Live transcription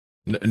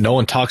No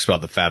one talks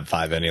about the Fab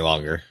Five any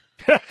longer.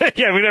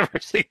 Yeah, we never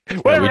see Yeah,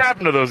 whatever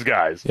happened to those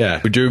guys.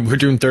 we're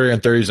doing 30 on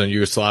 30s on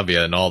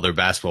Yugoslavia, and all their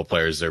basketball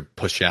players they're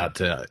pushing out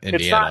to It's not.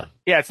 Indiana.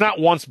 Yeah, it's not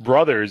once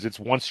brothers. It's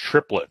once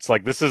triplets.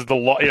 Like this is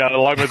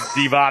along with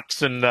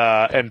Divac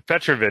and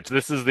Petrovic.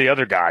 This is the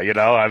other guy.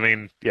 I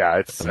mean, yeah,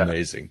 it's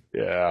Amazing.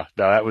 yeah.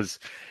 No, that was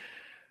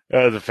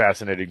a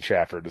fascinating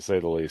chapter to say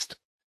the least.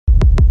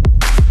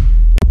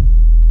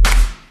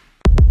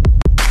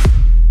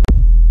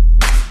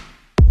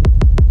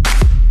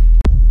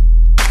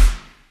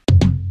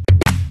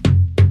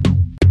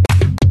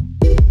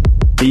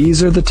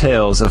 These are the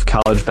tales of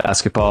college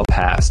basketball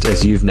past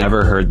as you've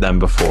never heard them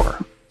before.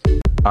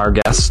 Our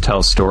guests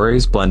tell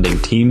stories blending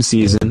team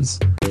seasons,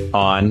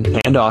 on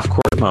and off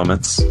court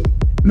moments,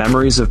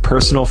 memories of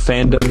personal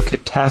fandom,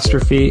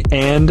 catastrophe,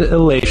 and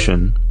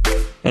elation,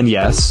 and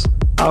yes,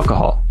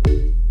 alcohol.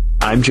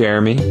 I'm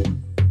Jeremy.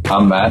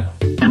 I'm Matt.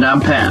 And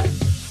I'm Pat.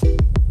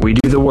 We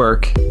do the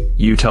work,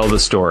 you tell the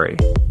story.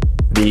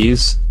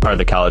 These are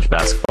the college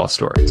basketball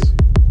stories.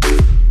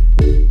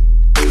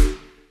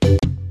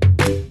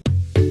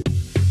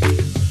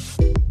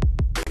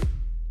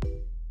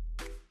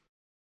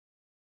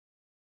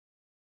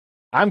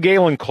 I'm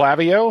Galen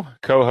Clavio,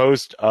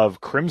 co-host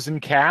of Crimson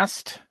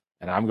Cast,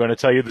 and I'm going to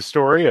tell you the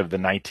story of the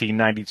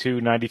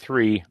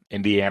 1992-93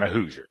 Indiana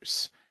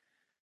Hoosiers.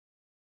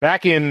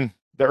 Back in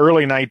the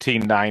early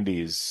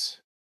 1990s,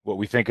 what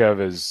we think of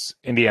as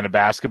Indiana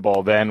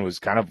basketball then was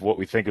kind of what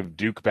we think of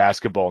Duke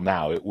basketball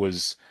now. It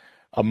was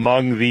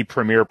among the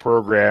premier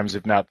programs,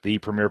 if not the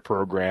premier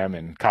program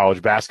in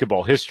college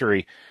basketball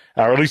history,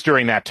 or at least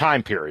during that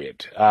time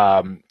period.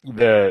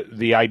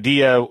 The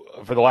idea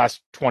for the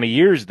last 20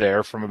 years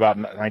there, from about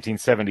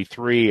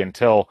 1973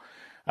 until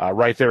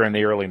right there in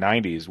the early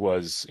 90s,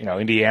 was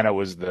Indiana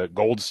was the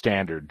gold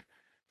standard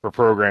for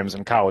programs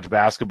in college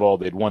basketball.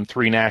 They'd won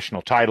 3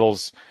 national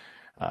titles,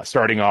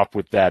 starting off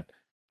with that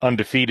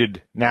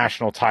undefeated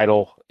national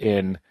title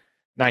in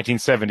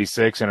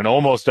 1976 and an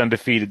almost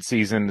undefeated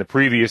season the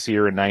previous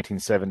year in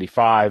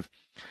 1975.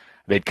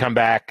 They'd come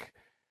back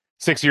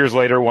 6 years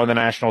later, won the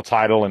national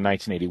title in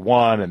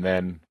 1981, and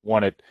then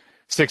won it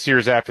 6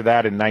 years after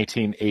that in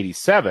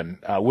 1987.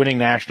 Winning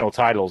national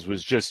titles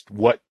was just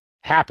what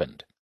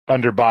happened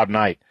under Bob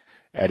Knight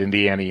at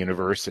Indiana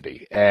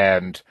University.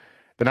 And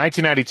the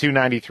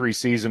 1992-93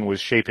 season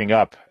was shaping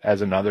up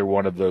as another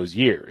one of those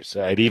years.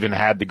 It even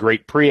had the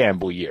great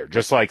preamble year,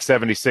 just like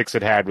 76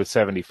 had with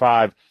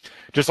 75.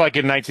 Just like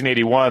in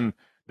 1981,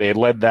 they had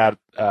led that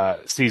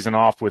season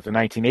off with the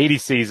 1980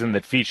 season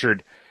that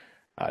featured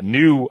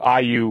new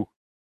IU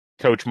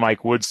coach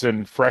Mike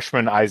Woodson,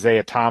 freshman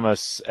Isaiah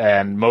Thomas,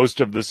 and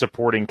most of the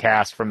supporting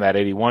cast from that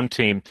 81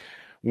 team,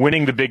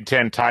 winning the Big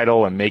Ten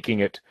title and making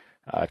it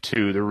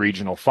to the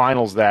regional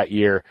finals that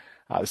year.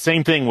 The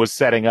same thing was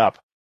setting up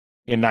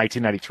in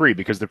 1993,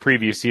 because the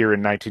previous year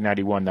in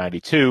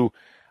 1991-92,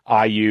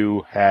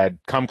 IU had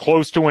come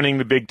close to winning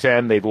the Big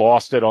Ten. They'd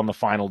lost it on the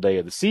final day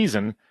of the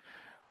season,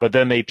 but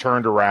then they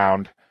turned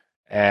around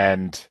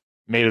and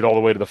made it all the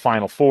way to the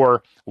Final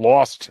Four,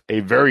 lost a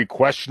very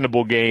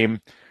questionable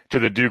game to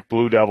the Duke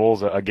Blue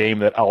Devils, a game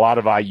that a lot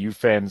of IU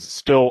fans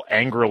still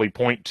angrily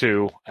point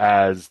to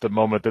as the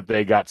moment that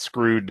they got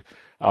screwed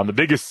on the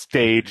biggest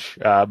stage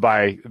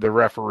by the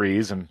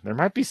referees. And there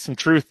might be some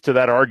truth to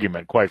that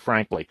argument, quite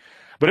frankly.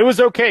 But it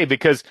was okay,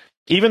 because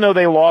even though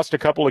they lost a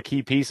couple of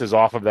key pieces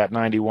off of that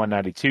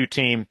 91-92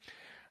 team,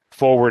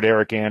 forward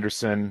Eric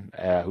Anderson,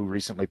 who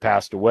recently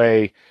passed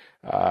away,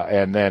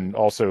 and then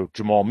also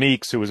Jamal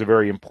Meeks, who was a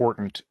very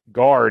important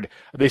guard,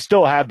 they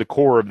still had the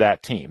core of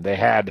that team. They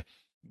had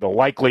the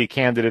likely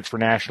candidate for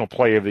National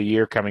Player of the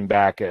Year coming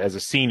back as a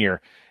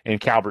senior in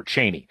Calbert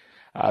Cheaney.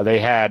 They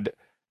had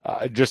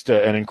just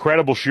an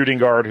incredible shooting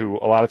guard who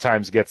a lot of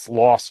times gets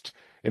lost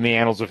in the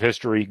annals of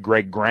history,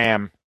 Greg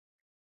Graham,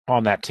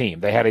 on that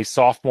team. They had a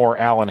sophomore,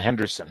 Alan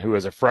Henderson, who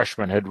as a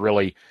freshman had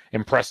really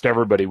impressed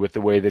everybody with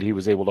the way that he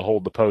was able to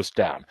hold the post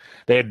down.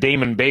 They had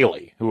Damon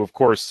Bailey, who of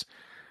course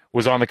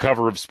was on the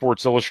cover of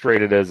Sports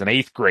Illustrated as an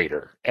 8th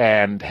grader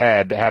and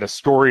had a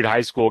storied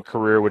high school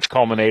career, which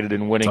culminated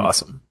in winning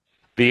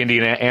the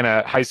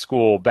Indiana high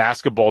school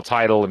basketball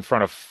title in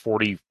front of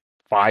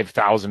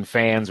 45,000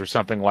 fans or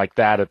something like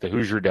that at the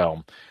Hoosier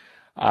Dome.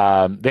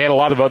 They had a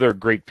lot of other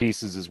great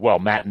pieces as well.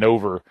 Matt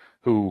Nover,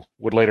 who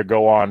would later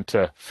go on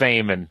to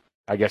fame, and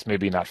I guess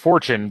maybe not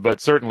fortune,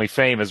 but certainly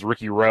fame as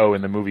Ricky Rowe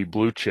in the movie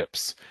Blue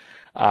Chips.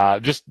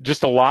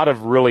 Just a lot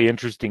of really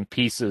interesting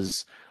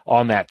pieces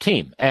on that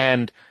team.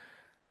 And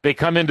they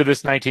come into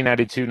this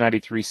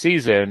 1992-93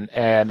 season,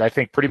 and I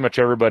think pretty much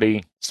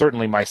everybody,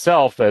 certainly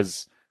myself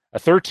as a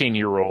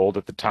 13-year-old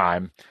at the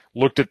time,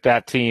 looked at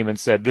that team and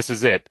said, this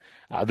is it.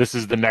 This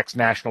is the next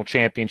national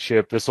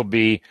championship. This will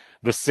be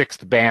the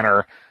 6th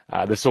banner.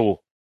 This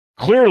will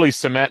clearly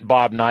cement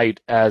Bob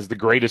Knight as the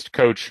greatest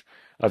coach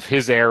of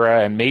his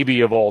era and maybe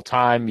of all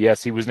time.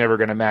 Yes, he was never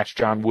going to match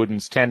John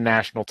Wooden's 10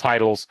 national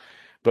titles,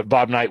 but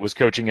Bob Knight was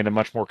coaching in a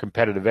much more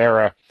competitive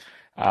era.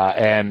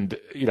 And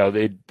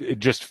it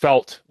just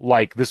felt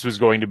like this was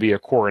going to be a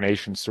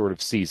coronation sort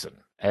of season.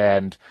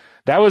 And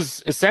that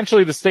was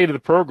essentially the state of the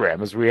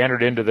program as we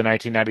entered into the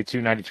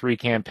 1992-93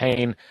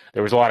 campaign.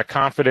 There was a lot of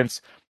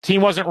confidence.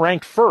 Team wasn't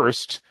ranked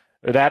first.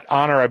 That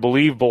honor, I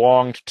believe,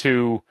 belonged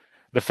to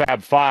the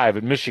Fab Five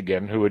in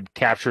Michigan, who had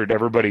captured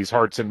everybody's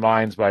hearts and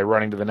minds by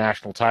running to the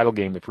national title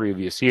game the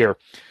previous year.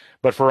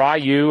 But for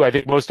IU, I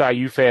think most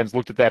IU fans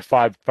looked at that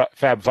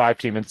Fab Five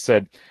team and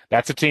said,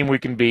 that's a team we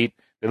can beat.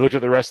 They looked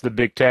at the rest of the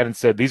Big Ten and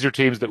said, these are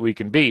teams that we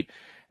can beat.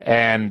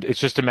 And it's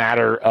just a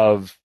matter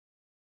of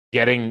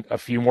getting a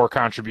few more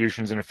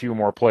contributions in a few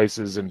more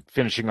places and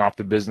finishing off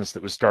the business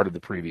that was started the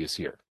previous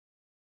year.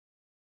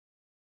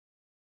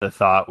 The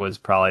thought was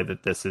probably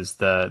that this is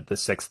the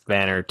sixth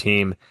banner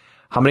team.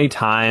 How many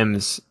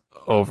times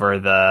over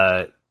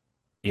the,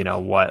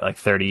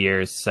 30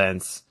 years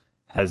since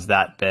has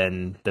that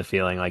been the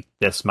feeling like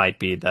this might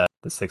be the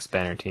sixth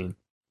banner team?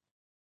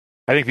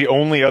 I think the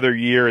only other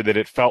year that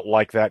it felt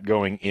like that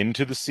going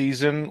into the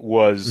season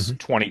was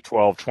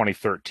 2012,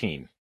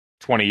 2013,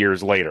 20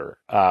 years later.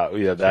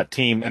 That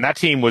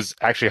team was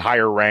actually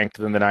higher ranked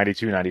than the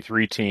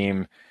 92-93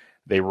 team.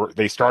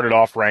 They started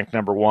off ranked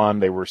number one.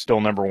 They were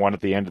still number one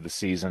at the end of the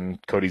season.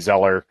 Cody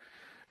Zeller,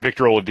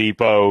 Victor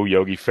Oladipo,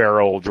 Yogi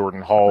Ferrell,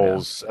 Jordan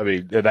Hulls. Yeah. I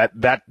mean,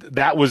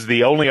 that was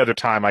the only other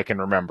time I can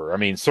remember. I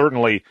mean,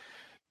 certainly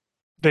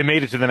they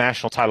made it to the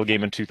national title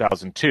game in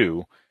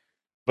 2002,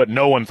 but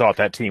no one thought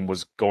that team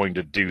was going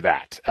to do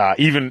that.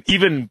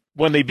 Even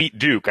when they beat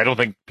Duke, I don't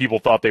think people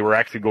thought they were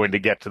actually going to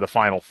get to the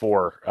Final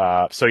Four.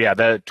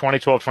 The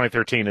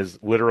 2012-2013 is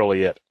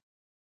literally it.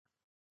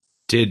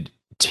 Do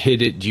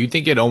you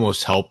think it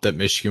almost helped that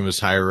Michigan was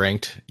higher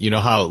ranked? You know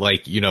how,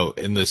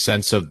 in the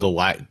sense of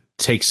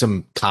take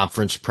some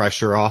conference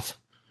pressure off?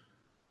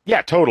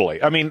 Yeah,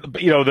 totally. I mean,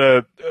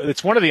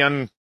 it's one of the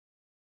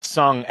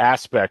unsung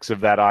aspects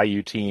of that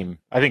IU team,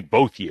 I think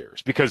both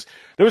years, because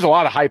there was a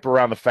lot of hype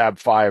around the Fab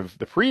Five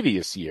the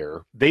previous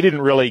year. They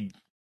didn't really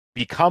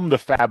become the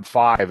Fab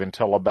Five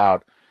until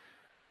about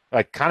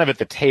kind of at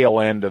the tail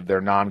end of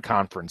their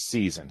non-conference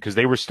season, because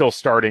they were still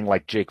starting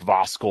like Jake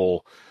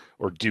Voskuhl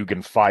or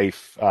Dugan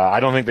Fife. I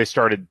don't think they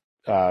started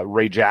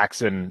Ray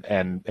Jackson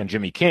and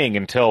Jimmy King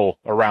until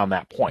around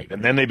that point.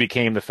 And then they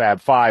became the Fab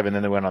Five, and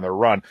then they went on their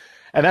run.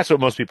 And that's what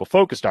most people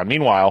focused on.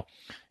 Meanwhile,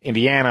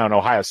 Indiana and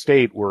Ohio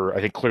State were,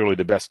 I think, clearly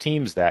the best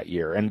teams that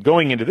year. And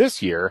going into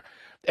this year,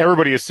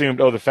 everybody assumed,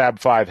 the Fab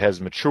Five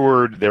has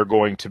matured. They're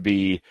going to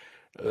be,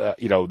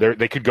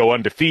 they could go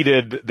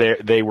undefeated.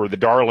 They were the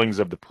darlings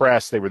of the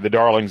press. They were the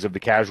darlings of the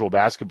casual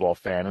basketball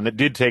fan. And it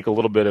did take a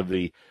little bit of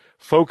the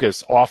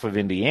focus off of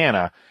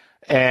Indiana.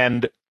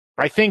 And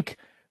I think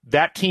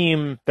that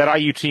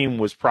IU team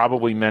was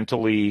probably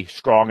mentally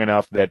strong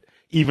enough that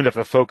even if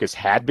the focus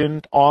had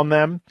been on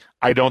them,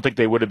 I don't think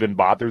they would have been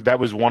bothered. That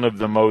was one of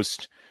the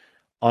most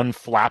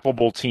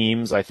unflappable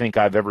teams I think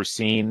I've ever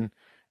seen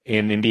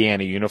in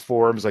Indiana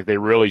uniforms. Like they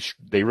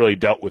really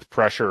dealt with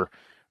pressure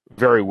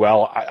very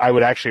well. I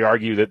would actually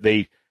argue that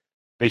they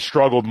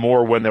struggled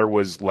more when there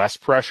was less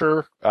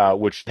pressure,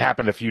 which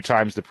happened a few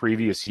times the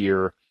previous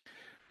year,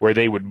 where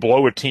they would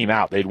blow a team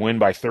out. They'd win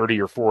by 30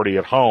 or 40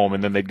 at home,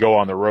 and then they'd go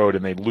on the road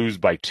and they'd lose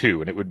by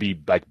 2, and it would be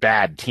like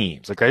bad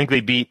teams. Like I think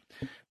they beat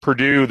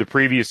Purdue the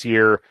previous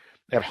year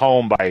at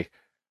home by,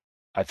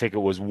 I think it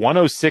was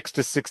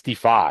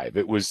 106-65.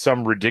 It was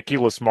some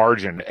ridiculous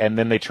margin, and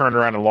then they turned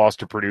around and lost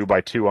to Purdue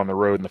by 2 on the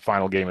road in the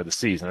final game of the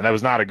season, and that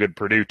was not a good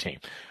Purdue team.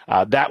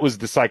 That was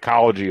the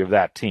psychology of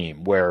that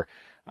team, where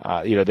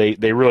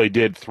they really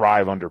did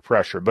thrive under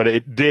pressure, but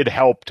it did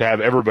help to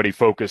have everybody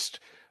focused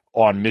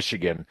on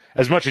Michigan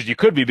as much as you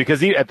could be,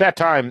 because at that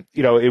time,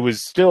 it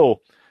was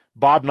still,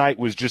 Bob Knight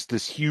was just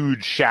this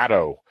huge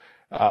shadow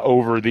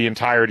over the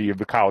entirety of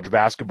the college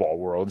basketball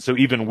world. And so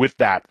even with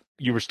that,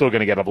 you were still going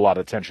to get a lot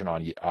of attention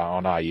on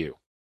IU.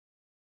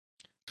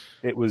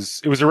 It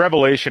was a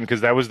revelation,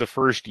 because that was the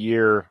first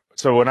year.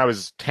 So when I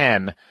was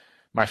 10,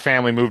 my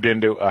family moved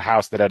into a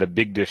house that had a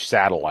big dish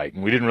satellite,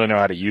 and we didn't really know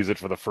how to use it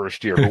for the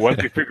first year. But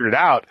once we figured it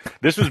out,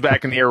 this was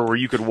back in the era where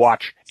you could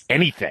watch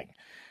anything.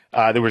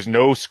 There was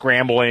no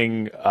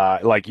scrambling,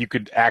 you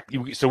could act.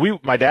 So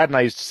my dad and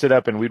I used to sit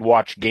up and we'd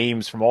watch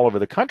games from all over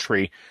the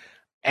country.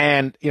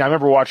 And, I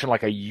remember watching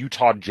like a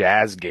Utah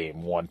Jazz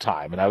game one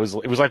time, and it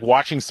was like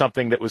watching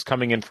something that was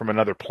coming in from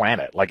another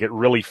planet. Like it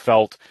really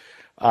felt,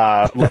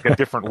 like a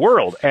different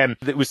world. And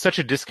it was such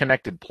a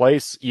disconnected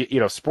place.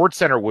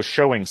 SportsCenter was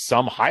showing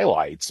some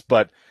highlights,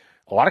 but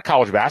a lot of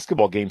college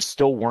basketball games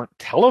still weren't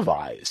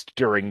televised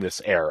during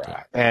this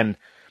era. And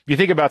you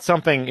think about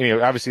something,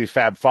 obviously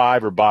Fab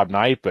Five or Bob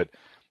Knight, but,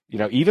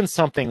 even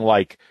something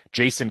like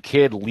Jason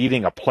Kidd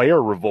leading a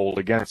player revolt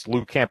against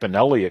Lou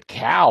Campanelli at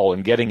Cal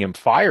and getting him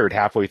fired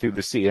halfway through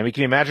the season. I mean,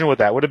 can you imagine what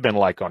that would have been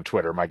like on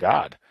Twitter? My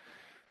God.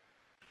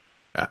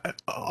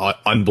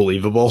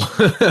 Unbelievable.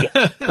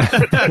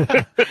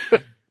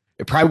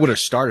 It probably would have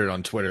started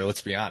on Twitter.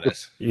 Let's be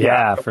honest.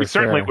 Yeah, we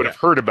certainly would have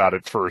heard about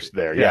it first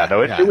there.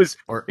 It was.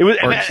 Or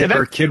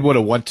Kid would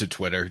have went to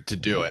Twitter to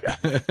do it.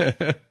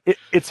 Yeah.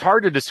 It's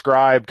hard to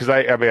describe, because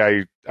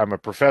I'm a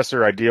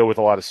professor. I deal with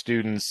a lot of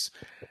students,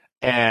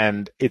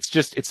 and it's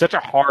such a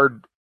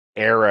hard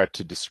era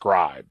to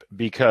describe,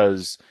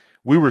 because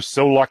we were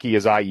so lucky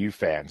as IU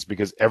fans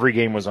because every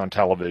game was on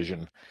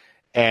television,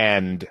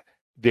 and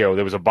there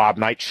was a Bob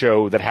Knight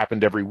show that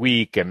happened every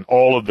week, and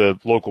all of the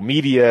local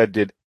media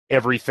did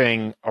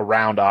everything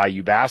around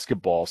IU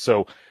basketball.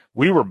 So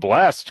we were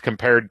blessed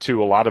compared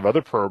to a lot of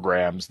other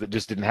programs that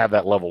just didn't have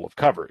that level of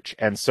coverage.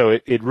 And so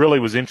it really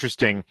was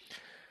interesting,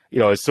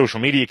 as social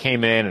media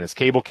came in and as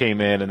cable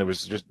came in, and there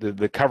was just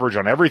the coverage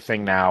on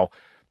everything now,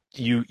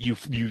 you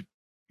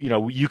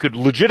could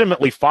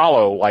legitimately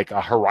follow like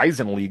a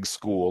Horizon League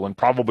school and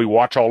probably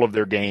watch all of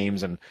their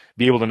games and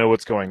be able to know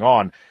what's going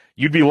on.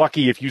 You'd be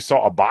lucky if you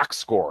saw a box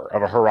score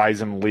of a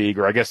Horizon League,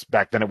 or I guess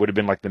back then it would have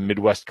been like the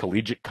Midwest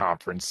Collegiate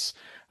Conference.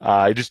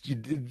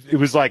 It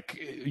was like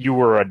you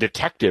were a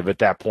detective at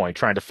that point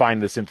trying to find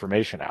this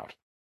information out.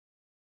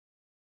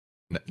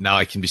 Now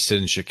I can be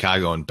sitting in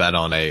Chicago and bet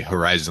on a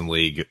Horizon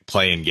League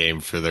playing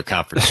game for their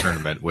conference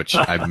tournament, which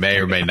I may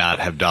or may not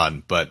have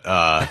done. But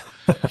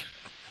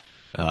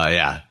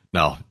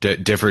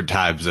different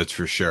times, that's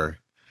for sure.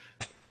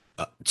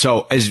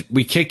 So as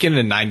we kick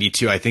into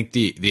 92, I think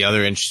the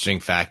other interesting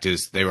fact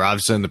is they were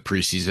obviously in the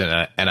preseason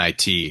at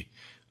NIT.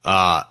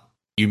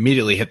 You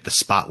immediately hit the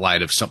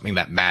spotlight of something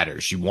that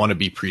matters. You want to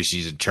be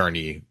preseason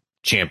tourney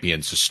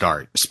champions to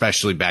start,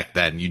 especially back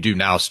then. You do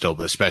now still,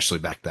 but especially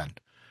back then.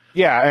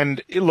 Yeah,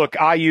 and look,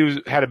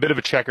 IU had a bit of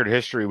a checkered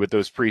history with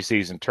those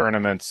preseason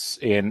tournaments.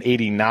 In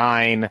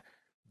 '89,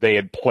 they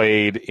had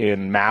played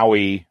in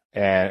Maui,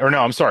 in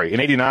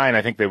 '89,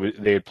 I think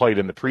they had played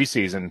in the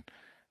preseason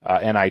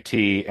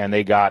NIT, and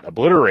they got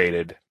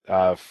obliterated.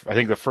 I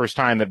think the first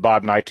time that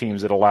Bob Knight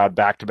teams that allowed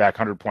back-to-back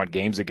 100-point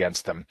games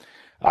against them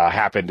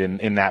happened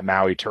in that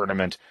Maui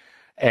tournament.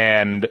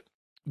 And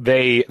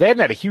they hadn't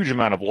had a huge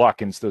amount of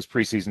luck in those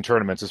preseason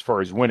tournaments as far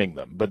as winning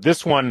them. But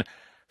this one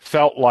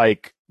felt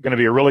like going to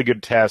be a really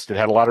good test. It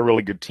had a lot of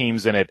really good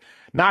teams in it.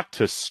 Not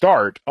to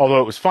start,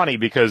 although it was funny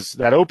because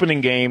that opening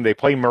game, they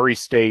play Murray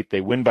State.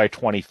 They win by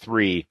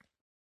 23.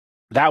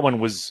 That one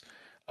was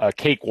a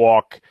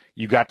cakewalk.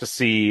 You got to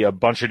see a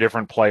bunch of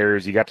different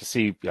players. You got to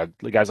see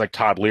guys like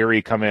Todd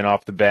Leary come in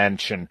off the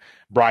bench, and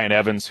Brian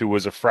Evans, who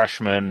was a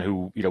freshman,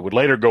 who would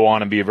later go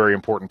on and be a very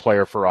important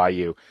player for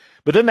IU.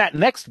 But then that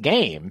next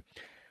game,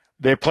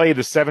 they played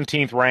the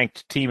 17th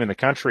ranked team in the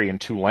country in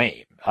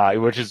Tulane,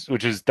 which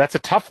is that's a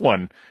tough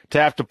one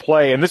to have to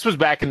play. And this was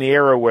back in the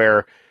era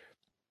where,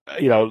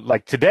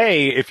 like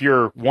today, if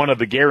you're one of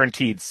the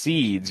guaranteed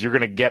seeds, you're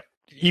going to get.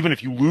 Even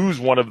if you lose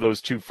one of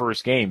those two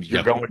first games,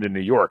 you're going to New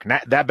York.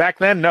 That back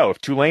then, no.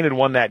 If Tulane had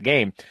won that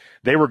game,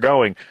 they were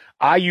going.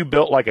 IU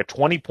built like a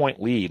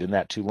 20-point lead in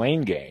that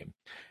Tulane game.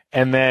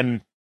 And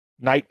then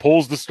Knight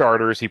pulls the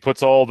starters. He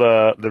puts all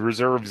the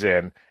reserves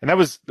in. And that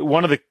was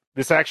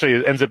this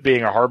actually ends up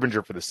being a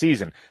harbinger for the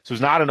season. So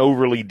it's not an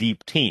overly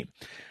deep team.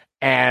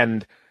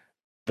 And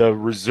the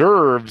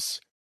reserves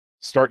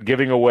start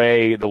giving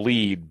away the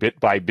lead bit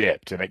by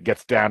bit, and it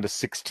gets down to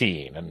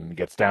 16 and it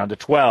gets down to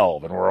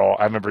 12. And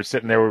I remember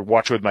sitting there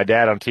watching with my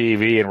dad on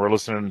TV, and we're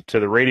listening to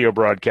the radio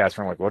broadcast.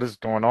 And I'm like, what is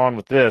going on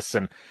with this?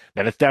 And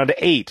then it's down to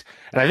 8.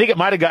 And I think it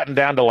might have gotten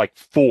down to like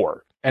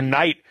 4. And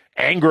Knight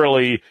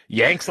angrily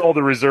yanks all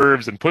the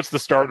reserves and puts the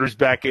starters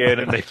back in,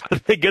 and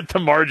they get the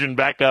margin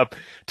back up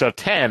to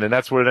 10. And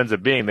that's what it ends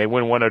up being. They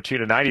win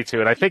 102-92.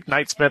 And I think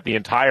Knight spent the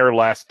entire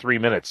last 3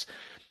 minutes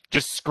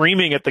just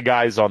screaming at the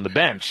guys on the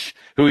bench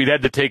who he'd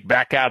had to take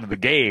back out of the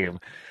game.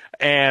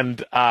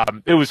 And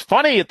it was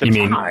funny at the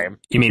time.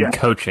 You mean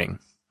coaching?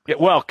 Yeah,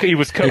 well, he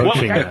was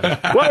coaching.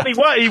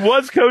 He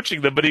was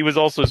coaching them, but he was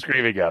also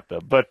screaming at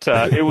them. But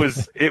it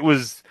was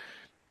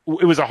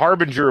a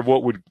harbinger of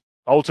what would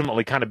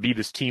ultimately kind of be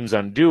this team's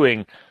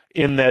undoing,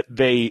 in that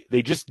they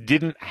just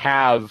didn't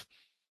have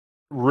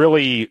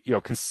really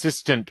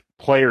consistent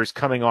players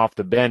coming off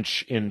the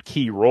bench in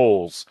key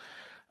roles.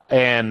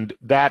 And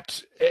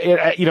that,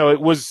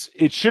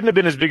 it shouldn't have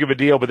been as big of a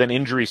deal, but then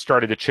injuries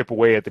started to chip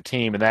away at the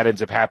team, and that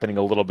ends up happening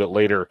a little bit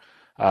later,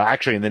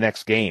 actually in the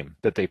next game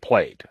that they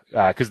played,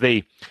 because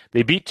they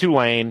beat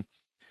Tulane,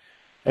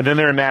 and then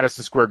they're in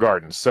Madison Square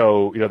Garden.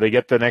 So, they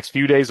get the next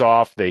few days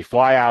off. They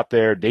fly out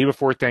there day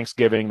before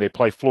Thanksgiving. They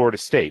play Florida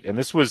State, and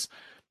this was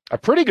a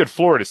pretty good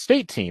Florida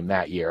State team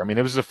that year. I mean,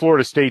 it was a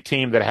Florida State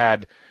team that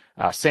had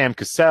Sam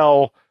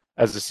Cassell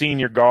as a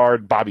senior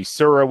guard. Bobby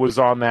Sura was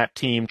on that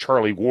team.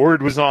 Charlie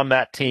Ward was on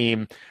that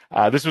team.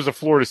 This was a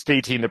Florida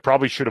State team that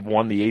probably should have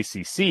won the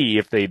ACC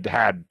if they'd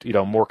had,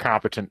 more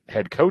competent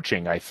head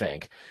coaching, I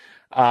think.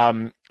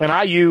 And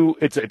IU,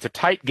 it's a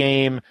tight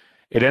game.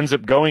 It ends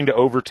up going to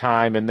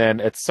overtime. And then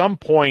at some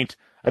point,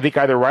 I think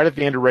either right at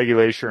the end of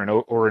regulation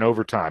or in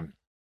overtime,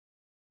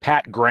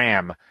 Pat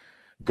Graham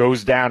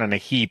goes down in a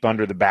heap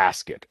under the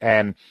basket.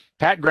 And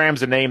Pat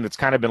Graham's a name that's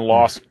kind of been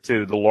lost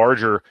to the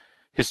larger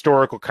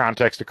historical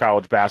context of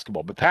college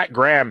basketball. But Pat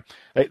Graham,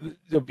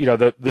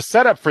 the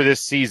setup for this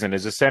season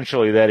is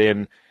essentially that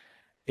in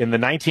the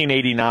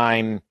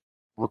 1989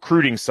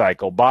 recruiting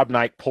cycle, Bob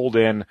Knight pulled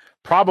in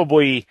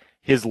probably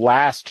his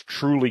last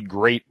truly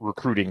great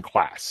recruiting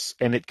class.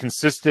 And it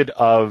consisted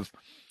of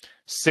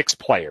 6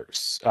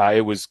 players.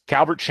 It was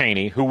Calbert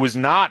Chaney, who was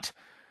not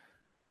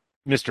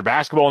Mr.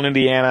 Basketball in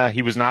Indiana.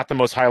 He was not the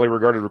most highly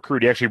regarded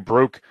recruit. He actually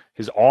broke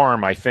his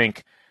arm, I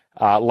think,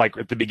 like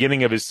at the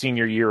beginning of his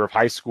senior year of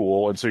high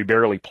school, and so he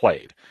barely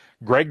played.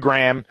 Greg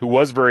Graham, who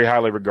was very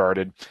highly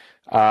regarded.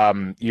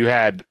 You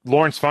had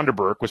Lawrence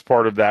Funderburk was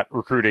part of that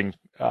recruiting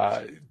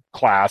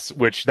class,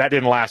 which that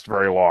didn't last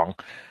very long.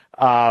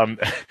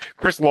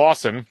 Chris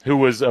Lawson, who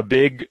was a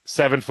big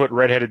 7-foot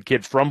redheaded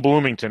kid from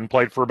Bloomington,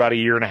 played for about a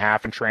year and a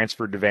half and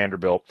transferred to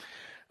Vanderbilt.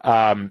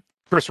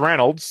 Chris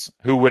Reynolds,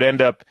 who would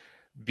end up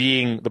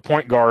being the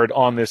point guard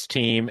on this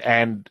team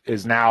and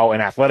is now an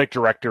athletic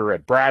director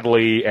at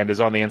Bradley and is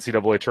on the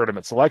NCAA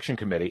tournament selection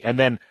committee. And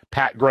then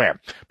Pat Graham.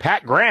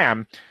 Pat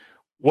Graham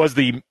was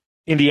the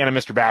Indiana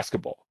Mr.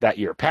 Basketball that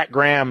year. Pat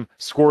Graham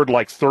scored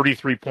like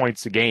 33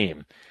 points a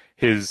game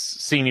his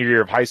senior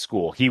year of high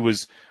school. He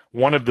was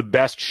one of the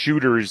best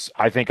shooters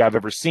I think I've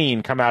ever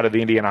seen come out of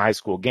the Indiana high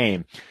school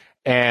game.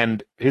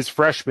 And his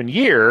freshman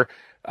year,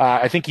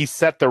 I think he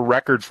set the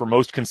record for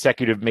most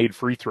consecutive made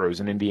free throws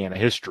in Indiana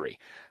history.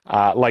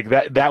 Like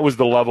that was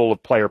the level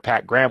of player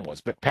Pat Graham was.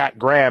 But Pat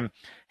Graham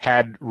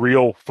had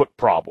real foot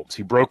problems.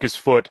 He broke his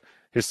foot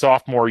his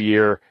sophomore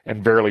year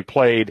and barely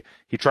played.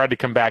 He tried to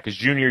come back his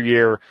junior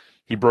year.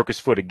 He broke his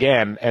foot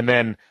again. And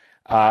then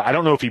I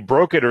don't know if he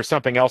broke it or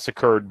something else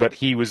occurred, but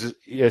he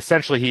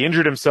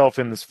injured himself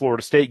in this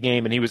Florida State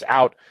game, and he was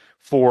out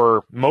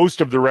for most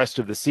of the rest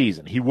of the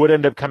season. He would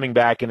end up coming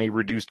back in a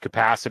reduced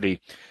capacity,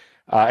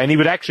 and he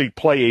would actually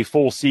play a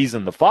full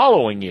season the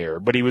following year,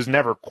 but he was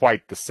never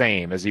quite the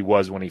same as he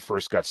was when he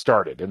first got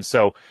started. And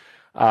so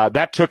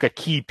that took a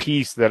key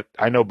piece that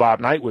I know Bob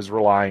Knight was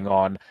relying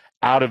on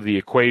out of the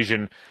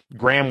equation.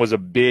 Graham was a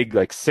big,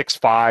 like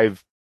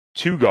 6'5",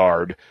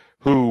 two-guard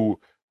who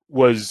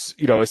was,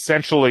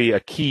 essentially a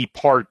key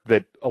part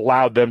that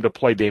allowed them to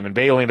play Damon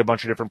Bailey in a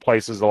bunch of different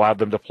places, allowed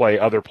them to play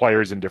other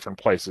players in different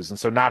places. And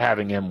so not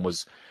having him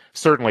was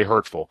certainly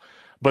hurtful.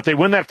 But they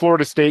win that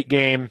Florida State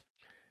game,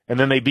 and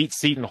then they beat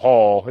Seton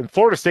Hall. And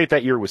Florida State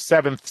that year was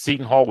 7th.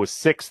 Seton Hall was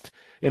 6th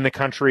in the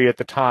country at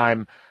the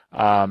time.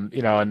 And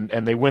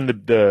they win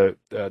the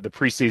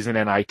preseason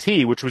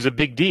NIT, which was a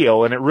big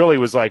deal. And it really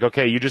was like,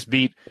 okay, you just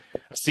beat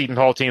a Seton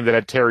Hall team that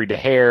had Terry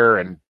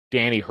DeHare and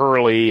Danny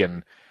Hurley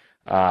and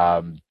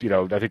I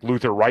think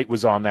Luther Wright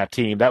was on that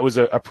team. That was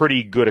a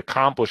pretty good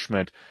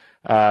accomplishment.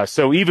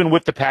 So even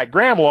with the Pat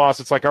Graham loss,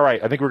 it's like, all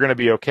right, I think we're going to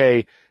be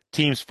okay.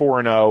 Team's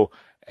 4-0,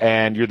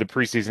 and you're the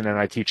preseason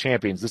NIT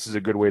champions. This is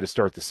a good way to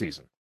start the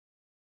season.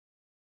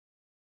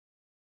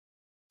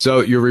 So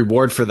your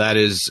reward for that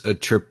is a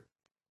trip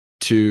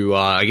to,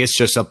 I guess,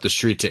 just up the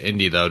street to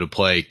Indy, though, to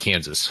play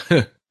Kansas.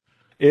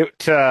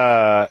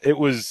 It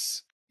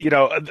was,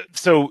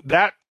 so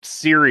that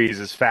series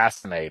is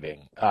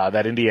fascinating,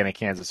 that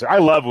Indiana-Kansas. I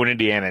love when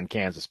Indiana and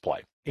Kansas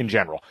play in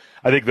general.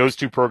 I think those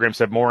two programs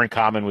have more in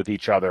common with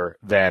each other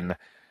than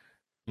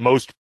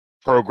most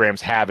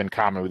programs have in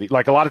common with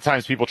like a lot of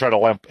times people try to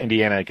lump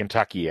Indiana and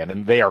Kentucky in,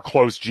 and they are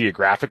close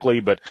geographically,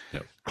 but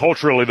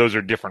culturally those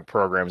are different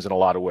programs in a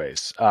lot of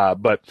ways.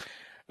 But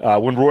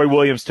when Roy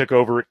Williams took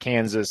over at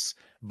Kansas,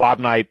 Bob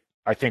Knight,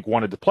 I think,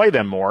 wanted to play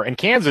them more. And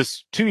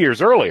Kansas, 2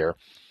 years earlier,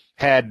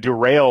 had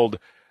derailed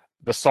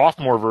the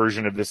sophomore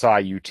version of this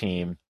IU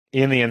team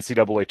in the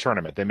NCAA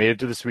tournament. They made it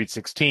to the Sweet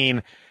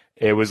 16.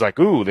 It was like,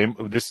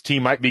 this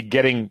team might be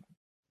getting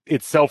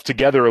itself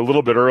together a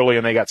little bit early,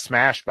 and they got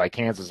smashed by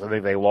Kansas. I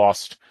think they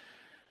lost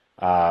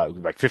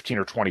like 15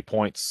 or 20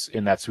 points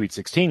in that Sweet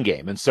 16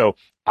 game. And so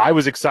I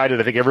was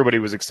excited. I think everybody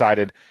was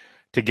excited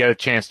to get a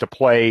chance to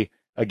play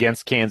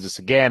against Kansas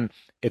again.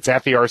 It's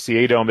at the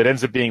RCA Dome. It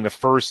ends up being the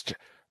first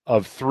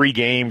of 3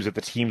 games that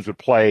the teams would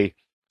play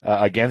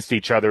against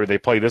each other. They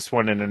play this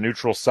one in a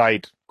neutral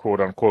site, quote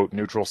unquote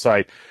neutral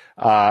site,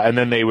 and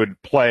then they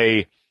would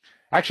play.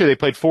 Actually, they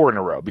played 4 in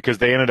a row because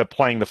they ended up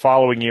playing the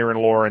following year in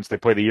Lawrence. They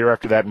played the year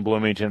after that in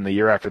Bloomington, the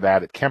year after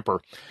that at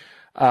Kemper.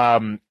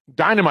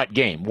 Dynamite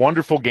game,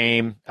 wonderful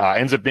game.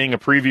 Ends up being a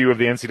preview of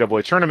the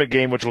NCAA tournament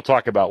game, which we'll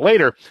talk about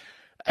later.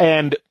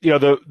 And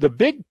the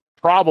big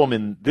problem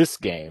in this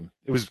game,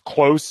 it was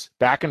close,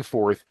 back and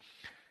forth.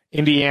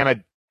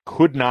 Indiana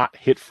could not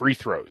hit free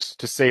throws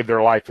to save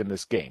their life in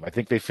this game. I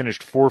think they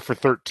finished 4 for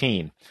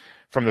 13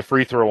 from the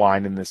free throw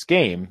line in this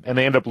game, and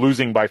they end up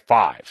losing by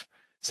 5,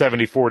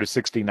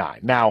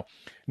 74-69. Now,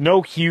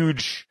 no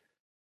huge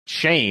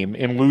shame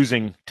in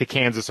losing to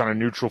Kansas on a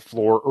neutral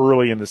floor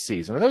early in the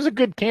season. And that was a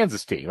good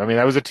Kansas team. I mean,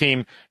 that was a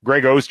team,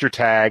 Greg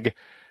Ostertag,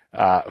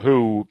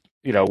 who,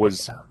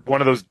 was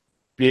one of those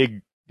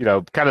big,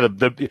 kind of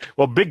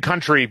the Big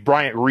Country.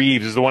 Bryant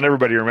Reeves is the one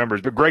everybody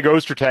remembers, but Greg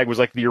Ostertag was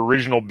like the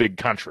original Big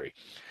Country.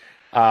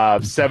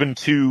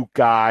 7'2"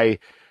 guy.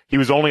 He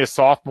was only a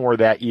sophomore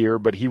that year,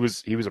 but he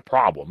was a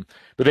problem.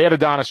 But they had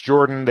Adonis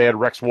Jordan, they had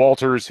Rex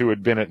Walters, who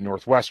had been at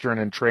Northwestern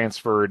and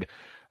transferred,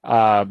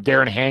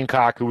 Darren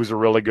Hancock, who was a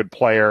really good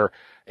player,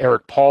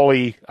 Eric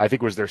Pauley, I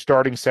think, was their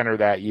starting center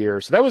that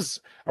year. So that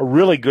was a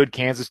really good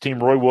Kansas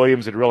team. Roy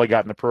Williams had really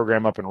gotten the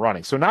program up and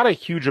running. So not a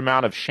huge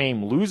amount of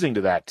shame losing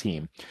to that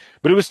team,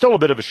 but it was still a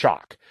bit of a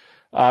shock,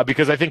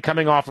 because I think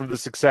coming off of the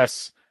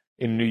success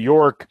in New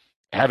York,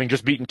 having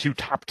just beaten 2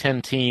 top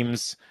 10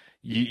 teams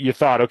you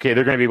thought, okay,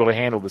 they're going to be able to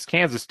handle this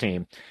Kansas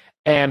team.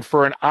 And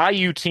for an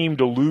IU team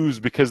to lose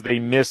because they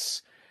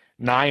miss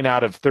 9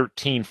 out of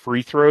 13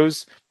 free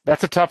throws,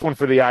 that's a tough one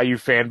for the IU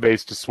fan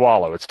base to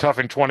swallow. It's tough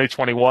in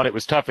 2021. It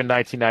was tough in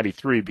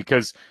 1993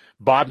 because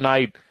Bob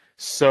Knight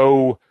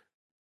his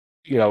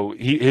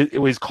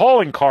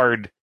calling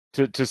card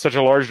to such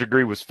a large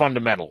degree was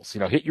fundamentals.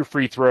 Hit your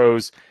free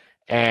throws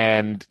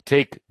and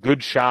take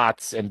good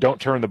shots and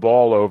don't turn the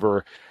ball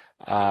over.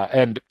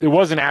 And it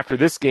wasn't after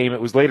this game.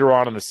 It was later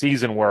on in the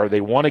season where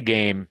they won a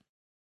game,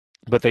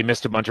 but they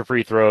missed a bunch of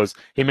free throws.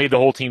 He made the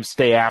whole team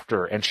stay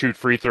after and shoot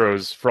free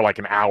throws for like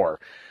an hour.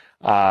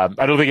 I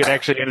don't think it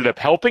actually ended up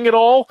helping at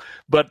all,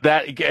 but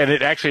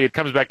it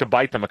comes back to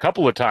bite them a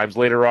couple of times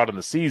later on in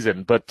the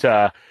season. But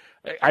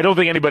I don't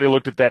think anybody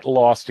looked at that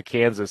loss to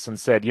Kansas and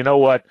said, you know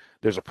what,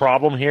 there's a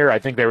problem here. I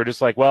think they were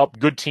just like, well,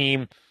 good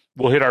team.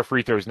 We'll hit our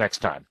free throws next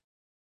time.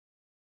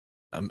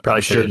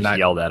 Probably should have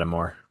yelled at him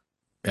more.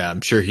 Yeah,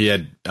 I'm sure he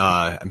had.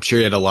 I'm sure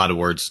he had a lot of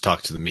words to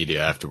talk to the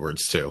media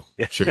afterwards too.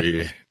 Sure,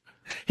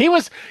 he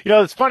was.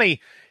 It's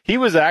funny. He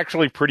was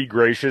actually pretty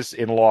gracious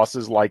in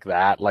losses like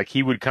that. Like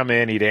he would come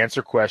in, he'd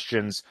answer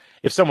questions.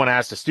 If someone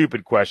asked a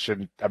stupid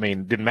question, I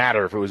mean, didn't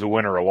matter if it was a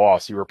win or a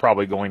loss. You were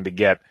probably going to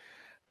get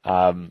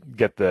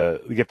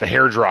the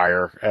hair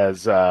dryer,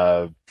 as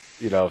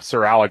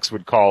Sir Alex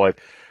would call it.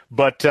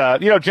 But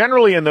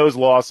generally in those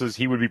losses,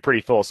 he would be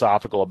pretty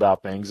philosophical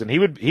about things, and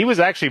he was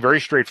actually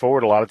very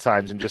straightforward a lot of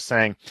times, and just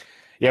saying,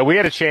 yeah, we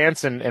had a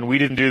chance, and we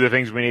didn't do the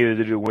things we needed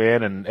to do to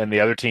win, and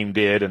the other team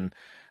did, and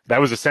that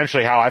was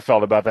essentially how I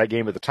felt about that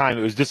game at the time.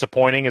 It was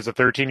disappointing as a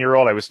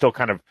 13-year-old. I was still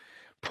kind of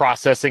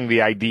processing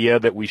the idea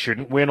that we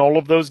shouldn't win all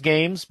of those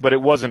games, but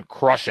it wasn't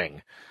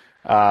crushing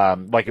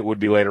like it would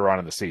be later on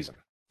in the season.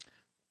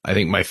 I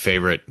think my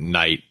favorite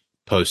Knight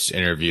post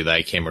interview that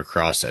I came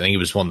across, I think it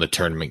was one of the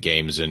tournament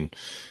games, and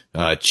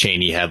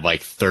Chaney had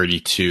like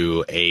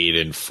 32, 8,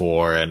 and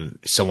 4, and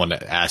someone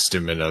asked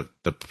him in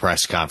the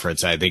press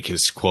conference. I think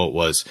his quote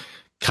was,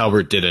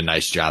 "Calvert did a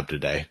nice job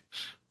today."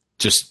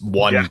 Just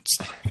one,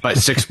 but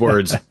 6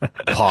 words,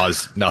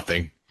 pause,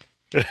 nothing.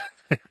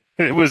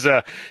 He was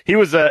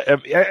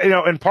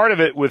and part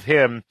of it with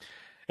him,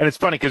 and it's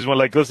funny because when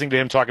listening to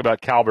him talk about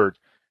Calvert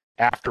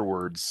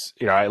afterwards,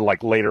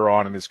 like later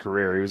on in his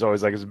career, he was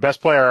always like, "He's the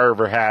best player I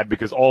ever had,"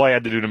 because all I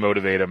had to do to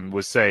motivate him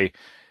was say,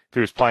 if he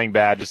was playing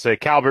bad, just say,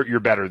 "Calvert, you're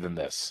better than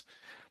this."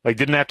 Like,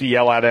 didn't have to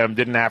yell at him,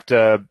 didn't have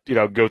to,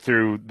 go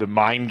through the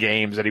mind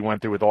games that he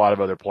went through with a lot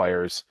of other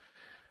players.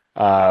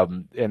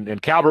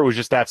 And Calvert was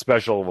just that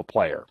special of a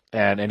player,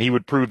 and he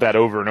would prove that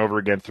over and over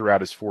again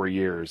throughout his 4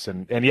 years.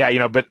 And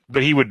yeah, but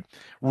he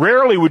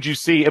rarely would you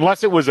see,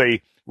 unless it was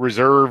a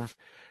reserve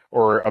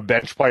or a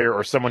bench player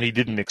or someone he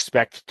didn't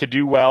expect to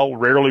do well,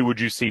 rarely would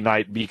you see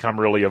Knight become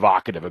really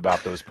evocative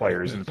about those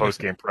players in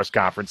post-game press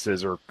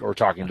conferences or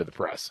talking to the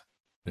press.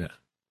 Yeah.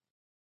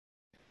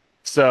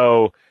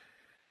 So,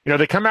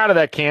 they come out of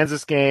that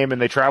Kansas game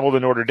and they travel to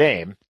Notre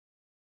Dame.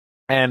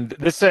 And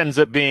this ends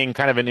up being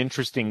kind of an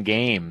interesting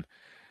game,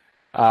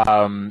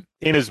 in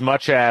as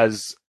much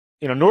as,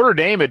 Notre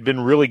Dame had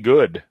been really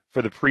good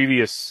for the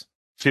previous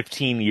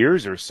 15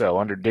 years or so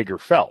under Digger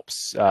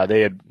Phelps.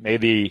 They had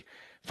made the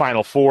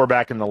Final Four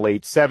back in the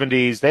late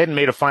 70s. They hadn't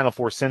made a Final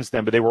Four since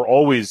then, but they were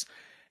always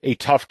a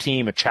tough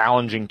team, a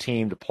challenging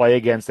team to play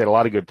against. They had a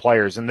lot of good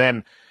players. And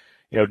then,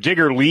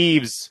 Digger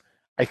leaves,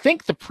 I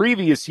think the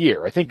previous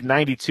year. I think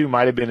 92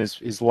 might have been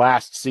his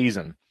last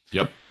season.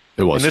 Yep.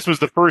 It was. And this was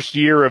the first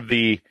year of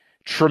the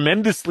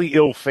tremendously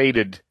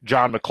ill-fated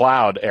John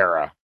McLeod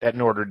era at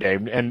Notre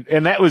Dame. And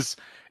it was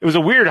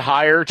a weird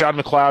hire. John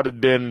McLeod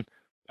had been,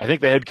 I think,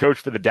 the head coach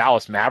for the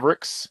Dallas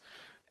Mavericks.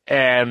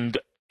 And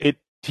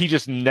he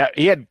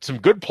had some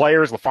good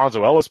players.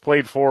 LaFonso Ellis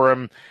played for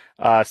him.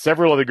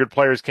 Several other good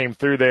players came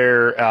through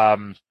there.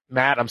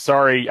 Matt, I'm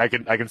sorry. I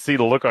can see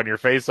the look on your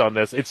face on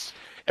this.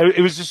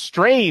 It was just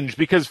strange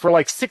because for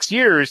like 6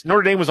 years,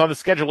 Notre Dame was on the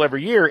schedule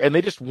every year, and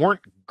they just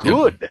weren't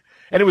good. Yeah.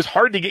 And it was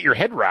hard to get your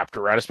head wrapped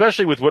around,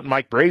 especially with what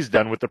Mike Bray's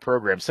done with the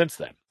program since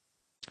then.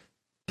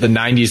 The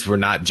 90s were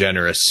not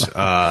generous.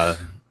 No,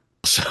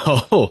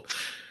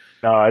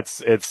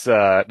 it's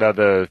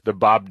the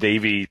Bob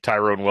Davie,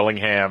 Tyrone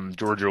Willingham,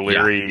 George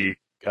O'Leary.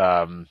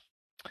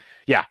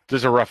 Yeah.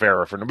 There's a rough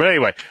era for them. But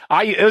anyway,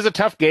 it was a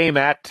tough game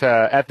at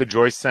the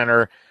Joyce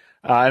Center.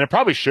 And it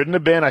probably shouldn't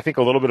have been. I think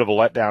a little bit of a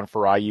letdown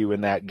for IU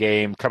in that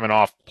game, coming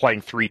off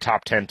playing 3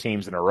 top 10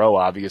 teams in a row,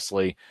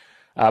 obviously.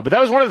 But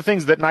that was one of the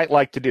things that Knight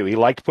liked to do. He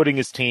liked putting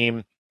his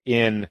team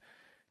in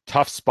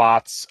tough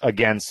spots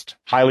against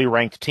highly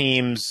ranked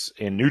teams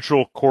in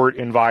neutral court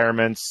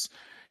environments.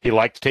 He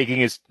liked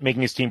making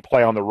his team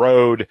play on the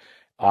road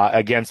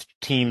against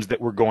teams that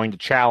were going to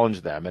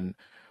challenge them. And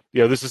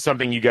this is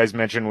something you guys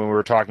mentioned when we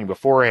were talking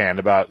beforehand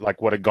about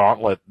like what a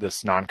gauntlet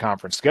this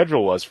non-conference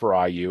schedule was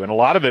for IU, and a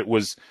lot of it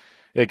was.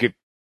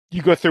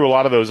 You go through a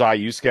lot of those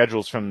IU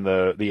schedules from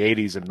the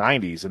 80s and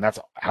 90s, and that's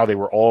how they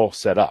were all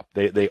set up.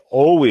 They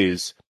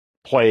always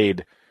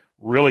played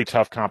really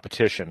tough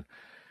competition.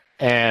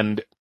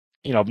 And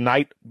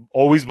Knight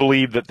always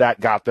believed that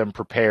got them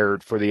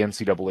prepared for the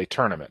NCAA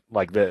tournament.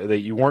 Like that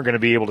you weren't going to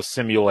be able to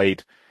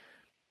simulate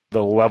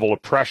the level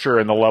of pressure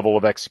and the level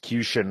of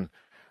execution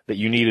that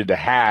you needed to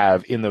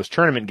have in those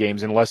tournament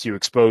games unless you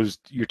exposed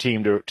your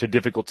team to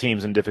difficult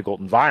teams and difficult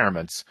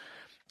environments.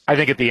 I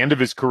think at the end of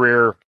his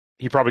career,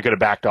 he probably could have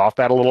backed off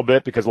that a little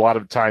bit because a lot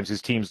of times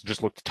his teams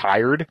just looked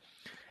tired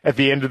at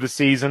the end of the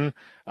season.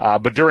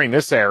 But during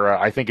this era,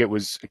 I think it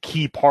was a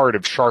key part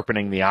of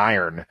sharpening the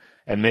iron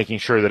and making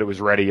sure that it was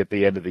ready at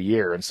the end of the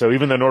year. And so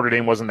even though Notre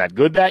Dame wasn't that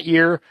good that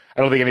year,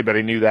 I don't think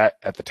anybody knew that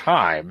at the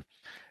time.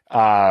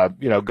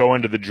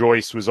 Going to the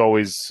Joyce was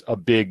always a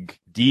big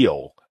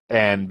deal,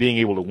 and being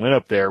able to win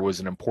up there was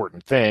an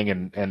important thing.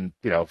 And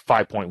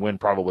 5-point win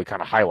probably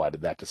kind of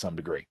highlighted that to some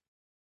degree.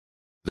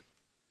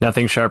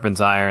 Nothing sharpens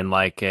iron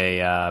like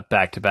a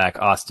back-to-back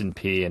Austin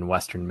Peay in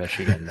Western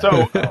Michigan.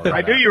 So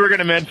I knew you were going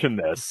to mention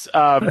this.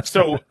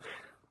 So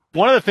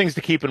one of the things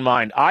to keep in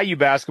mind, IU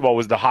basketball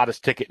was the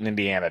hottest ticket in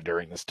Indiana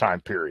during this time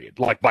period,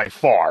 like by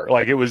far.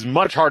 Like it was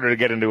much harder to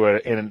get into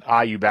an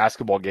IU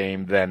basketball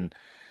game than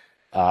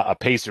a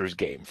Pacers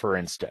game, for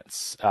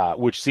instance,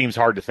 which seems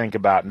hard to think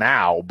about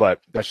now,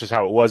 but that's just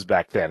how it was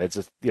back then. It's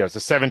a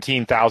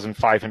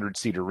 17,500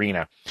 seat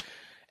arena,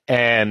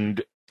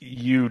 and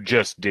you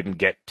just didn't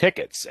get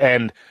tickets.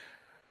 And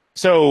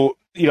so,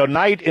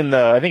 Knight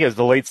I think it was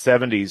the late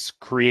 70s,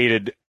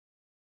 created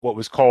what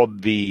was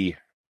called the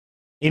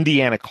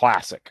Indiana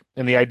Classic.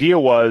 And the idea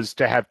was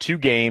to have two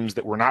games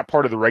that were not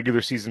part of the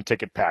regular season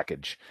ticket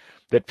package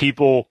that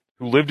people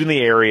who lived in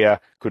the area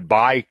could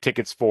buy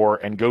tickets for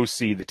and go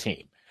see the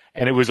team.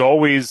 And it was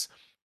always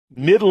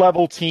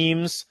mid-level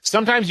teams.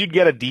 Sometimes you'd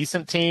get a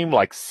decent team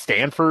like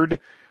Stanford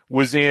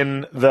was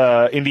in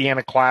the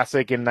Indiana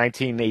Classic in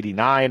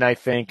 1989, I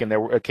think. And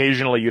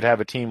occasionally you'd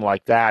have a team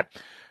like that.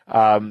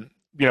 But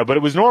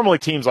it was normally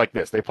teams like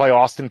this. They play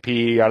Austin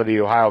Peay out of the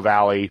Ohio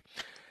Valley,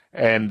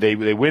 and they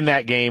win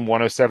that game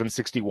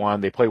 107-61.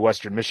 They play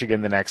Western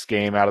Michigan the next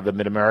game out of the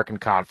Mid-American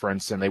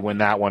Conference, and they win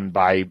that one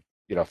by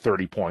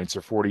 30 points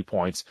or 40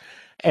 points.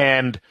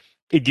 And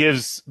it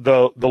gives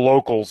the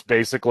locals,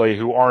 basically,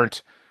 who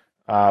aren't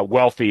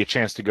wealthy, a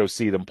chance to go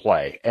see them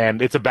play.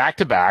 And it's a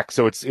back-to-back,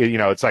 so it's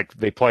like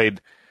they played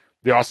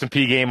the Austin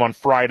Peay game on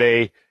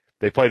Friday,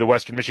 they play the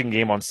Western Michigan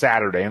game on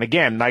Saturday. And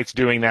again, Knight's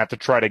doing that to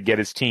try to get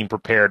his team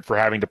prepared for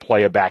having to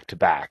play a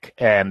back-to-back.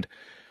 And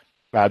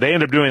they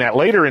end up doing that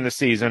later in the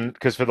season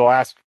because for the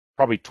last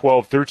probably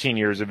 12, 13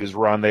 years of his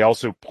run, they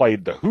also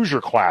played the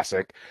Hoosier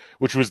Classic,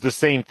 which was the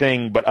same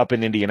thing but up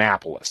in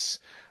Indianapolis.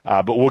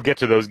 But we'll get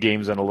to those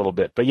games in a little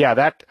bit. But yeah,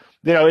 that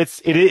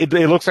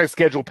it looks like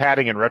schedule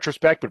padding in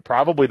retrospect, but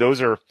probably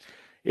those are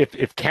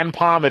if Ken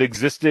Pom had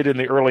existed in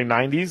the early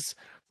 90s,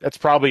 that's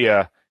probably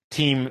a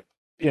team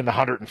in the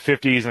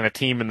 150s and a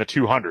team in the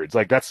 200s.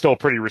 Like that's still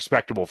pretty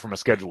respectable from a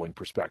scheduling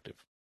perspective.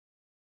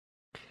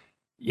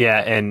 Yeah,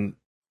 and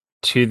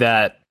to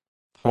that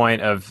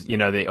point of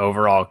the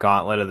overall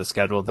gauntlet of the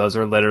schedule, those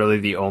are literally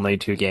the only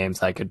two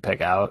games I could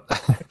pick out.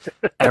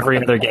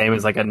 Every other game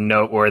is like a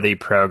noteworthy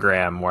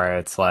program where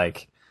it's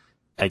like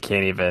I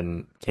can't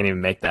even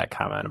make that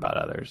comment about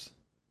others.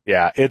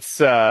 Yeah, it's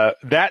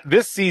that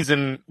this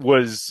season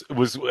was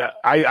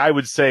I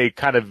would say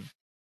kind of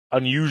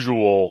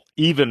unusual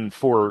even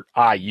for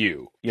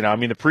IU.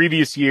 The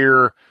previous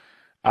year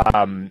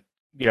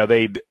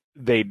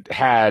they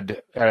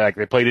had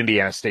they played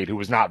Indiana State, who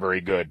was not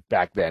very good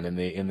back then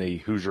in the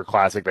Hoosier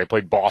Classic. They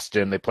played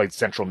Boston, they played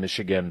Central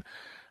Michigan.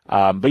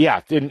 But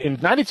yeah, in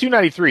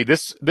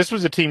 92-93, this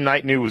was a team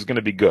Knight knew was going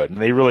to be good, and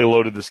they really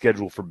loaded the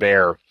schedule for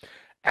bear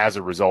as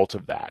a result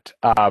of that.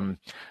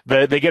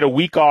 They get a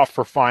week off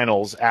for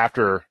finals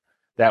after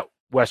that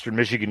Western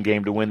Michigan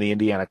game to win the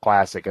Indiana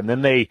Classic, and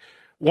then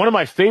one of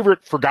my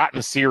favorite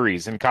forgotten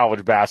series in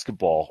college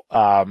basketball.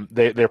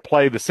 They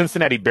play the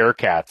Cincinnati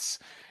Bearcats.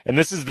 And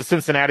this is the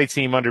Cincinnati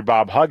team under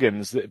Bob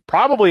Huggins,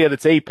 probably at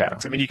its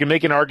apex. I mean, you can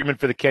make an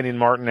argument for the Kenyon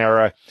Martin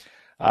era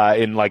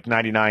in like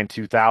 99,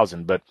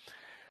 2000. But,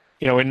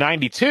 in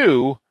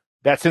 92,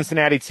 that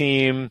Cincinnati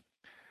team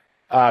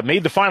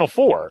made the Final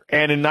Four.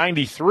 And in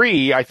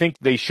 93, I think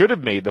they should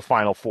have made the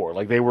Final Four.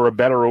 Like they were a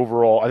better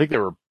overall. I think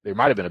they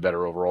might have been a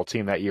better overall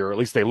team that year. Or at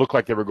least they looked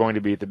like they were going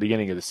to be at the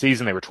beginning of the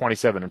season. They were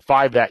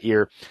 27-5 that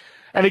year.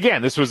 And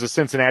again, this was a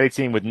Cincinnati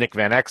team with Nick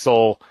Van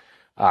Exel,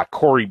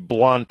 Corey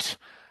Blunt.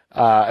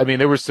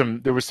 There was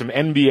some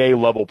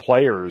NBA level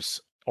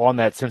players on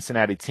that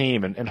Cincinnati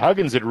team, and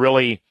Huggins had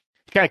he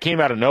kind of came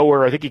out of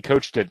nowhere. I think he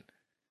coached at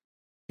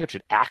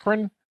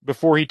Akron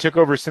before he took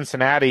over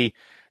Cincinnati,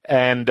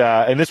 and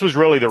this was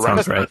really the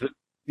renaissance. Right.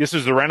 This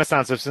was the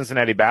renaissance of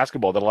Cincinnati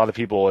basketball that a lot of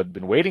people had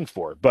been waiting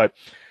for. But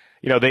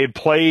they had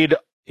played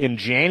in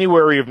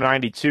January of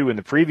 92 in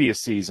the previous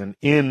season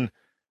in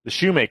the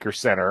Shoemaker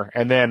Center,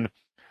 and then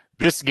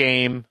this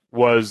game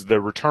was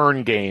the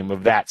return game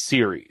of that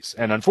series.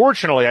 And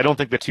unfortunately, I don't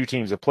think the two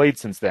teams have played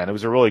since then. It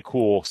was a really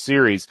cool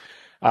series.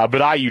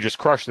 But IU just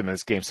crushed them in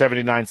this game,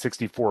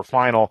 79-64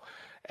 final.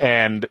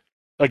 And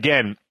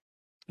again,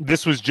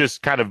 this was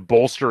just kind of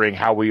bolstering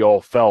how we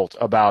all felt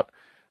about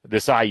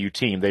this IU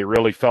team. They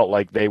really felt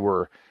like they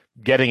were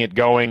getting it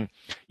going.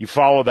 You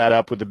follow that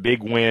up with a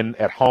big win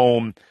at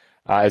home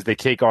as they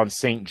take on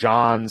St.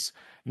 John's.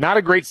 Not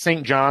a great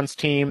St. John's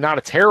team, not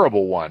a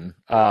terrible one.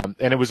 And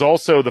it was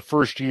also the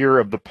first year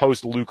of the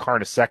post-Lou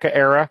Carnesecca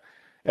era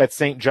at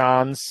St.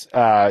 John's.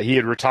 He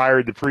had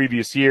retired the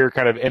previous year,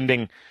 kind of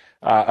ending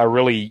a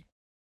really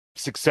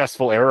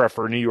successful era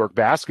for New York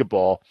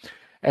basketball.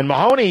 And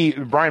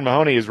Brian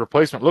Mahoney, his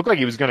replacement, looked like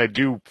he was going to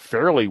do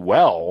fairly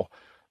well.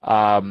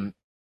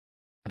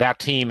 That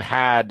team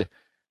had,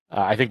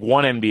 I think,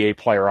 one NBA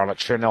player on it,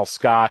 Chanel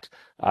Scott,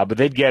 but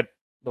they'd get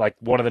like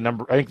one of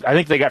the I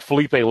think they got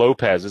Felipe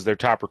Lopez as their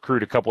top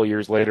recruit a couple of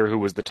years later, who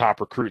was the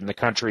top recruit in the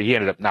country. He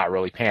ended up not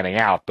really panning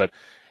out, but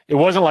it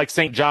wasn't like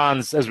St.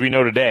 John's as we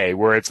know today,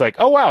 where it's like,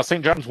 oh wow,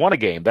 St. John's won a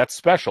game. That's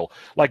special.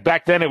 Like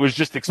back then, it was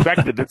just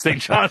expected that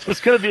St. John's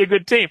was going to be a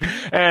good team,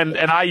 and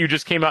IU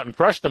just came out and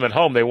crushed them at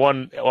home. They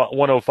won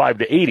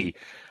 105-80.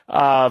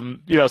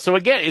 So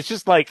again, it's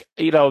just like,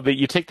 that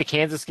you take the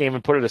Kansas game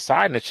and put it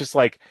aside, and it's just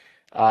like,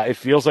 it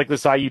feels like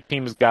this IU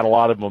team has got a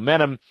lot of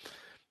momentum,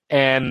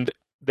 and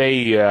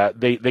they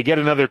get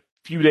another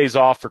few days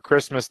off for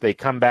Christmas. They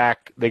come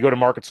back, they go to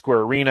Market Square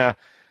Arena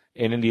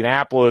in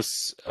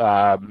Indianapolis,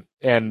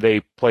 and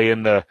they play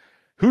in the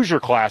Hoosier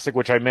Classic,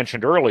 which I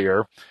mentioned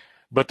earlier,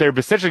 but they're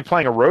essentially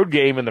playing a road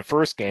game in the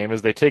first game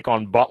as they take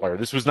on Butler.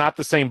 This was not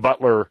the same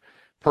Butler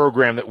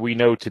program that we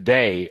know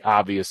today,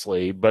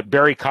 obviously, but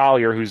Barry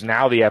Collier, who's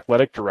now the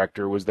athletic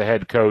director, was the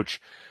head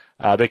coach.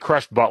 They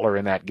crushed Butler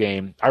in that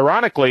game.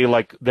 Ironically,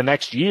 like the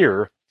next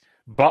year,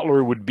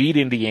 Butler would beat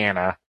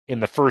Indiana in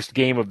the first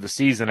game of the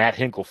season at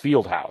Hinkle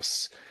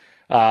Fieldhouse.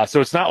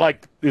 So it's not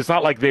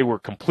like they were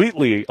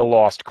completely a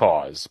lost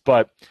cause,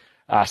 but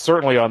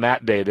certainly on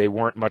that day they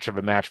weren't much of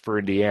a match for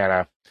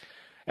Indiana.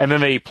 And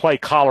then they play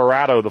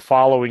Colorado the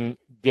following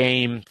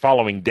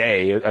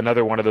day,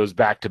 another one of those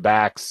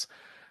back-to-backs,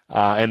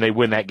 and they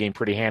win that game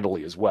pretty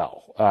handily as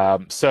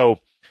well. So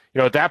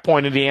at that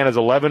point, Indiana's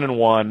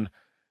 11-1,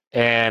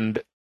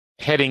 and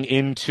heading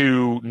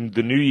into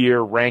the new year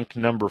ranked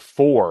number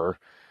 4.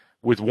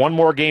 With one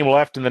more game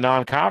left in the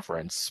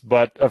non-conference.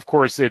 But, of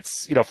course,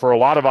 it's, for a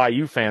lot of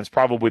IU fans,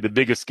 probably the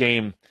biggest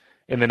game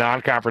in the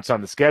non-conference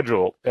on the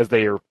schedule as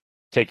they are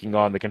taking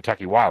on the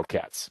Kentucky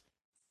Wildcats.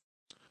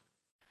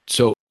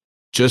 So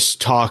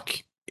just talk,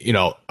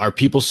 are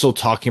people still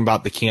talking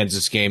about the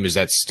Kansas game? Is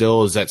that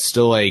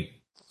still a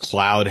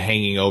cloud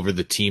hanging over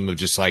the team of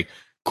just like,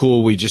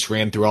 cool, we just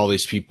ran through all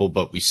these people,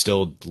 but we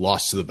still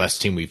lost to the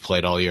best team we've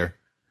played all year?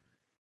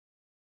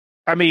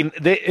 I mean,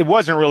 it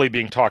wasn't really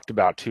being talked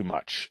about too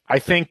much. I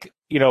think,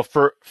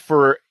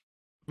 for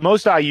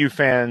most IU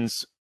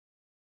fans,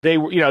 they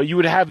were, you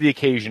would have the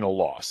occasional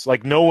loss.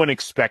 Like no one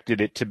expected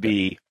it to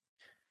be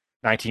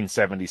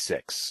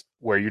 1976,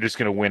 where you're just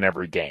going to win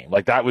every game.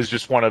 Like that was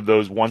just one of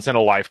those once in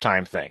a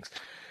lifetime things.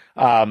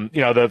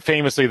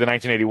 Famously the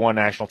 1981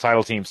 national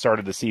title team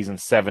started the season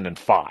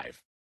 7-5.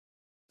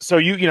 So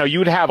you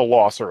would have a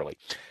loss early.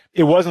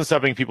 It wasn't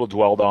something people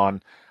dwelled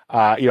on.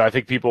 I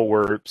think people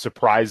were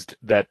surprised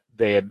that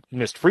they had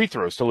missed free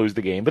throws to lose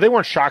the game, but they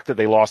weren't shocked that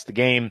they lost the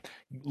game.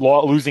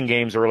 Losing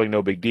games early,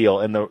 no big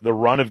deal. And the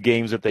run of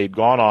games that they'd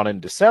gone on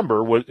in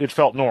December, it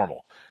felt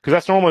normal because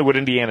that's normally what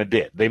Indiana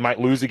did. They might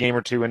lose a game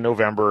or two in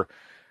November,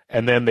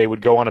 and then they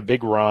would go on a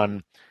big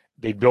run.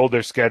 They'd build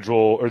their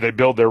schedule, or they'd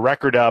build their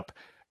record up,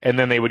 and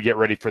then they would get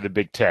ready for the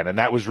Big Ten. And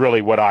that was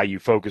really what IU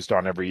focused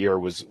on every year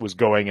was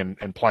going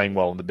and playing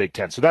well in the Big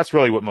Ten. So that's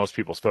really what most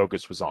people's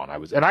focus was on.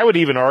 And I would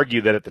even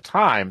argue that at the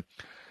time,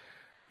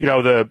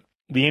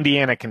 the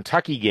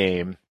Indiana-Kentucky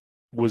game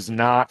was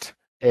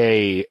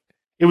it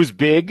was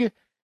big.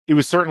 It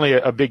was certainly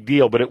a big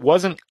deal, but it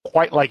wasn't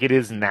quite like it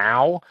is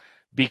now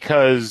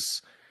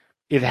because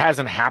it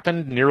hasn't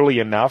happened nearly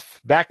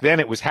enough. Back then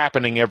it was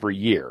happening every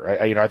year.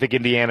 I think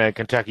Indiana and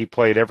Kentucky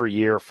played every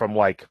year from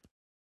like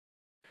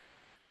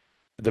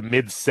the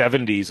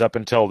mid-70s up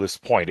until this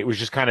point. It was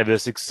just kind of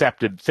this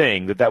accepted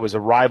thing that was a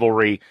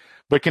rivalry,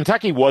 but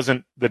Kentucky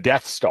wasn't the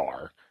Death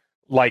Star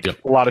like a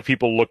lot of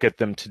people look at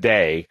them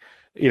today.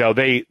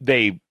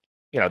 They'd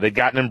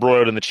gotten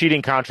embroiled in the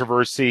cheating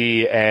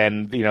controversy,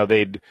 and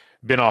they'd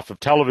been off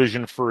of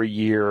television for a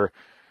year,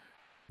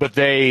 but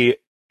they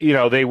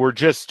were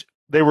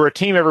a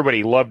team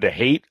everybody loved to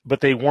hate,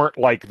 but they weren't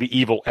like the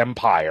evil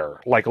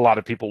empire like a lot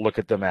of people look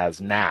at them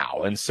as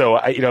now. And so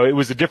it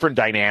was a different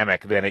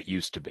dynamic than it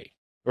used to be,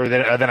 or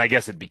than I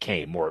guess it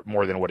became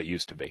more than what it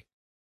used to be.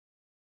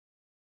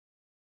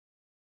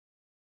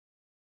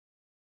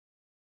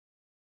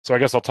 So I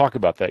guess I'll talk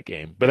about that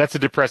game. But that's a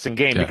depressing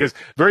game because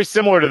very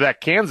similar to that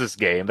Kansas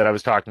game that I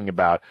was talking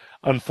about,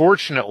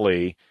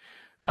 unfortunately,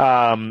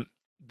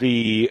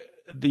 the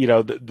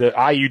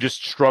IU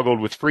just struggled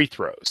with free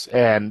throws.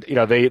 And,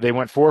 they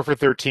went 4 for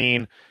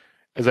 13,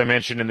 as I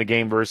mentioned, in the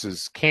game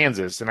versus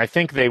Kansas. And I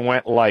think they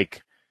went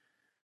like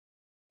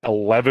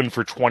 11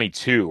 for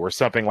 22 or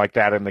something like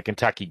that in the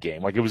Kentucky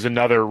game. Like it was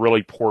another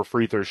really poor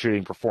free throw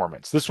shooting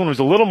performance. This one was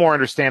a little more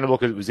understandable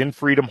because it was in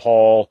Freedom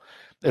Hall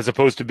as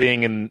opposed to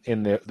being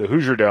in the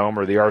Hoosier Dome,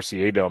 or the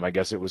RCA Dome, I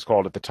guess it was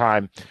called at the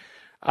time.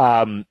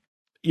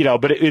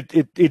 but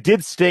it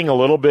did sting a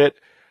little bit.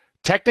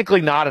 Technically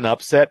not an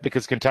upset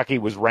because Kentucky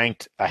was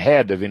ranked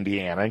ahead of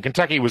Indiana, and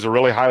Kentucky was a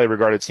really highly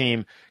regarded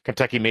team.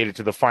 Kentucky made it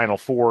to the Final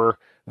Four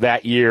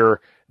that year.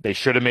 They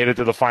should have made it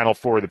to the Final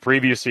Four the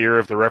previous year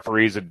if the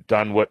referees had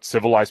done what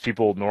civilized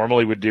people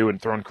normally would do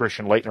and thrown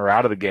Christian Laettner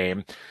out of the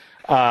game.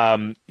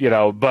 But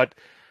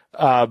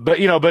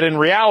in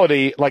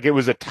reality, like, it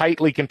was a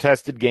tightly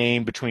contested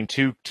game between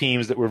two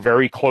teams that were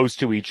very close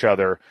to each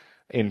other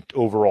in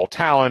overall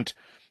talent.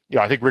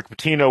 I think Rick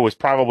Pitino was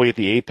probably at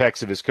the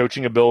apex of his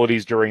coaching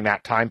abilities during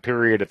that time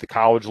period at the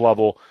college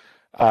level.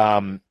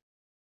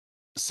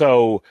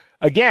 So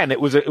again, it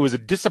was a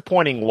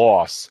disappointing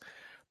loss,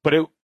 but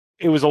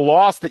it was a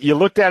loss that you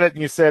looked at it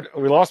and you said,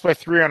 we lost by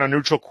 3 on a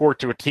neutral court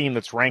to a team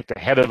that's ranked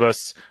ahead of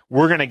us.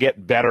 We're going to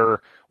get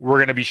better. We're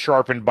going to be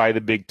sharpened by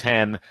the Big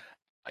Ten.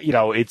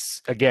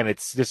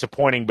 It's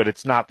disappointing, but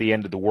it's not the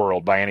end of the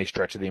world by any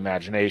stretch of the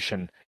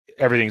imagination.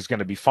 Everything's going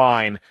to be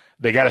fine.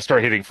 They got to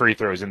start hitting free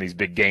throws in these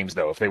big games,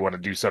 though, if they want to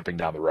do something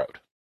down the road.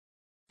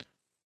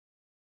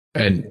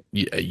 And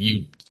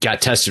you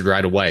got tested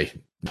right away.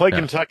 Play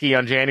Kentucky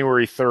on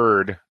January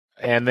 3rd,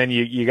 and then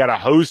you got to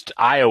host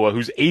Iowa,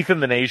 who's 8th in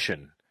the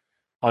nation,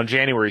 on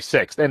January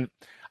 6th. And,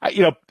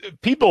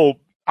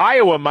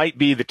 Iowa might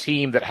be the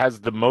team that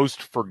has the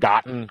most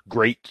forgotten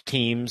great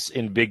teams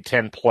in Big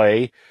Ten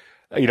play.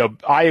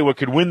 Iowa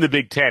could win the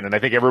Big Ten, and I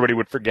think everybody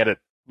would forget it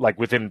like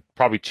within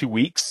probably 2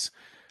 weeks.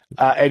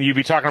 And you'd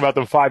be talking about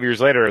them 5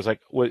 years later. It's like,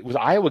 was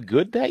Iowa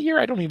good that year?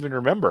 I don't even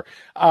remember.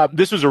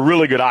 This was a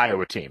really good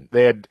Iowa team.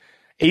 They had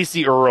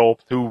A.C. Earl,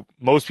 who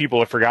most people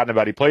have forgotten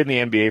about. He played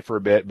in the NBA for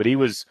a bit, but he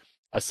was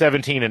a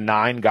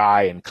 17-9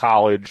 guy in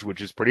college, which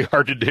is pretty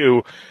hard to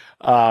do.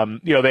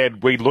 They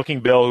had Wade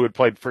Looking Bill, who had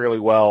played fairly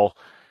well.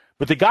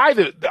 But the guy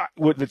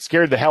that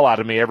scared the hell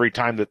out of me every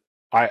time that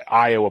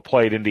Iowa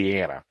played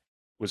Indiana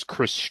was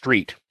Chris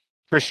Street.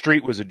 Chris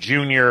Street was a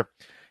junior.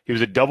 He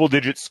was a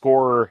double-digit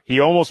scorer. He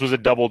almost was a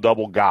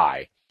double-double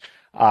guy.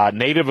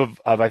 Native of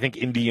I think,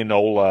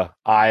 Indianola,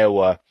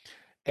 Iowa.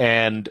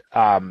 And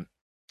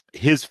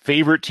his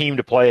favorite team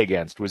to play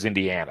against was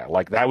Indiana.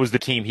 Like, that was the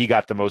team he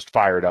got the most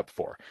fired up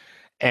for.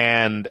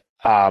 And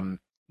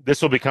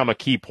this will become a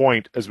key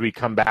point as we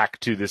come back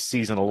to this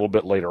season a little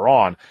bit later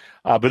on.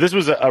 But this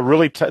was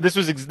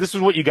this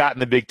was what you got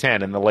in the Big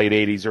Ten in the late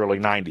 80s, early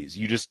 90s.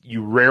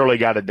 You rarely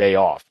got a day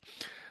off.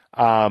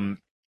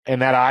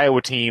 And that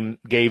Iowa team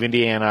gave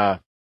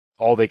Indiana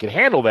all they could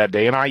handle that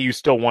day, and IU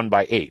still won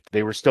by 8.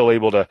 They were still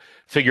able to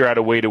figure out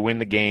a way to win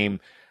the game.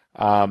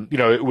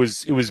 It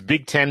was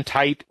Big Ten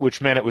tight,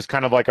 which meant it was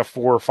kind of like a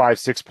 4 or 5,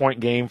 6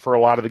 point game for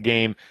a lot of the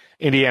game.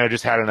 Indiana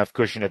just had enough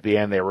cushion at the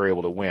end; they were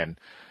able to win.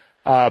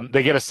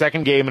 They get a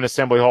second game in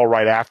Assembly Hall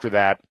right after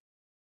that.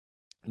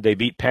 They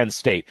beat Penn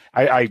State.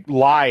 I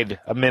lied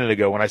a minute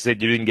ago when I said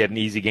you didn't get an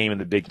easy game in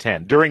the Big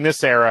Ten. During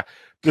this era,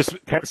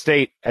 Penn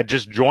State had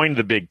just joined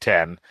the Big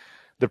Ten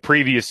the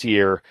previous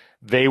year.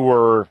 They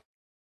were,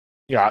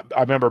 I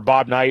remember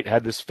Bob Knight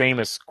had this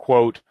famous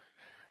quote,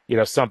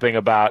 something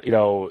about,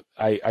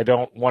 I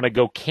don't want to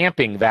go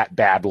camping that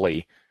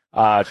badly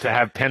to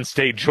have Penn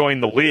State join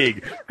the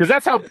league, because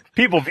that's how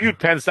people viewed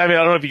Penn State. I mean,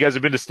 I don't know if you guys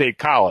have been to State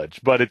College,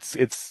 but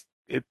it's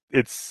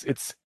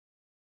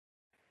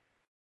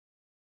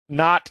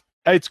not.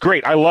 It's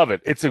great. I love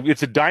it. It's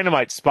a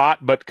dynamite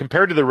spot, but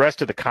compared to the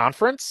rest of the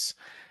conference,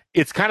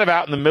 it's kind of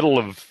out in the middle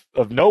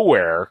of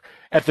nowhere.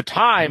 At the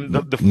time,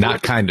 the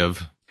not kind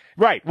of.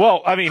 Right.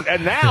 Well, I mean,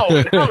 and now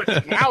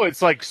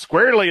it's like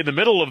squarely in the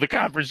middle of the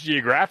conference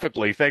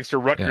geographically, thanks to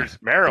Rutgers,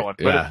 Maryland.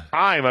 But at the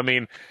time, I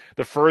mean,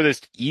 the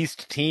furthest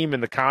east team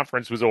in the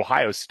conference was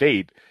Ohio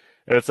State.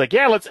 And it's like,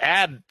 let's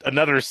add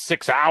another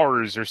 6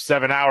 hours or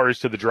 7 hours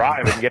to the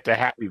drive and get to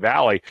Happy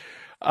Valley.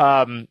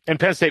 And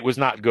Penn State was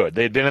not good.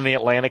 They had been in the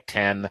Atlantic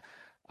 10.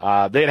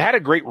 They had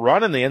a great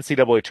run in the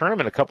NCAA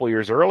tournament a couple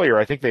years earlier.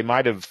 I think they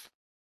had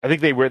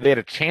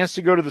a chance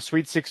to go to the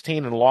Sweet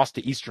 16 and lost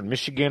to Eastern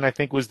Michigan, I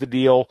think was the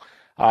deal,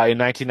 in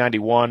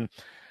 1991.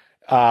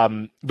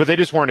 But they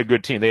just weren't a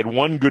good team. They had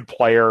one good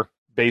player,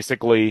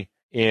 basically,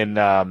 in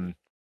the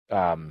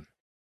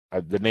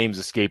name's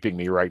escaping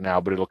me right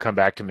now, but it'll come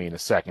back to me in a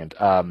second.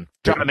 John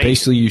Amaechi.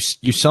 Basically,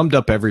 you summed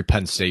up every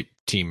Penn State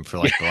team for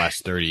like the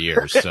last 30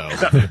 years. So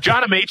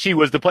John Amaechi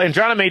was the player, and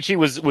John Amaechi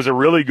was a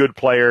really good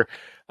player.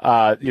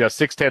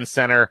 6'10"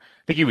 center.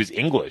 I think he was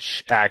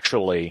English,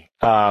 actually.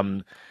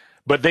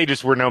 But they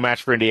just were no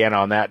match for Indiana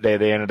on that day.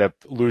 They ended up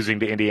losing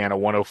to Indiana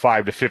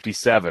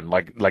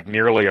 105-57, like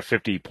nearly a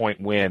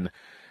 50-point win,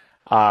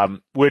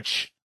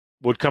 which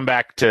would come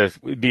back to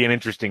be an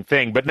interesting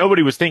thing. But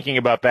nobody was thinking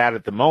about that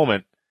at the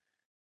moment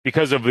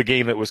because of the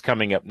game that was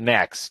coming up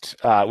next,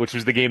 which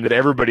was the game that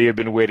everybody had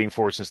been waiting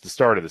for since the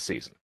start of the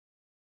season.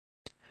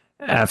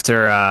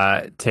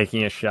 After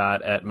taking a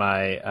shot at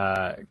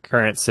my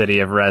current city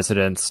of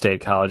residence,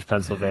 State College,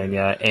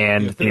 Pennsylvania,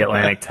 and the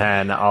Atlantic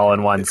 10 all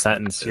in one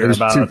sentence, it was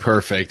too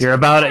perfect. You're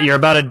about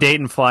a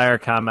Dayton Flyer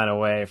comment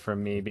away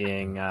from me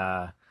being,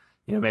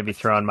 maybe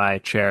throwing my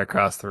chair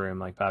across the room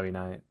like Bobby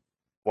Knight.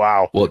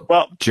 Wow.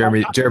 Well,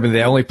 Jeremy,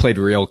 they only played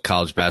real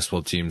college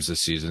basketball teams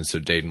this season, so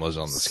Dayton was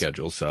on the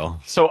schedule. So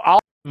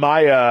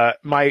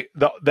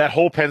that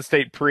whole Penn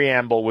State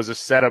preamble was a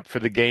setup for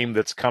the game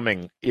that's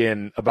coming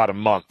in about a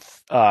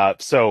month.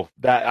 So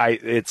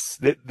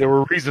there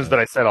were reasons that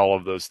I said all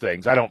of those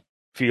things. I don't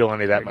feel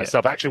any of that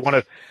myself.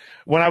 Actually,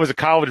 when I was a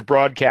college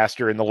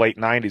broadcaster in the late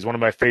 '90s, one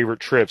of my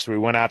favorite trips, we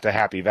went out to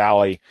Happy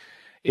Valley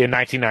in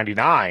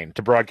 1999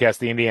 to broadcast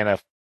the Indiana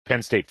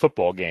Penn State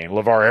football game.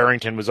 LeVar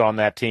Arrington was on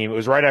that team. It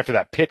was right after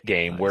that Pitt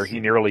game where he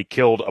nearly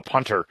killed a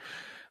punter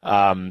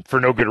for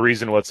no good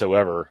reason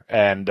whatsoever.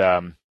 And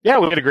we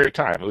had a great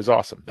time. It was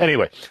awesome.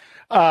 Anyway,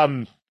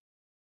 the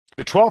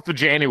 12th of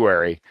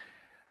January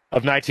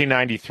of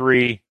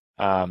 1993,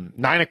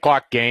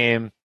 9:00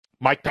 game.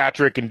 Mike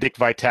Patrick and Dick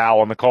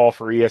Vitale on the call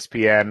for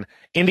ESPN.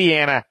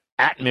 Indiana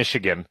at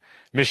Michigan.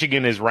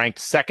 Michigan is ranked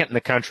second in the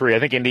country. I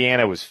think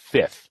Indiana was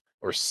fifth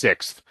or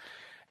sixth.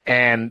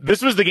 And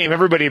this was the game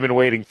everybody had been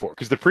waiting for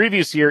because the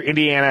previous year,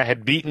 Indiana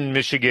had beaten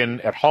Michigan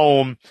at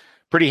home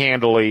pretty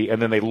handily,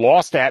 and then they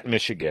lost at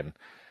Michigan.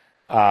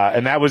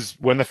 And that was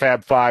when the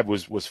Fab Five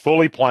was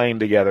fully playing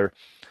together.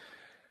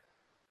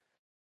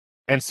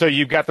 And so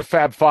you've got the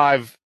Fab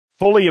Five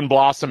fully in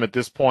blossom at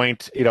this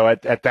point.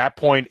 At that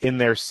point in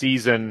their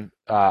season,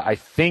 I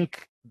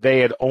think they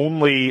had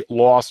only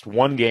lost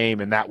one game,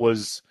 and that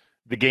was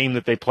the game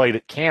that they played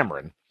at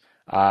Cameron.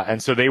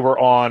 And so they were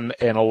on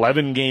an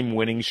 11-game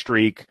winning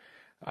streak.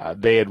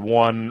 They had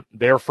won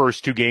their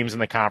first two games in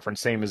the conference,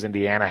 same as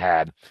Indiana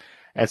had.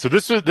 And so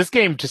this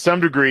game, to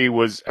some degree,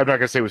 was, I'm not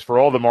going to say it was for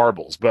all the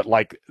marbles, but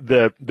like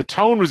the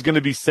tone was going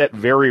to be set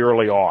very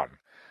early on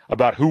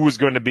about who was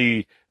going to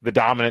be the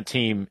dominant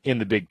team in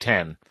the Big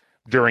Ten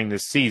during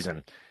this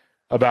season,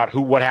 about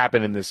what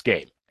happened in this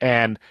game.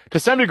 And to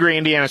some degree,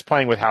 Indiana's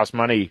playing with house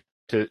money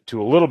to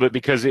a little bit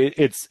because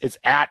it's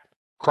at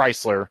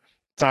Chrysler.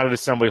 It's not at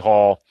Assembly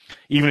Hall.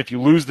 Even if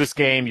you lose this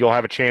game, you'll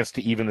have a chance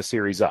to even the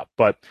series up.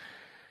 But,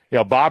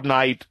 Bob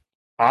Knight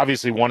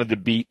obviously wanted to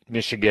beat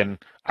Michigan.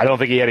 I don't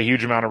think he had a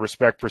huge amount of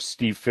respect for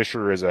Steve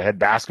Fisher as a head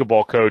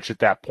basketball coach at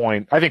that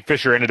point. I think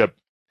Fisher ended up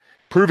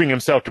proving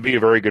himself to be a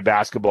very good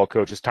basketball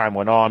coach as time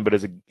went on, but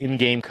as an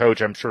in-game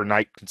coach, I'm sure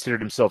Knight considered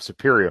himself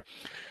superior.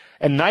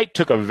 And Knight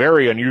took a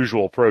very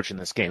unusual approach in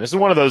this game. This is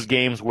one of those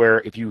games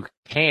where, if you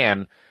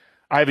can,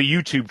 I have a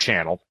YouTube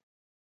channel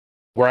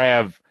where I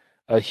have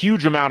a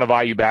huge amount of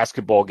IU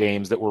basketball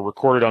games that were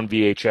recorded on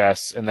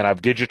VHS, and then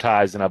I've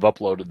digitized and I've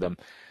uploaded them.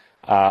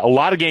 A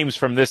lot of games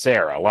from this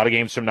era, a lot of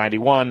games from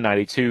 91,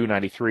 92,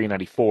 93,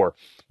 94.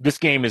 This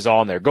game is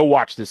on there. Go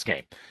watch this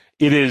game.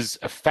 It is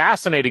a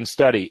fascinating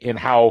study in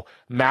how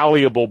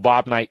malleable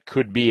Bob Knight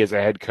could be as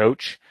a head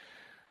coach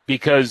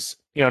because,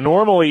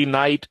 normally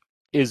Knight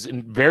is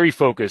very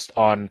focused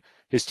on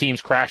his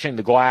teams crashing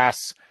the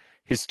glass,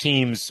 his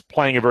teams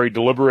playing a very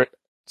deliberate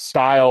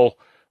style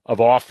of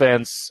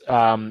offense,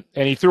 and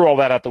he threw all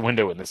that out the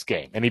window in this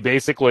game. And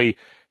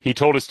he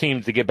told his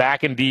team to get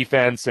back in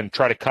defense and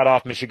try to cut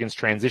off Michigan's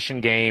transition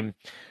game.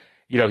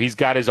 He's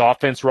got his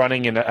offense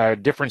running in a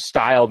different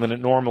style than it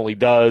normally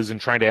does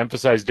and trying to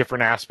emphasize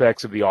different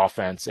aspects of the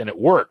offense, and it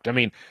worked. I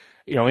mean,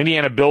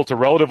 Indiana built a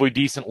relatively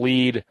decent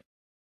lead.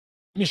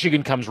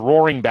 Michigan comes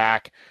roaring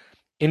back.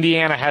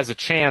 Indiana has a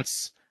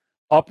chance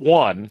up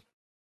one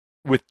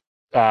with,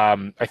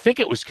 I think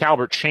it was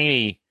Calbert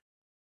Chaney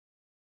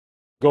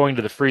going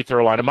to the free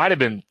throw line. It might have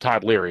been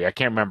Todd Leary. I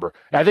can't remember.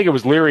 I think it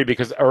was Leary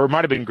or it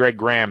might have been Greg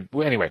Graham.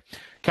 Anyway,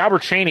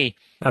 Calbert Chaney.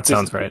 That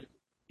sounds right.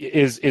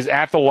 Is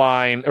at the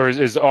line or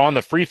is on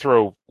the free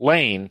throw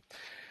lane,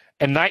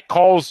 and Knight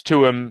calls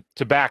to him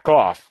to back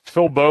off.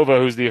 Phil Bova,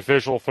 who's the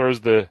official,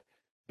 throws the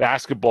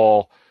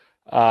basketball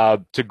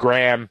to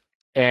Graham,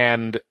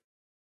 and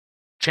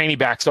Chaney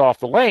backs off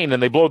the lane,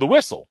 and they blow the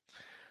whistle.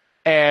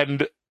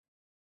 And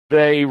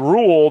they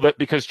rule that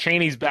because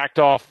Chaney's backed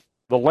off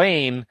the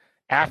lane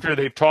after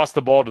they've tossed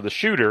the ball to the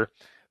shooter,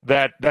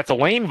 that's a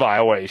lane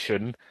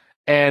violation.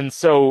 And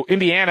so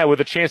Indiana,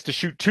 with a chance to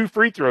shoot 2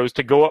 free throws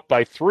to go up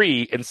by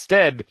 3,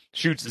 instead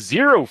shoots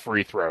 0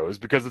 free throws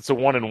because it's a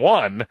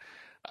 1-and-1.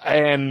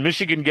 And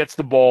Michigan gets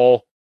the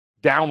ball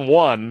down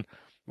 1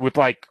 with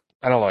like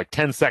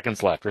 10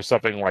 seconds left or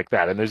something like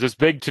that. And there's this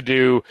big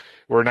to-do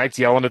where Knight's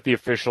yelling at the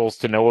officials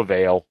to no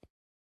avail.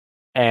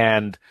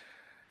 And,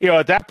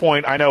 at that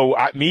point, I know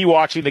me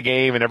watching the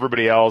game and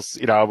everybody else,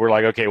 we're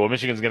like, okay, well,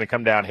 Michigan's going to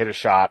come down, hit a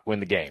shot, win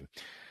the game.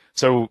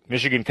 So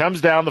Michigan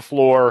comes down the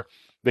floor.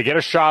 They get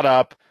a shot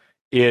up.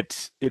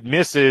 It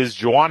misses.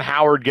 Juwan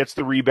Howard gets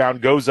the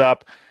rebound, goes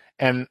up,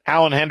 and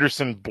Alan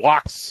Henderson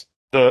blocks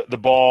the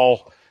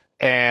ball,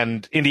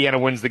 and Indiana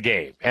wins the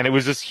game. And it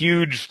was this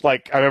huge,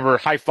 I remember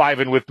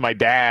high-fiving with my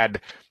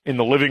dad in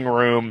the living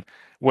room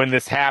when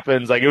this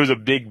happens. It was a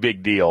big,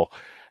 big deal.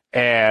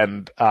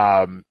 And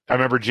I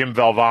remember Jim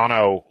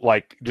Valvano,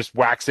 just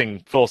waxing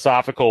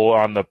philosophical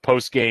on the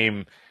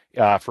post-game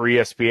for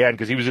ESPN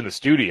because he was in the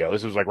studio.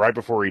 This was, right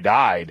before he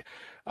died.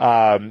 But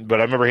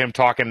I remember him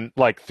talking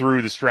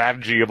through the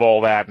strategy of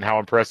all that and how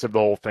impressive the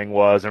whole thing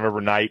was. I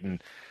remember Knight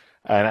and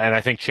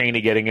I think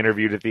Chaney getting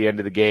interviewed at the end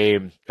of the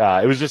game.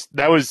 It was just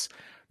that was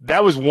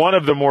that was one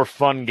of the more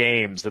fun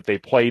games that they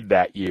played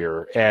that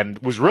year, and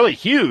was really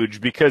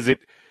huge because it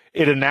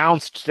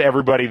announced to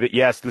everybody that,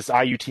 yes, this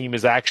IU team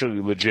is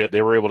actually legit.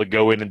 They were able to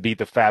go in and beat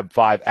the Fab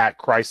Five at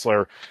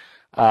Chrysler.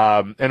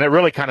 And it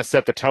really kind of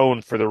set the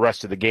tone for the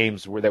rest of the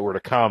games that were to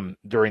come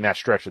during that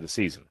stretch of the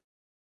season.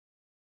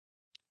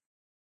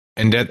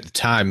 And at the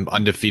time,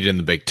 undefeated in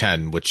the Big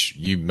Ten, which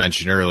you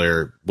mentioned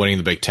earlier, winning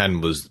the Big Ten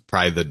was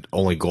probably the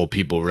only goal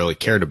people really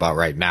cared about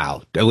right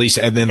now, at least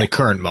in the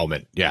current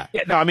moment. Yeah.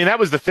 Yeah. No, I mean, that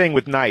was the thing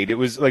with Knight. It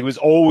was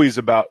always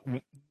about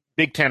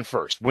Big Ten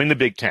first, win the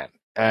Big Ten.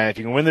 If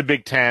you can win the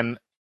Big Ten,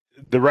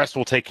 the rest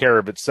will take care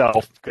of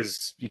itself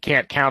because you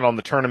can't count on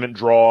the tournament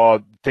draw.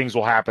 Things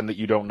will happen that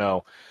you don't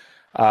know.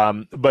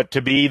 But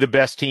to be the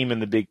best team in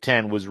the Big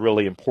Ten was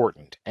really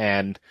important.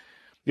 And,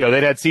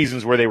 they'd had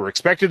seasons where they were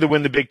expected to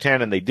win the Big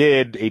Ten, and they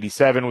did.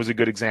 87 was a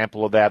good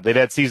example of that. They'd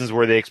had seasons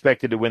where they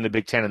expected to win the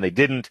Big Ten, and they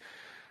didn't.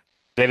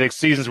 They had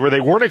seasons where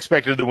they weren't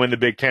expected to win the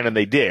Big Ten, and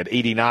they did.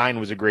 89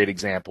 was a great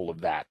example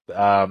of that.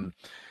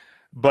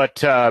 But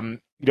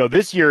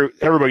this year,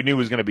 everybody knew it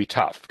was going to be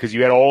tough because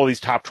you had all these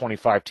top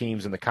 25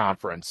 teams in the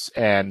conference.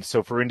 And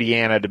so for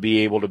Indiana to be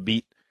able to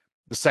beat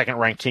the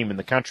second-ranked team in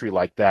the country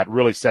like that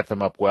really set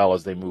them up well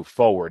as they move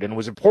forward. And it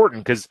was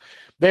important because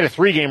they had a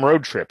 3-game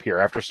road trip here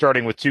after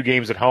starting with 2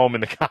 games at home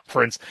in the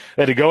conference.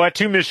 They had to go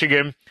to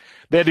Michigan.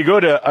 They had to go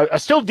to a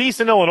still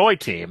decent Illinois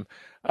team,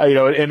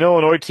 an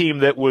Illinois team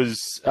that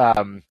was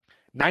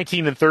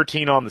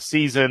 19-13 on the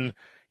season,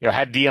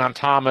 had Deion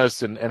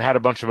Thomas and had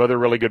a bunch of other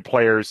really good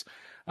players.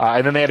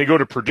 And then they had to go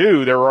to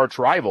Purdue, their arch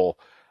rival.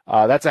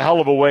 That's a hell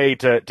of a way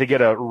to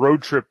get a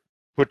road trip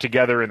put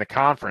together in the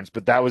conference,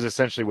 but that was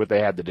essentially what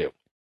they had to do.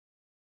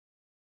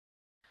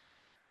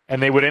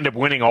 And they would end up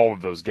winning all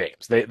of those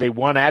games. They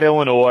won at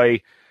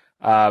Illinois.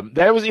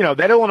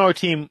 That Illinois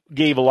team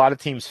gave a lot of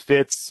teams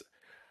fits.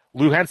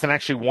 Lou Henson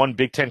actually won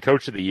Big Ten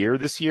Coach of the Year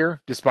this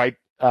year, despite,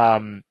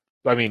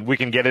 we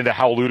can get into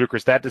how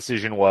ludicrous that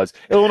decision was.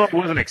 Illinois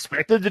wasn't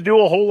expected to do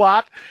a whole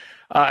lot.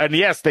 And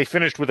yes, they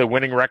finished with a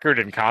winning record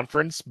in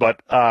conference,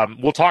 but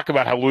we'll talk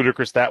about how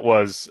ludicrous that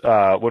was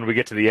when we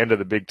get to the end of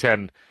the Big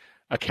Ten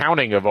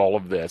accounting of all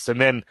of this.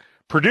 And then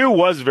Purdue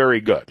was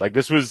very good.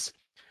 This was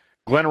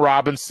Glenn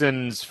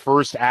Robinson's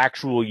first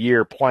actual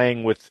year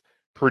playing with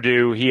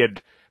Purdue. He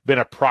had been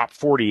a Prop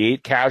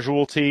 48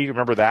 casualty.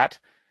 Remember that?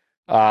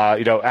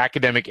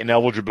 Academic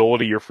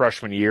ineligibility your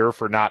freshman year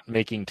for not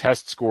making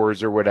test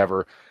scores or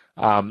whatever.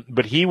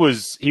 But he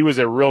was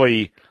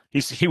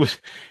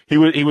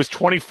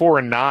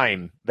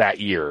 24-9 that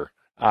year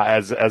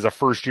as a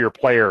first year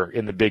player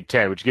in the Big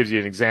Ten, which gives you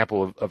an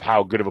example of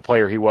how good of a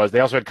player he was. They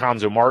also had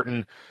Konzo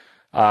Martin,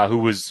 who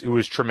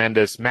was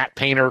tremendous. Matt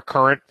Painter,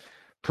 current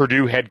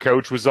Purdue head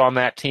coach, was on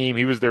that team.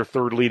 He was their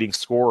third leading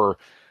scorer.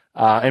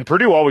 And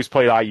Purdue always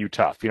played IU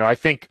tough. I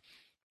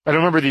don't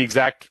remember the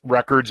exact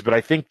records, but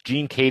I think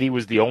Gene Cady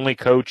was the only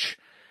coach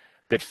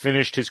that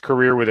finished his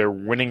career with a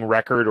winning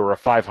record or a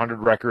 500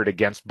 record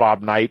against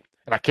Bob Knight.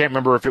 And I can't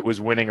remember if it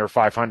was winning or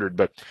 500,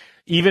 but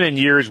even in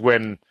years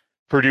when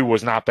Purdue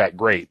was not that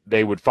great,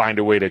 they would find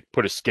a way to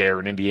put a scare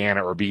in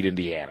Indiana or beat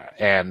Indiana.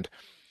 And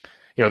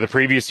the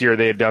previous year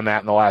they had done that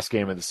in the last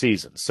game of the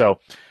season. So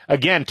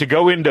again, to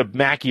go into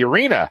Mackey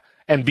Arena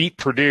and beat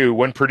Purdue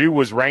when Purdue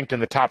was ranked in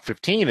the top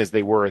 15 as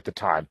they were at the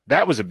time,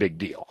 that was a big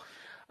deal.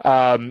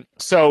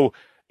 So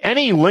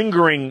any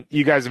lingering,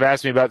 you guys have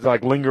asked me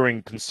about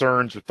lingering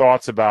concerns or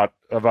thoughts about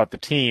the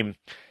team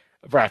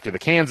after the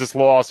Kansas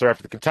loss or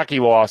after the Kentucky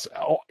loss,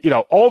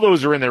 all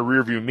those are in their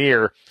rearview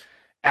mirror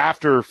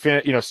after,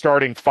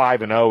 starting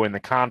 5-0 in the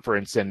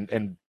conference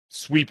and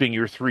sweeping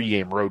your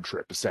 3-game road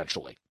trip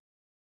essentially.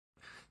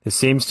 This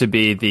seems to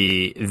be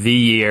the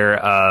year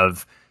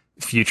of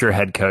future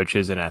head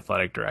coaches and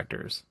athletic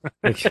directors.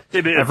 It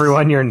is.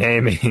 Everyone you're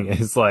naming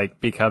is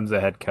becomes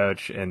a head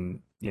coach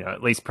in,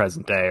 at least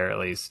present day, or at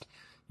least,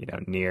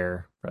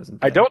 near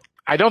present day.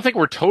 I don't think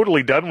we're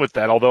totally done with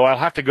that, although I'll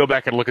have to go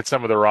back and look at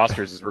some of the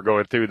rosters as we're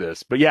going through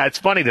this. But yeah, it's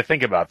funny to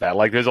think about that.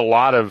 There's a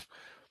lot of,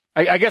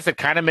 I guess it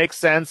kind of makes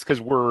sense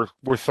because we're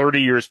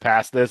 30 years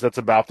past this. That's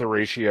about the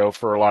ratio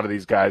for a lot of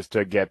these guys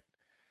to get,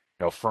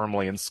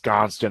 firmly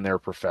ensconced in their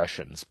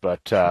professions.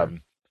 But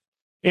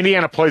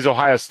Indiana plays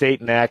Ohio State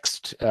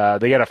next.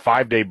 They get a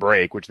 5-day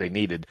break, which they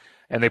needed,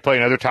 and they play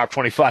another top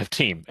 25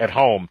 team at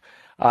home.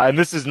 And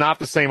this is not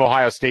the same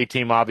Ohio State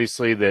team,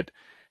 obviously, that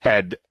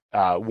had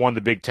won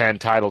the Big Ten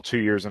title 2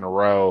 years in a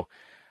row.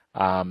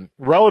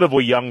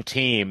 Relatively young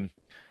team,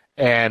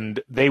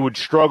 and they would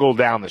struggle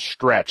down the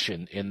stretch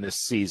in this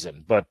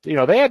season. But,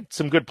 they had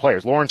some good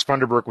players. Lawrence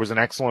Funderburk was an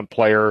excellent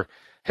player,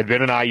 had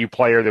been an IU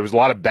player. There was a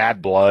lot of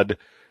bad blood.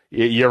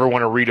 You ever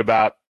want to read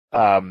about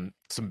some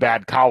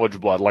bad college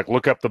blood,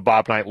 look up the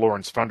Bob Knight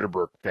Lawrence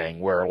Funderburk thing,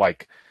 where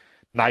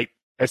Knight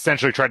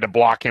essentially tried to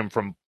block him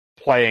from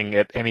playing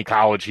at any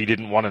college he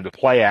didn't want him to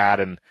play at,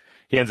 and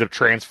he ends up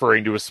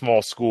transferring to a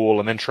small school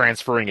and then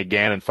transferring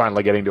again and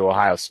finally getting to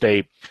Ohio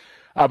State.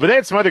 But they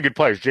had some other good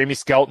players. Jamie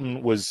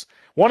Skelton was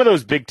one of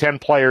those Big Ten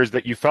players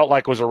that you felt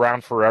like was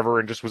around forever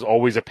and just was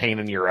always a pain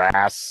in your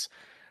ass.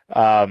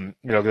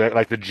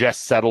 Like the Jess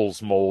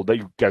Settles mold. That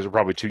you guys are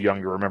probably too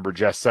young to remember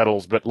Jess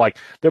Settles, but like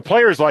the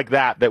players like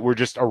that were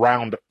just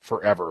around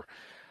forever.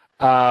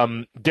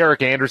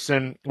 Derek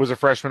Anderson was a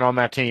freshman on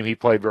that team. He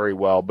played very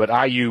well, but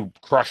IU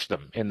crushed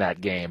them in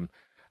that game,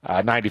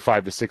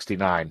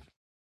 95-69.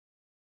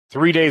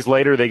 3 days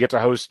later, they get to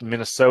host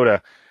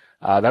Minnesota.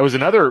 That was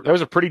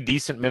a pretty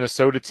decent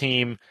Minnesota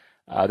team.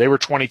 They were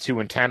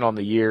 22-10 on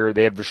the year.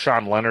 They had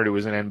Vashawn Leonard, who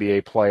was an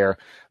NBA player.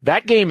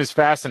 That game is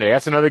fascinating.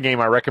 That's another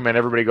game I recommend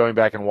everybody going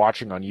back and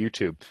watching on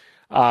YouTube.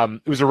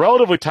 It was a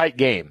relatively tight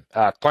game.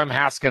 Clem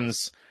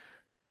Haskins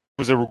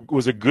was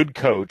a good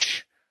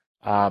coach,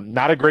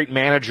 not a great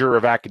manager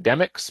of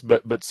academics,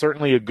 but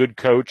certainly a good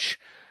coach.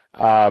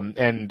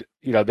 And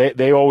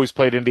they always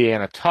played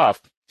Indiana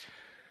tough.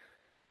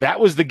 That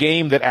was the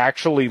game that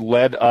actually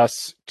led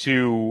us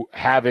to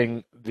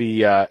having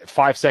the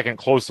 5-second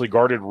closely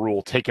guarded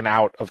rule taken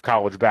out of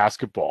college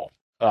basketball,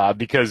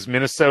 because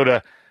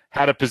Minnesota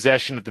had a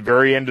possession at the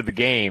very end of the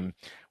game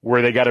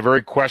where they got a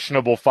very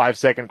questionable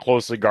 5-second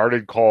closely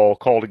guarded call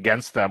called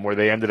against them, where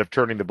they ended up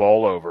turning the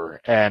ball over.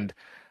 And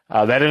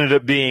that ended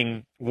up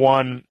being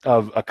one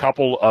of a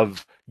couple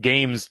of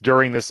games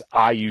during this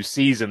IU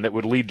season that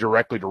would lead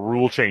directly to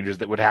rule changes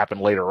that would happen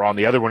later on.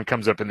 The other one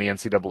comes up in the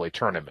NCAA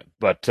tournament.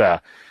 But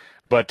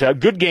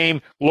good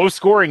game, low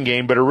scoring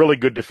game, but a really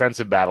good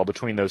defensive battle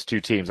between those two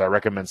teams. I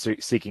recommend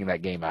seeking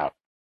that game out.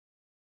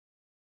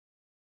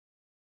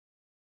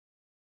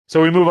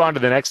 So we move on to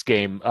the next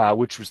game,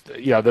 which was,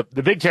 the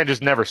Big Ten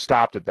just never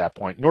stopped at that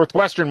point.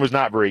 Northwestern was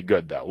not very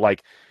good though.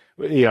 Like,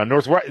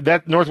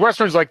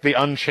 Northwestern's like the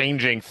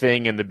unchanging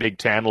thing in the Big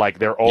Ten. Like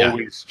they're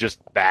always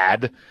just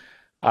bad.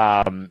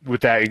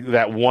 With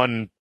that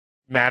one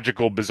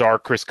magical, bizarre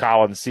Chris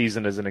Collins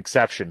season as an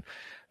exception.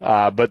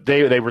 But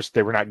they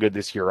were not good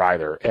this year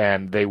either,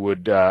 and they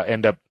would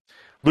end up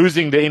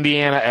losing to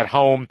Indiana at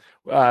home.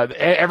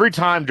 Every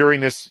time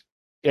during this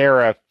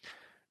era,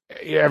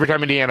 every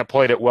time Indiana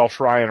played at Welsh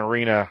Ryan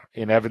Arena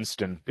in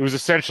Evanston, it was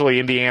essentially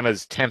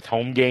Indiana's 10th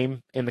home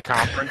game in the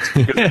conference.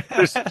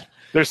 Because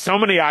there's so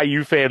many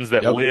IU fans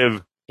that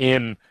live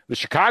in the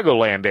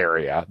Chicagoland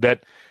area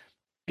that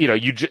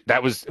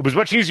it was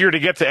much easier to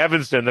get to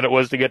Evanston than it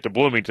was to get to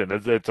Bloomington.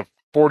 It's a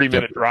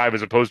 40-minute drive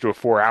as opposed to a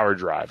 4-hour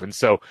drive. And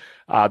so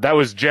that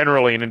was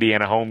generally an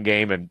Indiana home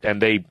game,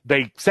 and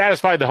they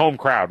satisfied the home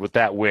crowd with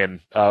that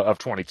win of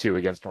 22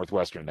 against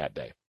Northwestern that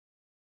day.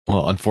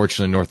 Well,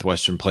 unfortunately,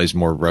 Northwestern plays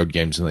more road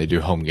games than they do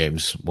home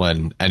games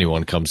when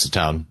anyone comes to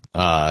town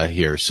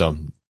here. So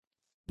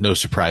no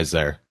surprise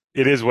there.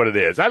 It is what it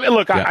is. I mean,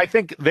 look, yeah. I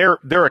think they're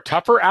a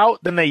tougher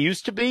out than they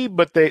used to be,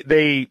 but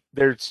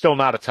they're still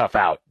not a tough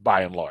out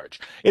by and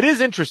large. It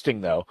is interesting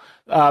though,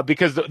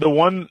 because the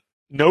one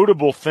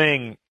notable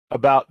thing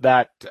about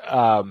that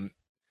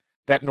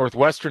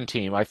Northwestern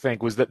team, I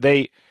think, was that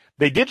they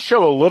did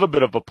show a little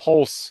bit of a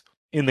pulse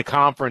in the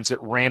conference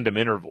at random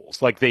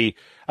intervals. Like I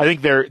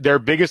think their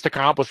biggest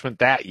accomplishment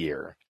that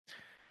year,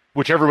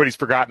 which everybody's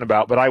forgotten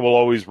about, but I will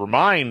always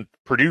remind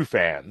Purdue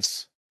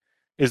fans,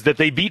 is that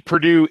they beat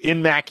Purdue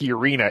in Mackey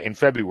Arena in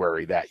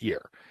February that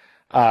year.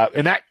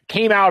 And that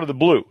came out of the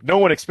blue. No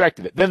one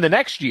expected it. Then the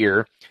next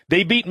year,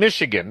 they beat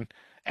Michigan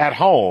at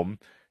home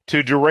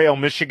to derail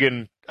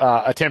Michigan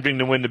attempting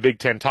to win the Big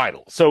Ten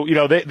title. So,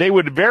 they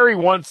would very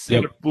once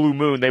in a blue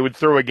moon, they would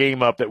throw a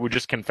game up that would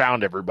just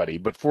confound everybody.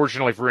 But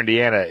fortunately for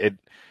Indiana, it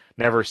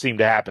never seemed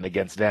to happen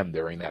against them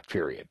during that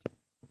period.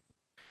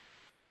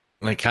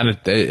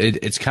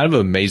 It's kind of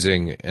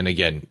amazing. And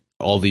again,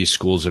 all these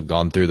schools have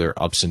gone through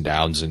their ups and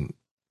downs, and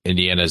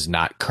Indiana is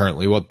not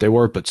currently what they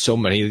were, but so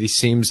many of these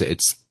teams,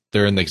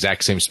 they're in the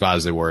exact same spot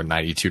as they were in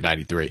 92,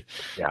 93.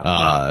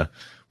 Yeah.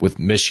 With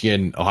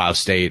Michigan, Ohio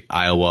State,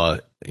 Iowa,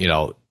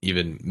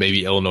 even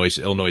maybe Illinois.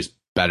 Illinois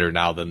better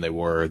now than they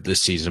were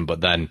this season,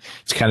 but then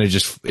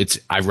it's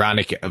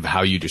ironic of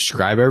how you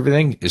describe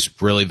everything is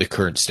really the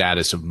current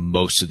status of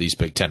most of these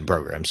Big Ten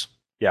programs.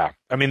 Yeah.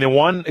 I mean, the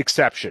one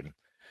exception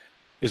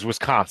is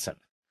Wisconsin,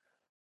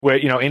 where,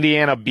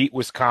 Indiana beat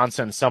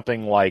Wisconsin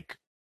something like,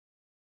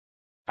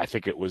 I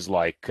think it was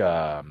like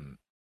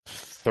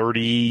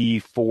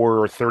 34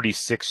 or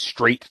 36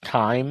 straight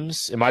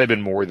times. It might have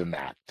been more than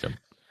that. Yep.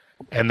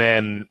 And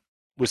then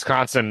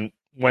Wisconsin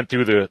went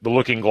through the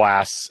looking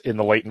glass in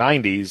the late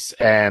 90s,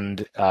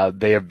 and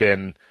they have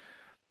been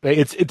 –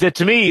 it's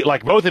to me,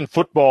 like both in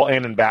football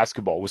and in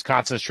basketball,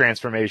 Wisconsin's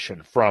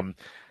transformation from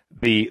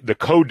the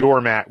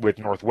co-doormat with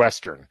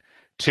Northwestern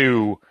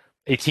to –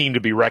 a team to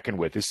be reckoned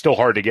with is still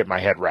hard to get my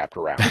head wrapped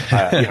around.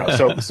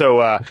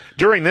 So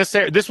during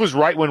this was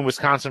right when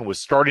Wisconsin was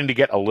starting to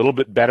get a little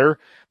bit better,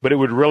 but it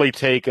would really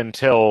take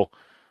until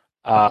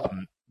the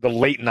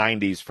late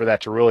 90s for that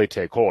to really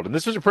take hold. And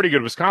this was a pretty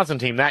good Wisconsin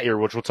team that year,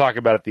 which we'll talk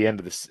about at the end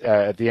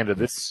of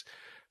this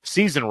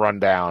season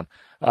rundown.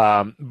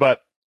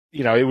 But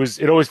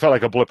it always felt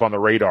like a blip on the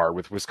radar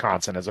with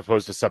Wisconsin as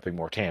opposed to something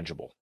more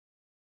tangible.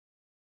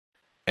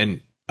 And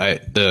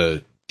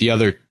the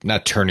other,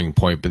 not turning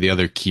point, but the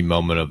other key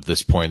moment of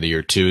this point of the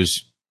year too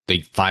is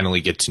they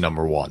finally get to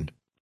number one.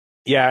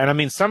 Yeah, and I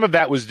mean, some of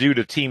that was due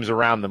to teams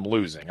around them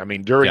losing. I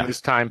mean, during Yeah.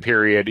 this time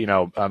period,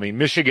 I mean,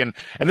 Michigan,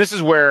 and this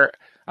is where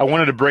I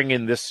wanted to bring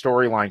in this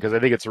storyline because I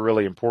think it's a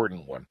really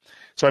important one.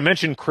 So I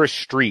mentioned Chris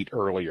Street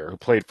earlier, who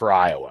played for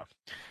Iowa.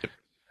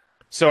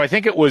 So I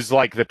think it was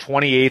like the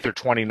 28th or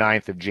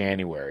 29th of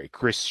January.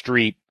 Chris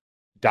Street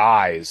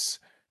dies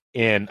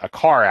in a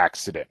car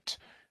accident.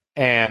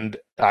 And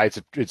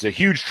it's a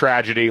huge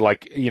tragedy.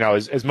 Like,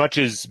 as much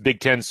as Big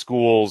Ten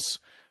schools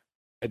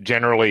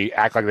generally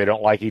act like they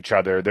don't like each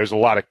other, there's a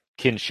lot of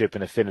kinship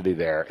and affinity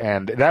there.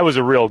 And that was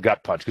a real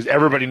gut punch because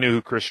everybody knew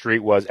who Chris Street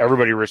was.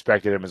 Everybody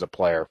respected him as a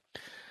player.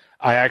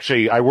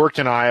 I worked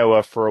in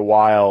Iowa for a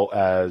while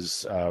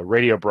as a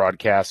radio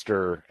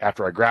broadcaster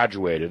after I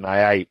graduated. And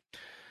I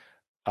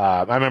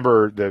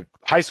remember the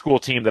high school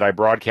team that I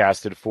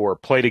broadcasted for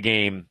played a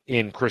game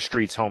in Chris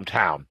Street's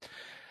hometown.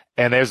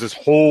 And there's this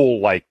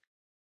whole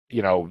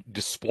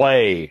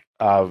display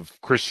of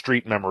Chris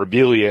Street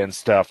memorabilia and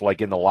stuff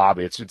like in the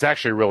lobby. It's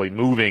actually really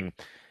moving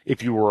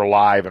if you were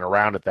alive and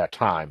around at that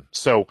time.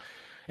 So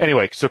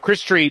anyway, so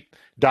Chris Street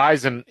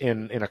dies in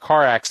a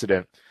car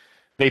accident.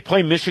 They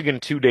play Michigan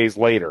 2 days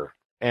later,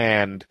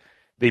 and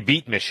they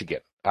beat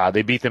Michigan.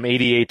 They beat them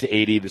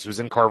 88-80. This was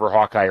in Carver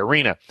Hawkeye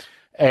Arena.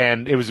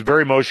 And it was a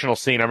very emotional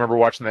scene. I remember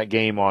watching that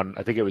game on,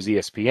 I think it was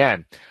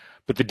ESPN.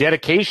 But the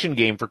dedication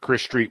game for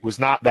Chris Street was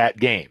not that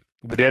game.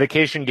 The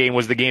dedication game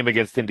was the game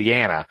against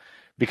Indiana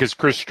because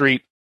Chris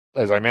Street,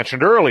 as I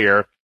mentioned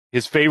earlier,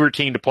 his favorite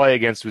team to play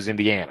against was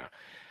Indiana.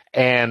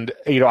 And,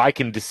 I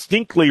can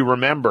distinctly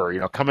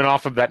remember, coming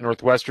off of that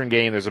Northwestern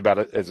game, there's a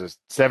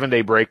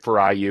 7-day break for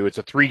IU. It's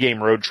a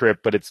 3-game road trip,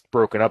 but it's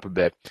broken up a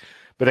bit.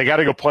 But they got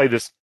to go play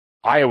this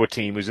Iowa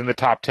team who's in the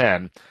top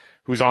 10,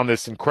 who's on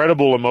this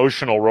incredible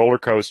emotional roller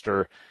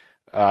coaster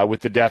with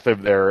the death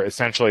of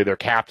essentially their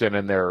captain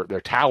and their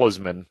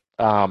talisman.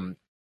 And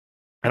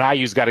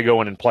IU's got to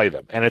go in and play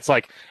them. And it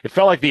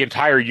felt like the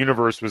entire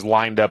universe was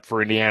lined up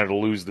for Indiana to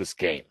lose this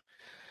game.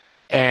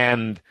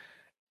 And,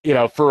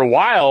 for a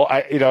while,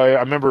 I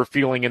remember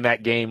feeling in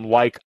that game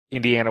like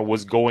Indiana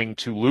was going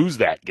to lose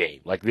that game.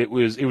 Like it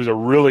was a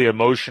really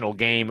emotional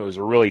game. It was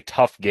a really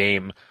tough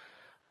game.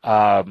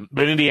 But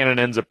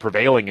Indiana ends up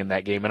prevailing in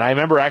that game. And I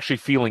remember actually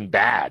feeling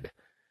bad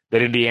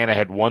that Indiana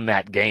had won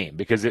that game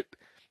because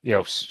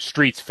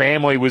Street's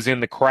family was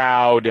in the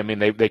crowd. I mean,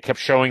 they kept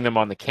showing them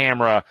on the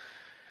camera.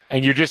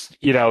 And you're just,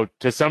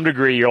 to some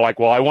degree, you're like,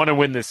 well, I want to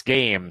win this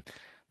game.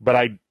 But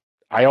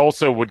I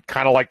also would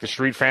kind of like the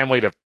Street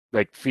family to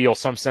feel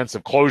some sense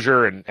of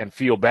closure and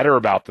feel better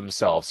about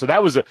themselves. So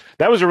that was a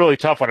really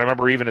tough one. I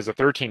remember even as a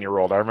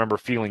 13-year-old, I remember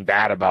feeling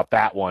bad about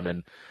that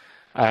one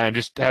and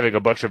just having a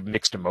bunch of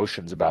mixed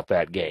emotions about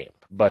that game.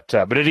 But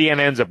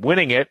Indiana ends up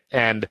winning it,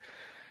 and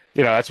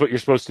that's what you're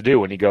supposed to do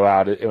when you go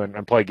out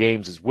and play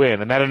games is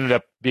win. And that ended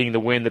up being the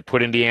win that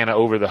put Indiana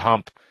over the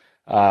hump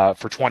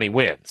for 20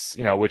 wins.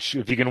 Which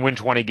if you can win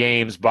 20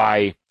 games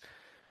by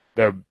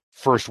the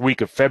first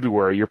week of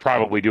February, you're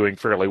probably doing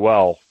fairly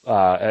well,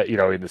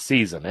 in the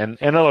season.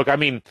 And look, I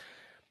mean,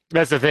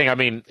 that's the thing. I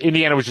mean,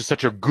 Indiana was just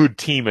such a good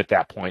team at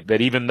that point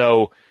that even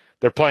though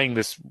they're playing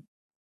this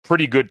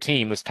pretty good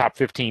team, this top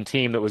 15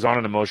 team that was on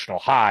an emotional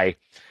high,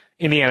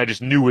 Indiana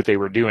just knew what they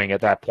were doing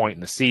at that point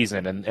in the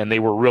season, and they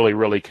were really,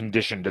 really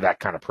conditioned to that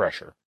kind of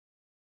pressure.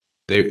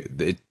 They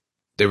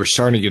were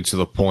starting to get to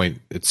the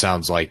point, it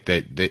sounds like,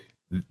 that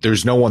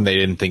there's no one they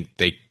didn't think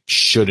they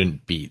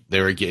shouldn't beat.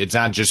 It's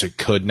not just a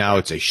could now,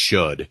 it's a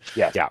should.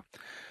 Yeah.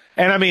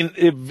 And I mean,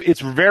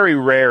 it's very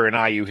rare in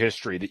IU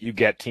history that you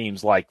get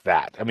teams like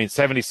that. I mean,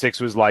 76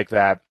 was like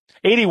that.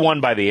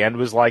 81 by the end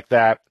was like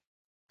that.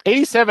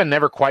 87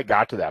 never quite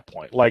got to that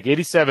point. Like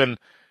 87,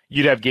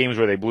 you'd have games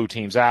where they blew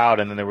teams out,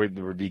 and then there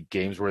would be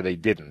games where they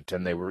didn't,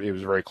 and it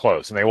was very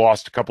close. And they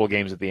lost a couple of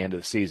games at the end of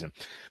the season.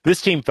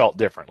 This team felt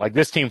different. Like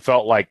this team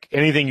felt like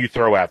anything you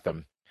throw at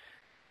them,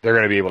 they're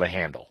going to be able to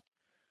handle.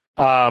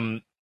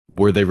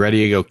 Were they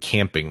ready to go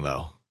camping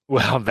though?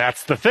 Well,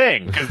 that's the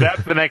thing, because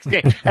that's the next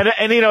game. And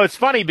it's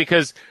funny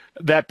because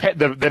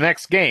the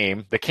next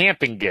game, the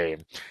camping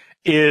game,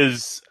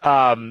 is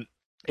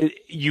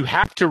you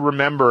have to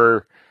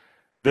remember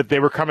that they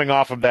were coming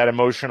off of that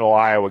emotional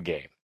Iowa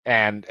game,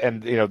 and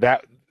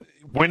that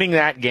winning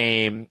that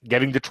game,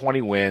 getting to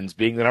 20 wins,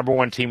 being the number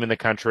one team in the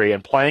country,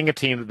 and playing a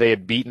team that they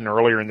had beaten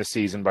earlier in the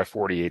season by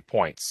 48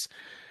 points.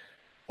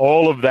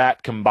 All of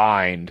that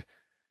combined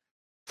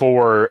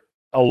for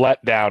a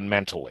letdown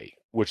mentally,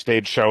 which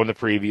they'd shown the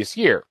previous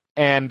year.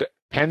 And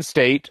Penn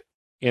State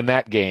in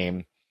that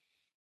game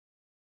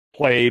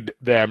played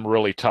them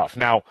really tough.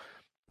 Now,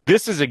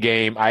 this is a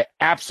game I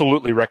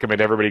absolutely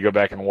recommend everybody go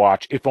back and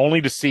watch, if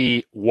only to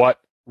see what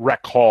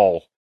Rec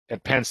Hall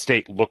at Penn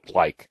State looked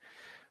like.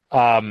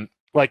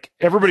 Like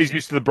everybody's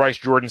used to the Bryce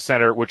Jordan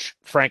Center, which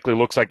frankly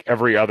looks like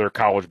every other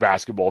college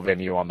basketball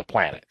venue on the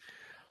planet.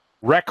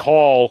 Rec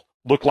Hall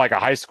looked like a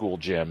high school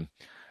gym.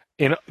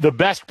 In the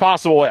best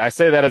possible way, I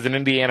say that as an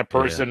Indiana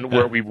person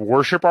where we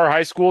worship our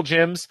high school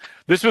gyms.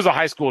 This was a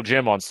high school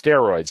gym on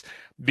steroids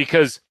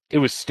because it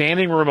was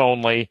standing room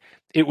only.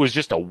 It was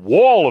just a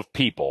wall of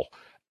people,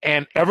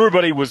 and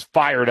everybody was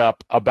fired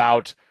up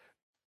about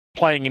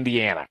playing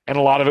Indiana. And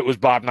a lot of it was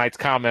Bob Knight's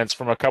comments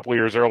from a couple of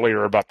years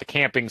earlier about the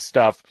camping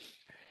stuff.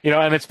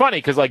 And it's funny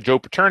because like Joe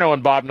Paterno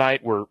and Bob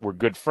Knight were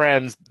good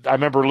friends. I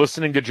remember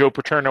listening to Joe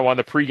Paterno on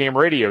the pregame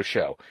radio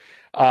show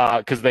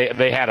because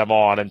they had him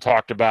on and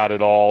talked about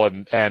it all.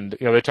 And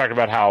they talked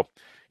about how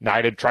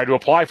Knight had tried to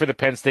apply for the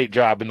Penn State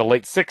job in the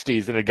late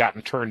 60s and had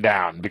gotten turned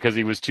down because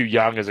he was too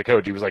young as a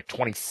coach. He was like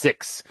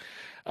 26.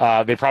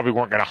 They probably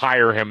weren't going to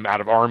hire him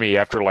out of Army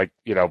after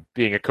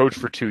being a coach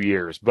for 2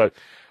 years. But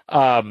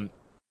that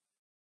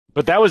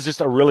was just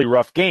a really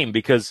rough game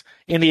because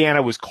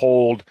Indiana was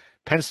cold.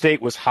 Penn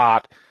State was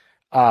hot.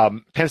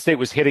 Penn State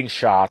was hitting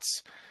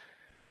shots.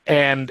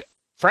 And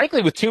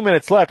frankly, with 2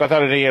 minutes left, I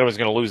thought Indiana was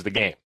going to lose the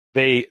game.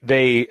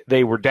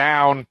 They were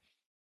down.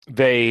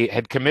 They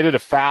had committed a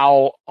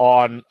foul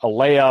on a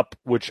layup,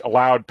 which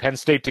allowed Penn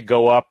State to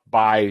go up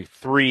by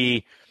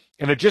 3.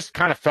 And it just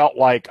kind of felt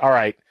like, all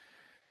right,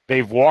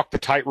 they've walked the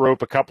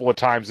tightrope a couple of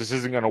times. This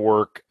isn't going to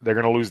work. They're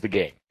going to lose the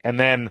game. And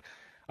then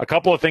a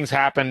couple of things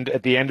happened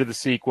at the end of the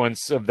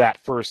sequence of that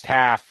first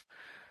half,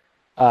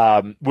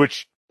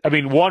 which,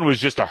 one was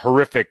just a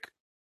horrific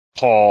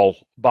call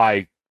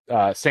by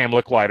Sam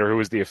Licklider, who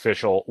was the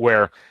official,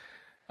 where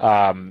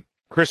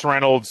Chris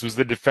Reynolds was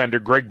the defender.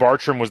 Greg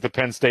Bartram was the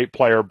Penn State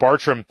player.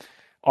 Bartram,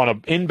 on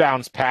an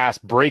inbounds pass,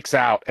 breaks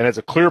out and has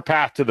a clear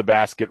path to the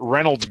basket.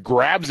 Reynolds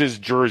grabs his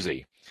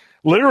jersey,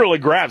 literally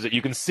grabs it.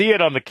 You can see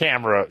it on the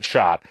camera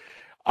shot.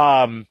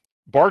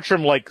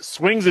 Bartram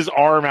swings his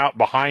arm out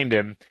behind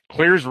him,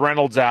 clears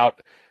Reynolds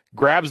out,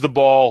 grabs the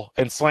ball,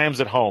 and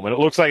slams it home. And it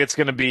looks like it's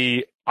going to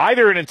be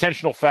either an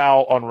intentional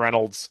foul on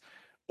Reynolds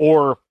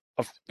or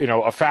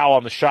a foul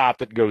on the shot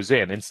that goes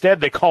in. Instead,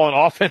 they call an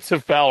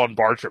offensive foul on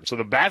Bartram. So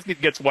the basket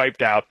gets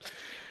wiped out.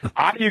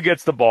 IU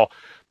gets the ball.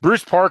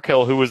 Bruce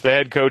Parkhill, who was the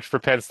head coach for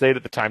Penn State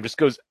at the time, just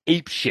goes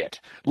ape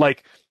shit.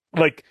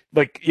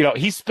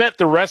 He spent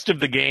the rest of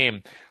the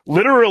game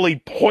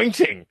literally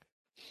pointing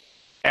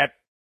at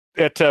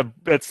Sam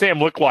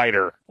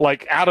Licklider,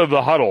 out of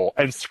the huddle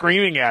and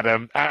screaming at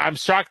him. I'm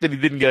shocked that he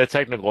didn't get a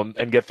technical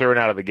and get thrown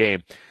out of the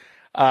game.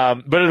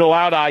 But it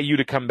allowed IU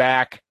to come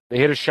back. They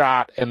hit a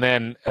shot, and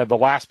then the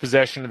last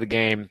possession of the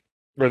game,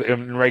 or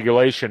in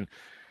regulation,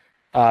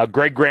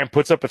 Greg Graham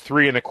puts up a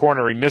 3 in the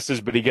corner. He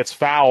misses, but he gets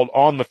fouled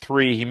on the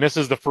 3. He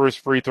misses the first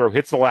free throw,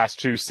 hits the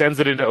last 2, sends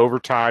it into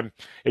overtime.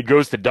 It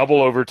goes to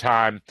double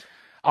overtime.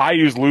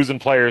 IU's losing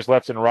players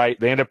left and right.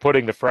 They end up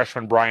putting the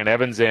freshman Brian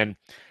Evans in.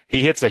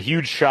 He hits a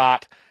huge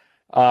shot.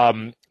 It's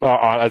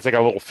like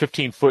a little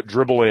 15-foot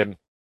dribble in,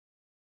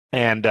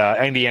 and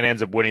Indiana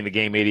ends up winning the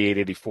game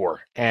 88-84.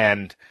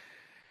 And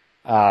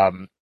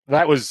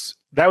that was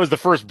the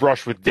first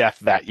brush with death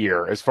that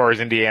year, as far as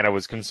Indiana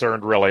was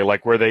concerned, really,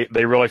 where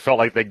they really felt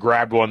like they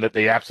grabbed one that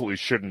they absolutely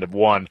shouldn't have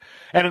won.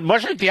 And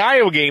much like the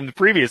Iowa game, the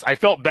previous, I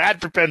felt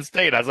bad for Penn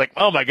State. I was like,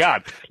 oh my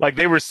God,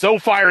 they were so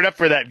fired up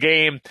for that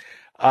game.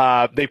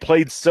 They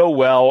played so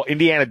well.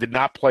 Indiana did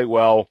not play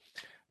well.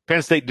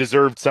 Penn State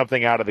deserved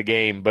something out of the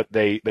game, but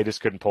they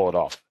just couldn't pull it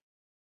off.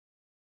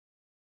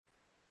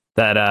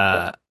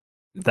 That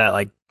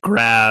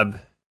grab,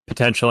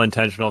 potential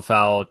intentional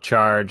foul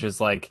charge is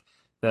like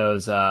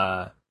those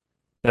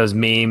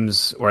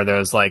memes or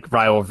those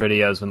rival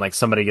videos when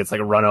somebody gets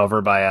run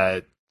over by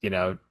a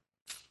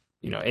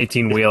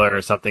 18-wheeler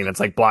or something that's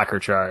blocker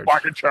charge.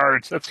 Blocker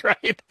charge, that's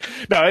right.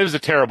 No, it was a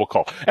terrible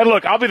call. And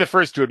look, I'll be the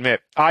first to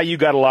admit, IU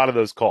got a lot of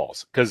those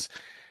calls because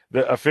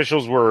the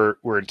officials were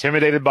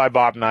intimidated by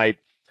Bob Knight.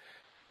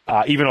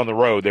 Even on the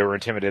road, they were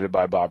intimidated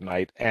by Bob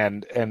Knight.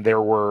 And there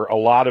were a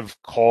lot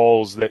of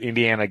calls that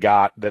Indiana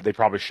got that they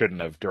probably shouldn't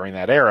have during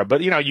that era.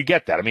 But, you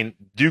get that.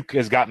 Duke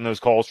has gotten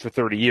those calls for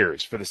 30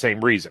 years for the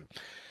same reason.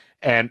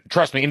 And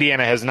trust me,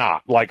 Indiana has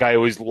not. I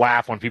always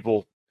laugh when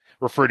people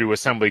refer to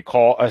Assembly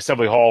Hall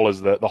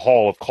as the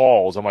Hall of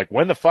Calls. I'm like,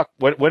 when the fuck,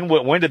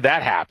 when did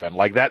that happen?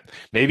 That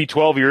maybe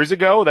 12 years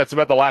ago? That's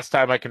about the last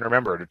time I can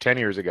remember it, or 10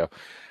 years ago.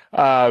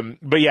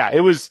 But yeah,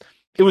 it was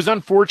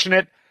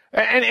unfortunate.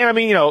 And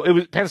it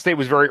was, Penn State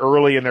was very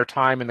early in their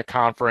time in the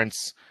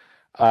conference.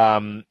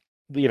 And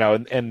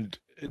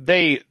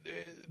they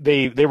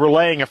were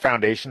laying a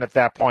foundation at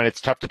that point.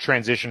 It's tough to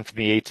transition from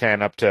the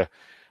A-10 up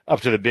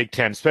to the Big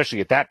Ten,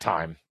 especially at that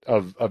time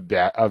of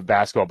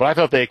basketball. But I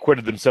thought they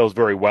acquitted themselves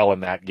very well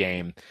in that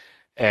game.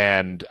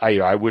 And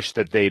I wish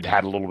that they'd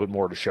had a little bit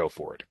more to show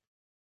for it.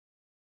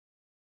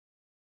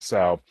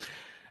 So,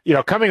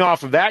 coming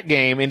off of that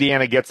game,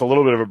 Indiana gets a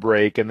little bit of a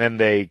break, and then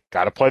they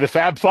got to play the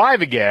Fab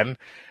Five again.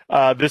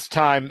 This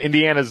time,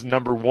 Indiana's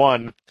number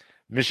 1,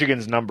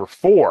 Michigan's number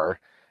 4,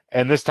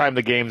 and this time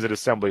the game's at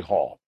Assembly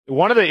Hall.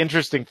 One of the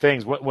interesting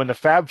things, when the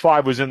Fab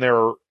Five was in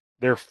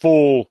their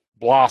full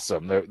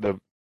blossom, the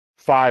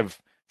 5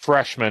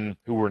 freshmen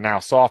who were now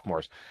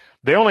sophomores,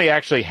 they only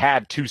actually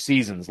had 2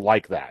 seasons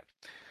like that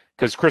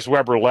because Chris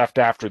Webber left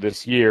after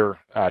this year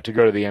to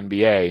go to the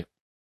NBA.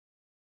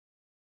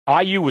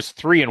 IU was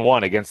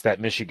 3-1 against that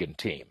Michigan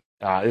team.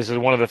 This is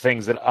one of the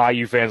things that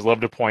IU fans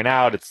love to point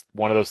out. It's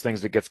one of those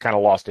things that gets kind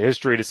of lost to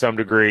history to some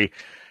degree.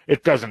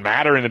 It doesn't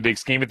matter in the big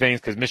scheme of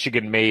things because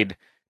Michigan made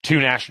 2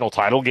 national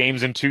title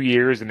games in 2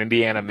 years, and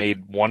Indiana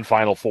made 1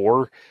 Final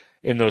Four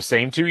in those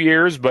same 2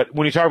 years. But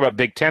when you talk about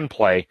Big Ten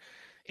play,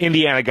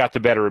 Indiana got the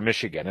better of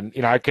Michigan.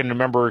 And, I can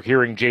remember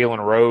hearing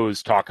Jalen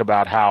Rose talk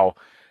about how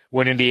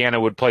when Indiana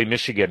would play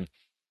Michigan,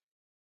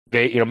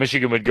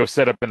 Michigan would go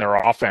set up in their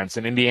offense,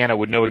 and Indiana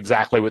would know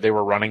exactly what they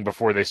were running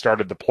before they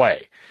started the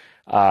play.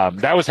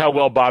 That was how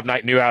well Bob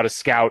Knight knew how to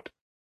scout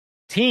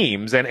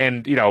teams,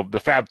 and the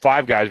Fab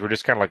Five guys were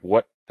just kind of like,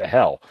 what the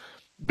hell?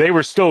 They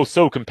were still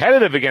so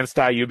competitive against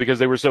IU because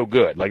they were so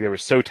good, like they were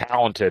so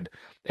talented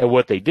at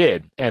what they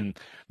did. And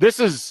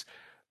this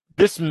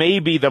may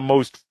be the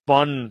most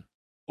fun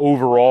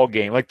overall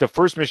game. Like the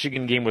first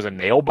Michigan game was a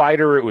nail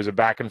biter; it was a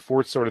back and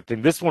forth sort of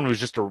thing. This one was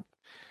just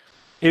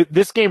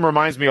this game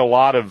reminds me a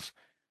lot of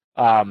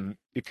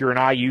if you're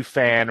an IU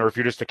fan or if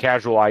you're just a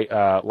casual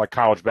like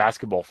college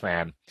basketball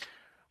fan.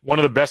 One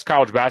of the best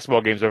college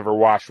basketball games I've ever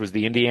watched was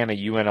the Indiana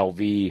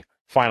UNLV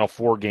Final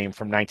Four game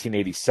from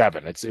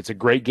 1987. It's a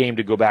great game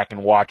to go back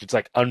and watch. It's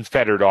like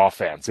unfettered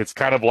offense. It's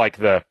kind of like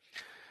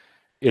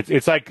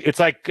it's like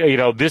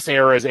this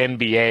era's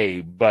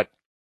NBA, but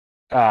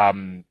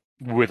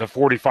with a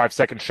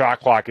 45-second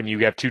shot clock, and you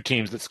have 2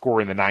 teams that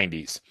score in the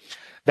 90s.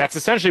 That's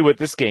essentially what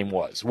this game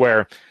was,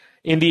 where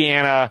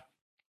Indiana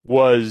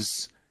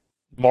was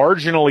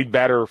marginally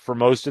better for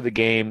most of the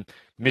game.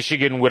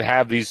 Michigan would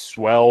have these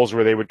swells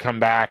where they would come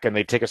back and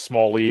they'd take a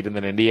small lead, and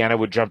then Indiana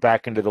would jump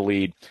back into the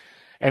lead.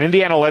 And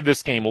Indiana led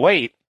this game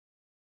late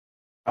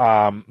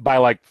by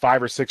like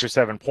 5 or 6 or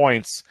 7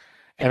 points,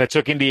 and it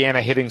took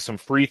Indiana hitting some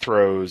free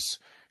throws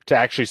to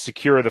actually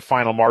secure the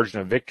final margin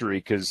of victory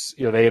because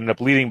they ended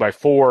up leading by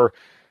 4.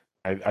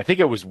 I think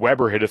it was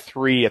Weber hit a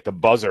 3 at the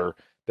buzzer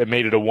that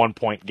made it a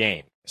 1-point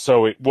game.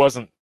 So it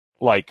wasn't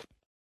a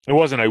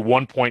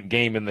 1-point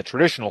game in the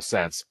traditional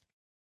sense,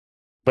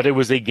 but it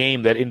was a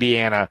game that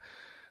Indiana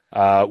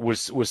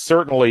was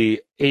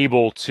certainly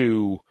able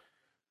to.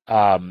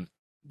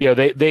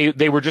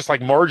 They were just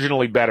like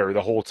marginally better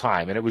the whole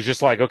time, and it was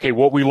just like, okay,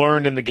 what we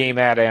learned in the game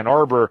at Ann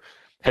Arbor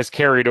has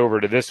carried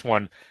over to this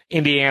one.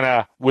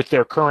 Indiana, with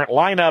their current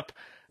lineup,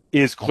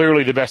 is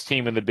clearly the best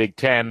team in the Big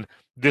Ten.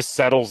 This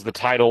settles the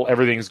title.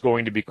 Everything's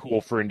going to be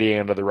cool for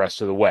Indiana the rest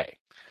of the way.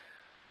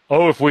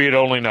 Oh, if we had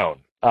only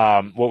known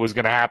what was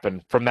going to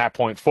happen from that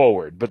point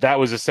forward. But that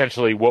was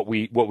essentially what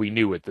we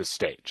knew at this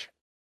stage.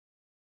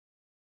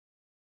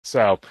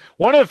 So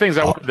one of the things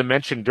I wanted to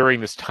mention during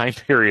this time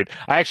period,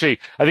 I think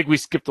we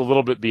skipped a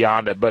little bit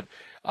beyond it, but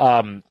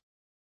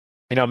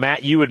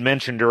Matt, you had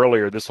mentioned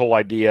earlier this whole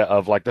idea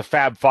of like the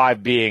Fab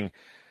Five being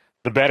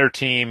the better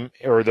team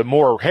or the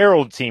more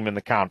heralded team in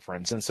the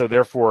conference, and so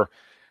therefore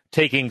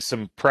taking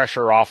some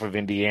pressure off of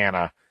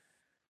Indiana.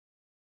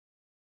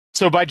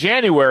 So by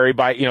January,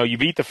 you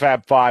beat the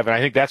Fab Five, and I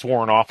think that's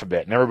worn off a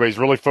bit, and everybody's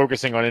really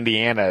focusing on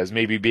Indiana as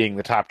maybe being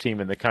the top team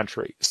in the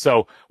country.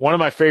 So one of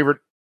my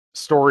favorite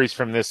stories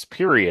from this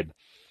period,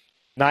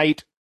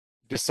 Knight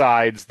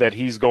decides that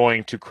he's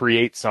going to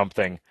create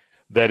something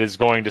that is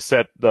going to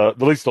set at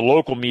least the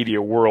local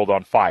media world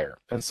on fire.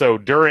 And so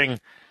during,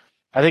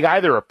 I think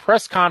either a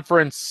press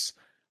conference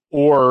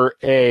or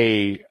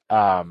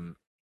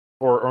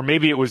or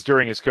maybe it was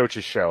during his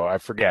coach's show, I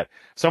forget.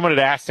 Someone had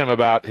asked him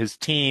about his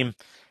team,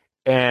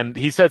 and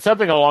he said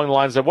something along the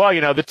lines of, well,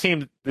 the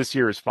team this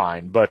year is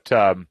fine, but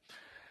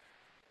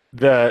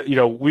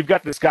we've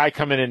got this guy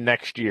coming in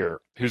next year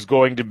who's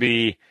going to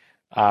be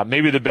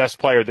maybe the best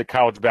player that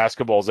college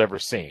basketball has ever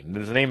seen.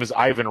 His name is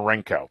Ivan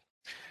Renko.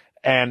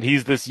 And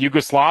he's this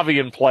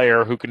Yugoslavian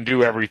player who can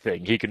do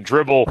everything. He can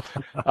dribble.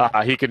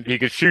 He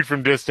can shoot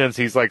from distance.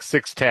 He's like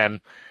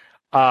 6'10".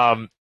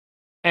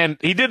 And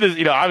he did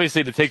this,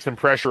 obviously to take some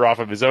pressure off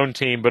of his own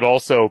team, but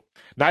also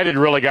Knight had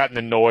really gotten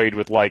annoyed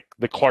with like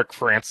the Clark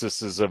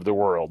Francises of the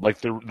world, like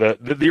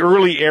the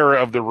early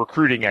era of the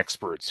recruiting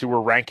experts who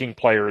were ranking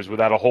players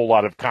without a whole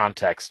lot of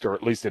context, or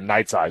at least in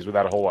Knight's eyes,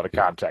 without a whole lot of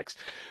context.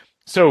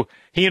 So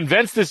he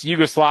invents this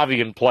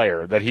Yugoslavian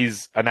player that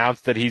he's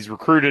announced that he's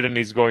recruited and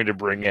he's going to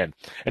bring in.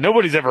 And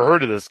nobody's ever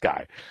heard of this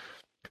guy.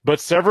 But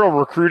several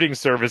recruiting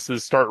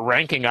services start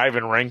ranking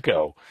Ivan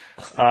Renko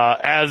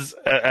as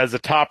a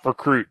top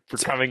recruit for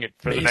coming in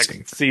for the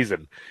next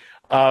season.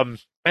 And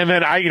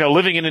then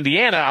living in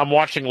Indiana, I'm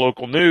watching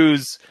local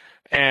news,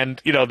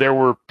 and there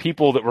were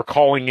people that were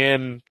calling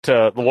in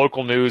to the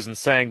local news and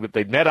saying that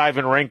they'd met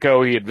Ivan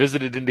Renko. He had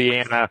visited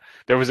Indiana.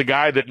 There was a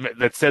guy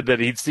that said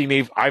that he'd seen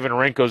Ivan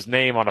Renko's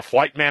name on a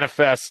flight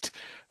manifest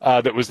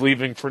that was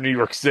leaving for New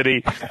York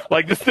City.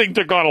 Like, this thing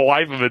took on a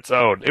life of its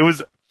own. It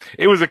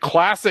was a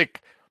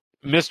classic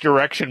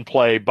misdirection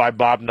play by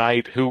Bob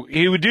Knight, who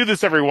he would do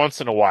this every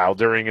once in a while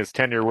during his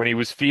tenure when he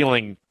was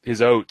feeling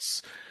his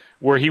oats,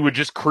 where he would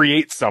just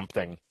create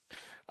something.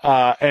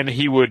 And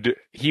he would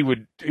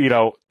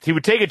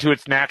take it to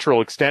its natural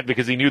extent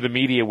because he knew the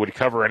media would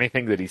cover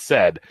anything that he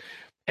said,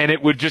 and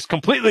it would just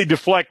completely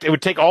deflect. It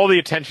would take all the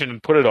attention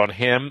and put it on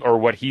him or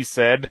what he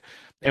said,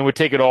 and would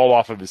take it all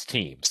off of his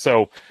team.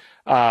 So,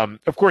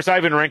 of course,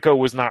 Ivan Renko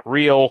was not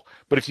real,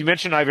 but if you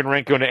mention Ivan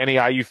Renko to any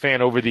IU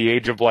fan over the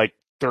age of like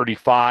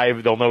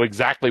 35, they'll know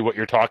exactly what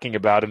you're talking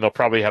about, and they'll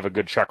probably have a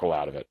good chuckle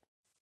out of it.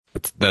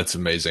 That's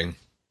amazing.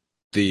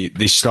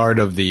 The start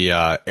of the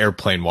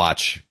airplane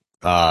watch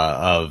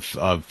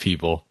of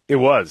people. It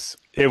was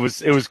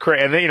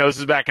crazy. And then, this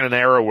is back in an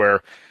era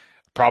where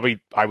probably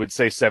I would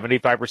say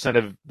 75%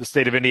 of the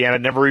state of Indiana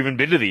had never even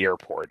been to the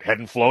airport,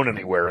 hadn't flown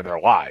anywhere in their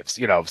lives,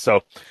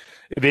 so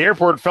the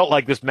airport felt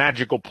like this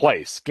magical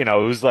place.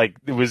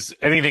 It was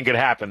anything could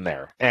happen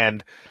there.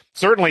 And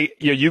certainly,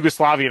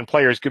 Yugoslavian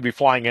players could be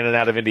flying in and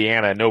out of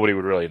Indiana and nobody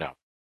would really know.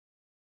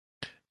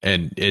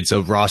 And it's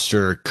a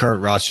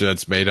current roster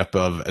that's made up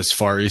of as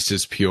far east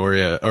as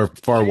Peoria, or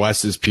far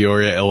west as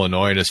Peoria,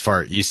 Illinois, and as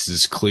far east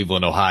as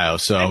Cleveland, Ohio.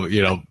 So,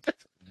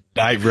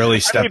 I really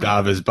stepped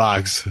out of his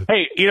box.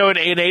 Hey, in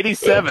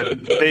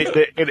 '87,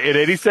 in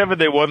 '87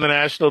 they won the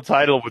national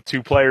title with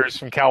two players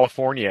from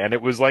California, and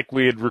it was like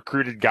we had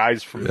recruited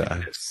guys from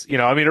Vegas.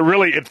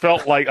 It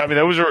felt like.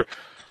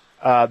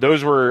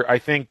 Those were. I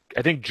think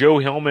Joe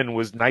Hillman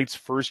was Knight's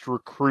first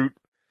recruit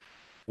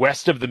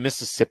west of the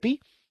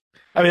Mississippi.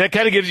 That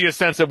kind of gives you a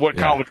sense of what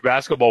college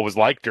basketball was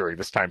like during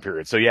this time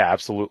period. So yeah,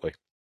 absolutely.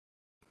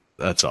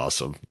 That's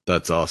awesome.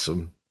 That's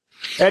awesome.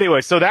 Anyway,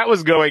 so that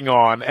was going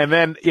on, and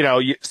then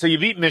so you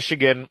beat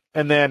Michigan,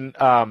 and then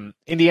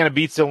Indiana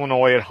beats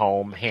Illinois at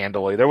home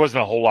handily. There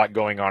wasn't a whole lot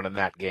going on in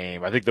that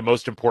game. I think the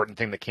most important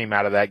thing that came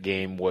out of that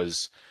game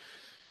was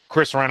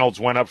Chris Reynolds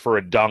went up for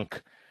a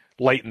dunk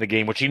late in the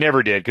game, which he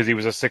never did because he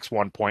was a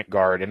 6'1" point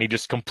guard, and he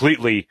just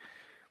completely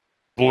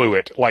blew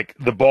it. Like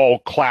the ball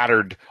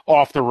clattered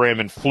off the rim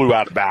and flew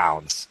out of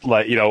bounds,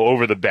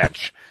 over the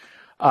bench.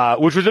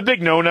 Which was a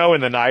big no-no in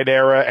the Knight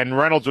era, and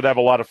Reynolds would have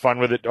a lot of fun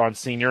with it on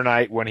senior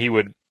night when he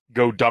would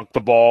go dunk the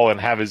ball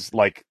and have his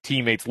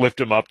teammates lift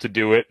him up to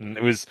do it, and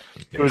it was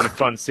a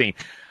fun scene.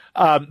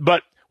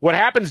 But what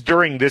happens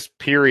during this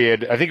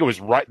period, I think it was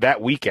right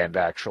that weekend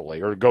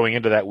actually, or going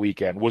into that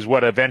weekend, was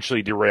what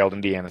eventually derailed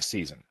Indiana's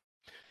season,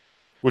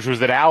 which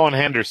was that Alan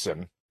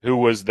Henderson, who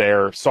was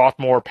their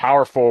sophomore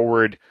power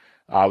forward,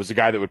 was a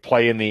guy that would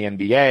play in the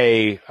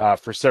NBA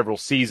for several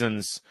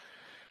seasons,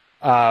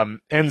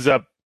 ends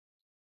up.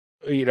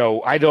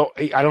 I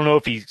don't know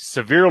if he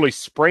severely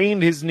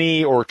sprained his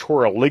knee or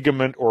tore a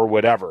ligament or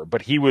whatever,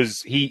 but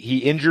he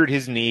injured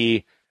his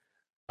knee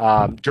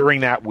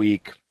during that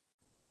week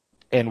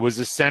and was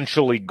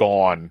essentially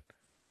gone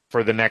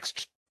for the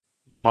next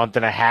month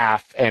and a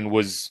half and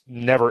was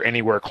never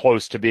anywhere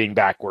close to being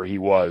back where he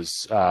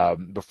was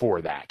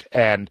before that.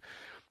 And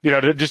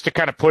just to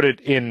kind of put it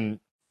in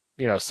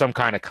some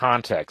kind of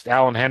context,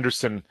 Alan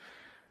Henderson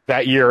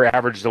that year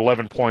averaged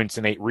 11 points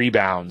and 8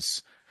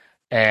 rebounds,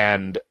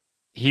 and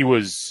he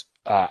was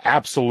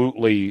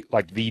absolutely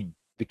the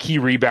key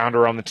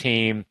rebounder on the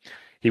team.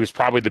 He was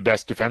probably the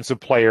best defensive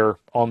player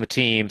on the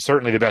team,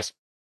 certainly the best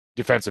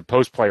defensive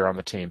post player on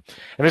the team.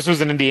 And this was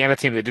an Indiana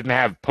team that didn't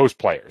have post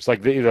players.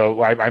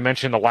 I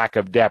mentioned the lack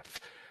of depth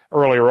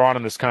earlier on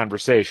in this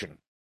conversation.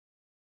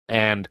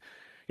 And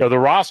the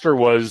roster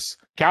was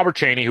Calbert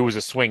Chaney, who was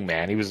a swing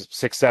man. He was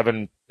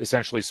 6'7",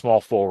 essentially small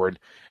forward.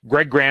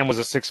 Greg Graham was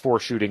a 6'4"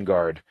 shooting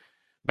guard.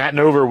 Matt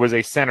Nover was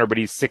a center, but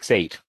he's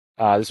 6'8".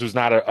 This was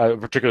not a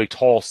particularly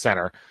tall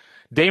center.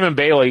 Damon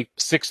Bailey,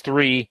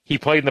 6'3". He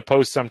played in the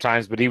post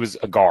sometimes, but he was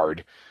a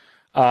guard.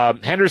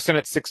 Henderson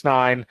at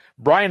 6'9".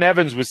 Brian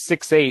Evans was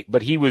 6'8",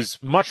 but he was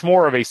much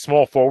more of a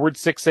small forward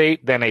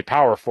 6'8" than a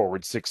power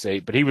forward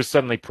 6'8", but he was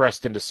suddenly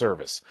pressed into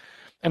service.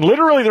 And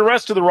literally the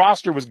rest of the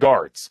roster was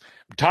guards.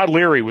 Todd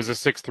Leary was a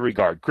 6'3"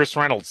 guard. Chris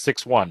Reynolds,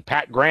 6'1".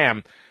 Pat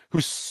Graham,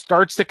 who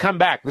starts to come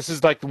back. This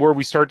is where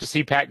we start to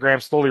see Pat Graham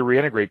slowly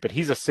reintegrate, but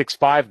he's a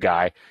 6'5"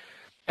 guy.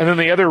 And then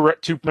the other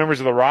two members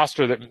of the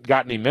roster that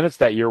got any minutes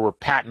that year were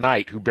Pat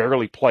Knight, who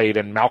barely played,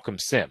 and Malcolm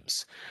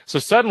Sims. So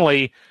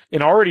suddenly,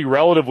 an already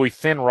relatively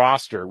thin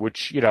roster,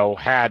 which,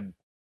 had,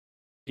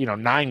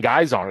 9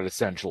 guys on it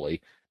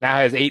essentially, now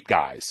has 8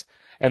 guys.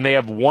 And they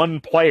have one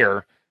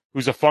player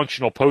who's a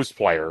functional post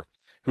player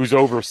who's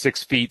over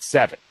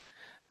 6'7".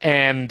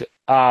 And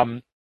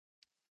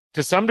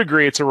to some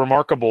degree, it's a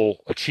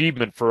remarkable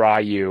achievement for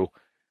IU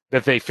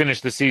that they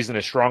finish the season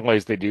as strongly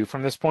as they do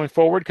from this point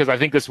forward, because I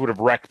think this would have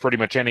wrecked pretty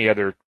much any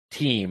other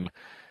team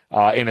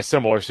in a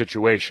similar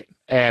situation.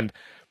 And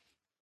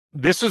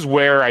this is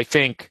where I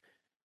think,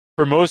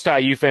 for most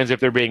IU fans, if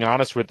they're being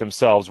honest with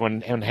themselves,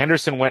 when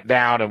Henderson went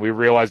down and we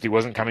realized he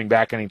wasn't coming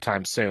back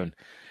anytime soon,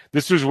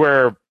 this was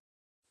where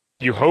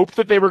you hoped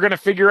that they were going to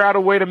figure out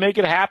a way to make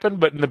it happen,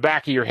 but in the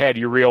back of your head,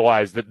 you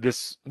realize that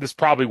this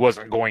probably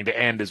wasn't going to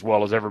end as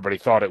well as everybody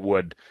thought it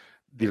would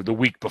the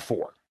week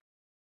before.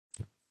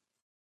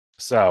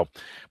 So,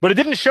 but it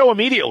didn't show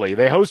immediately.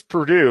 They host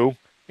Purdue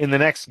in the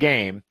next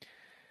game.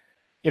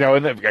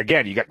 And then,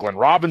 again, you got Glenn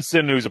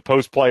Robinson, who's a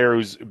post player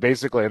who's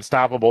basically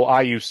unstoppable.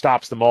 IU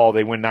stops them all.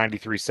 They win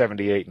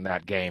 93-78 in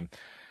that game.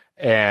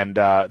 And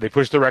they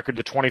push the record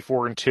to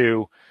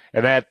 24-2.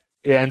 And that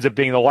ends up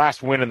being the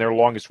last win in their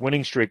longest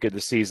winning streak of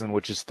the season,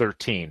 which is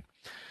 13.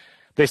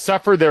 They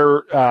suffer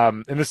their,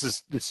 and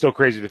it's still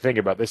crazy to think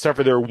about, they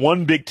suffer their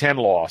one Big Ten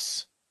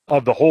loss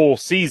of the whole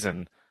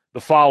season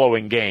the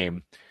following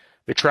game.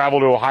 They travel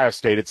to Ohio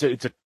State. It's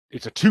a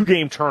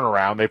 2-game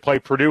turnaround. They play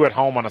Purdue at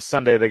home on a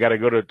Sunday. They got to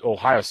go to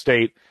Ohio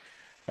State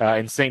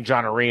in St.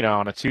 John Arena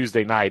on a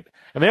Tuesday night,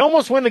 and they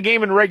almost win the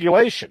game in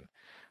regulation.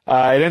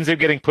 It ends up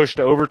getting pushed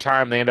to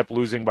overtime. They end up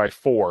losing by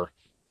 4,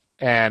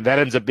 and that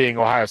ends up being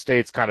Ohio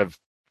State's kind of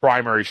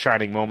primary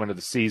shining moment of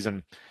the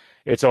season.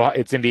 It's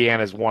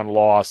Indiana's one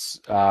loss,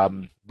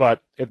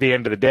 but at the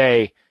end of the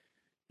day,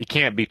 you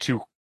can't be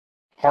too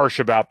harsh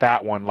about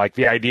that one. Like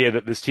the idea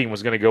that this team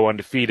was going to go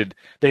undefeated,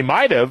 they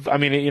might have. I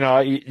mean,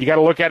 you got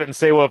to look at it and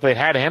say, well, if they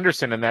had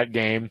Henderson in that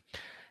game,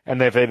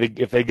 and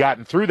if they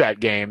gotten through that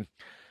game,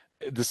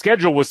 the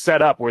schedule was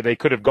set up where they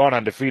could have gone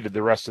undefeated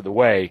the rest of the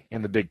way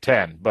in the Big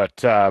Ten,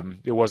 but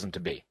it wasn't to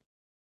be.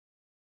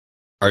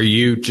 Are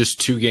you just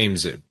two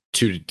games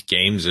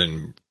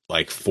in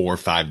like 4 or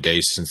 5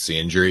 days since the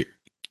injury?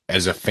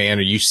 As a fan,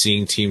 are you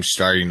seeing teams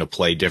starting to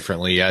play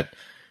differently yet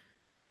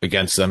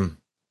against them?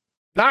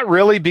 Not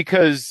really,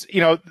 because,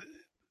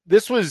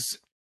 this was,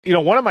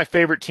 one of my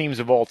favorite teams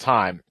of all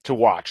time to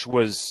watch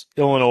was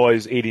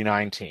Illinois'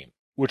 '89 team,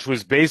 which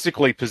was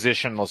basically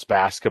positionless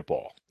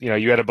basketball.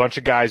 You had a bunch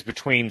of guys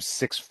between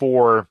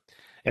 6'4"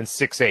 and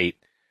 6'8"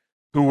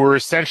 who were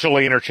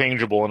essentially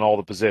interchangeable in all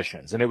the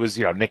positions. And it was,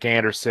 Nick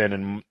Anderson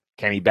and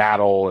Kenny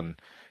Battle and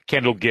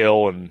Kendall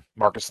Gill and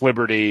Marcus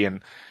Liberty.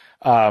 And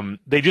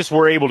they just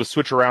were able to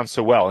switch around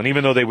so well. And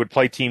even though they would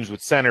play teams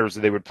with centers,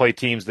 they would play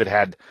teams that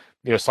had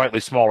slightly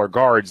smaller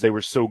guards, they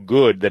were so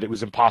good that it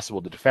was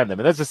impossible to defend them.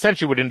 And that's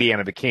essentially what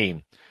Indiana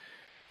became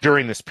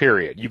during this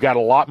period. You got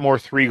a lot more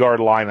 3-guard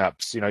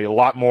lineups, a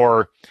lot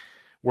more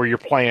where you're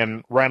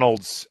playing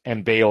Reynolds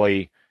and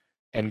Bailey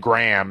and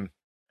Graham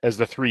as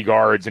the 3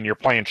 guards, and you're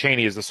playing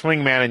Chaney as the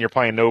swingman, and you're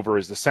playing Nova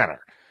as the center.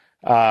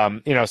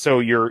 So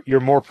you're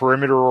more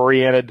perimeter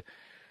oriented.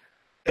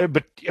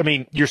 But I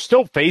mean, you're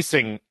still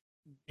facing,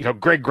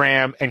 Greg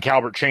Graham and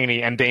Calbert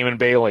Chaney and Damon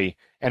Bailey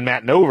and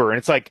Matt Nover. And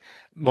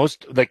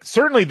it's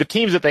certainly the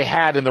teams that they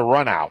had in the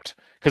run out,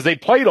 because they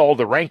played all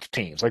the ranked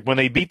teams. Like when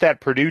they beat that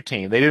Purdue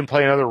team, they didn't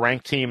play another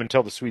ranked team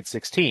until the Sweet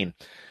 16.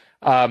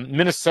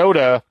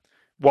 Minnesota,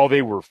 while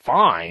they were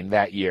fine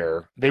that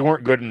year, they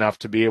weren't good enough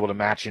to be able to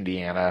match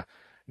Indiana.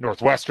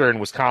 Northwestern,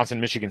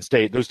 Wisconsin, Michigan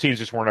State, those teams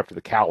just weren't up to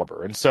the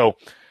caliber. And so,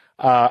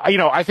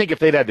 I think if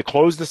they'd had to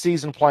close the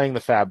season playing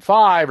the Fab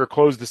Five or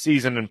close the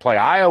season and play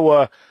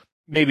Iowa,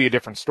 maybe a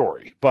different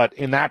story. But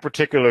in that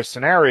particular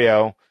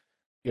scenario,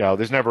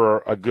 there's never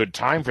a good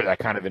time for that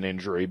kind of an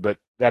injury, but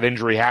that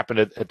injury happened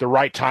at the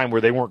right time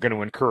where they weren't going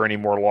to incur any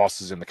more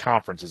losses in the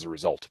conference as a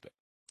result of it.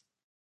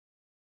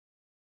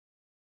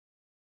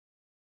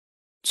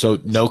 So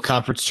no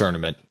conference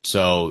tournament,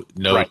 so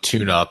no Right.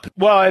 tune-up.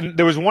 Well, and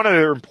there was one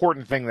other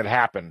important thing that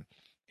happened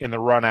in the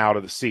run out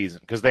of the season,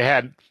 because they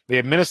had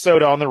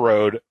Minnesota on the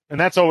road, and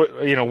that's all.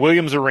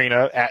 Williams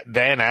Arena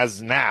then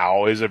as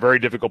now is a very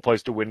difficult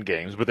place to win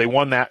games, but they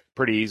won that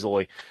pretty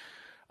easily.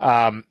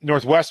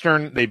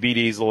 Northwestern they beat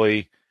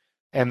easily,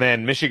 and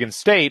then Michigan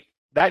State.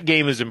 That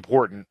game is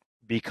important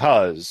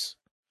because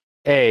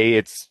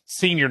it's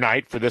senior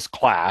night for this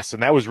class,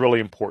 and that was really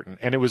important,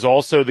 and it was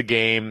also the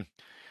game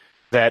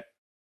that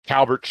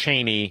Calbert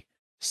Chaney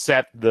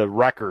set the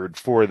record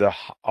for the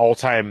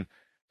all-time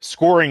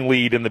scoring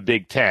lead in the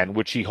Big Ten,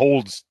 which he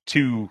holds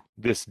to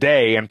this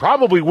day and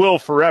probably will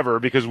forever,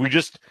 because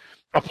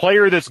a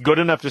player that's good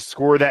enough to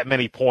score that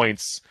many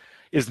points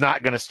is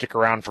not going to stick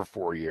around for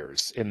 4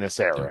 years in this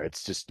era.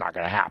 It's just not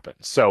going to happen.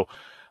 So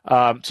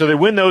they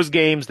win those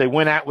games. They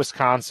win at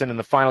Wisconsin in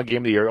the final game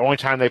of the year, the only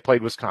time they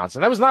played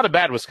Wisconsin. That was not a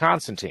bad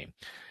Wisconsin team.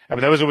 I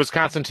mean, that was a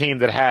Wisconsin team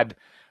that had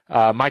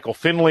Michael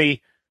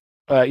Finley,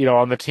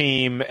 on the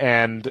team,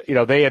 and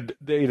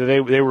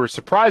they were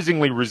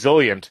surprisingly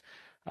resilient.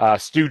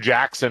 Stu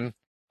Jackson,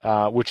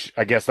 which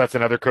I guess that's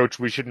another coach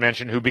we should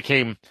mention, who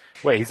became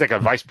he's like a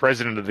vice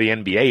president of the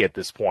NBA at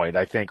this point,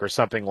 I think, or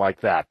something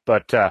like that.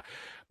 But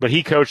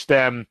he coached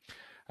them.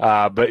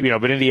 But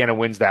Indiana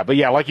wins that. But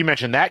yeah, like you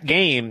mentioned, that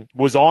game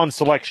was on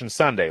Selection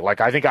Sunday. Like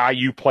I think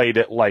IU played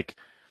at like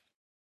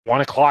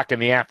 1:00 in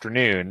the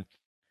afternoon.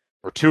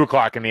 Or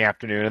 2:00 in the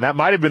afternoon, and that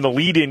might have been the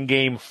lead-in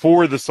game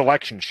for the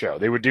selection show.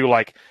 They would do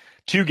like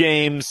 2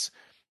 games.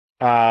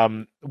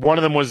 One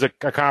of them was a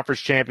conference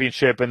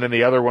championship, and then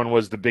the other one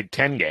was the Big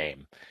Ten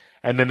game,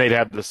 and then they'd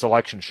have the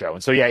selection show.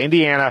 And so, yeah,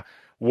 Indiana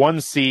 1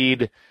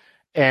 seed,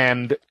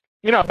 and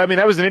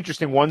that was an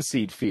interesting 1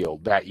 seed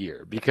field that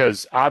year,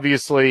 because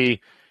obviously,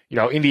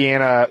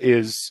 Indiana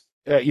is,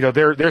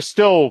 they're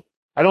still.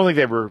 I don't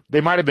think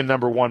they might have been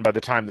number 1 by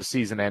the time the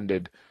season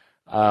ended.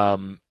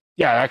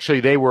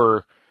 Actually, they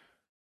were.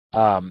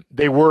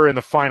 They were in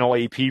the final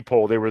AP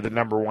poll. They were the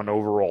number 1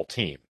 overall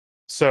team.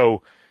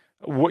 So,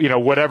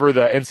 whatever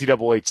the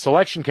NCAA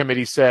selection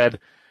committee said,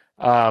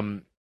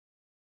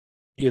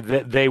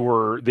 they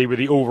were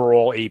the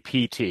overall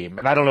AP team.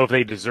 And I don't know if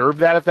they deserved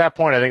that at that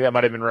point. I think that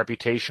might have been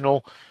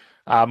reputational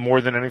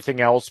more than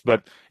anything else.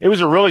 But it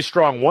was a really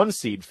strong 1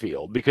 seed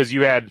field, because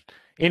you had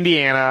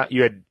Indiana,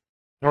 you had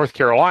North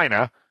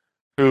Carolina,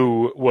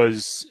 who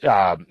was,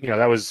 that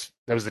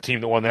was the team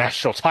that won the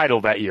national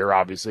title that year,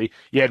 obviously.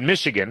 You had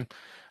Michigan,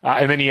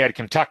 and then you had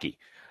Kentucky.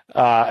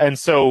 And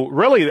so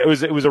really it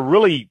was a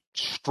really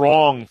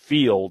strong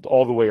field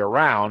all the way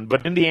around,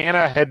 but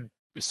Indiana had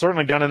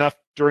certainly done enough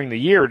during the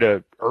year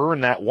to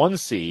earn that 1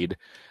 seed.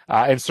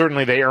 And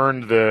certainly they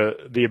earned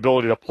the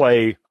ability to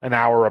play an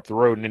hour up the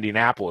road in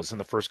Indianapolis in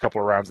the first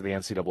couple of rounds of the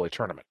NCAA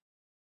tournament.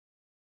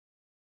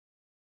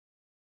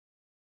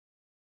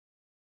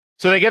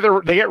 So they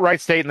get Wright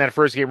State in that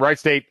first game. Wright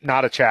State,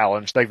 not a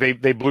challenge. Like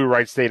they blew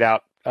Wright State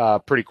out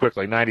pretty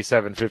quickly,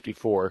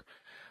 97-54.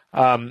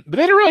 But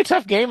they had a really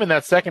tough game in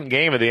that second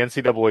game of the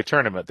NCAA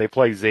tournament. They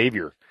played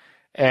Xavier.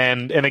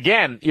 And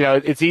again,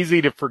 it's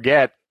easy to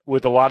forget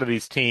with a lot of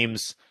these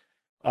teams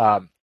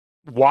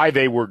why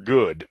they were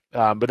good.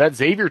 But that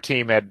Xavier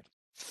team had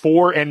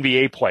 4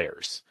 NBA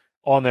players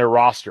on their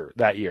roster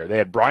that year. They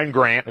had Brian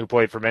Grant, who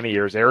played for many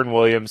years, Aaron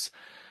Williams,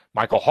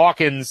 Michael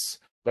Hawkins,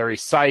 Larry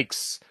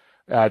Sykes,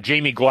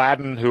 Jamie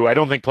Gladden, who I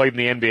don't think played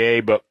in the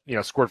NBA, but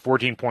scored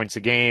 14 points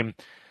a game.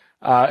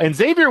 And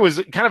Xavier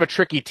was kind of a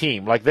tricky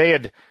team. Like they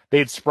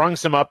had sprung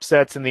some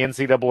upsets in the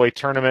NCAA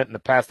tournament in the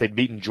past. They'd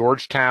beaten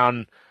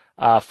Georgetown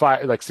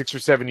 6 or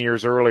 7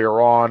 years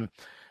earlier on,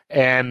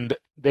 and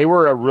they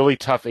were a really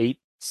tough 8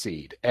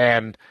 seed.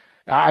 And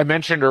I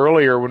mentioned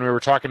earlier when we were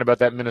talking about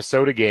that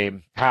Minnesota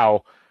game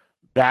how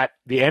the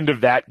end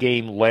of that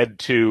game led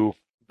to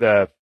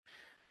the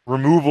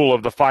removal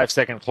of the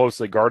 5-second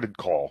closely guarded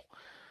call.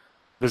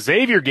 The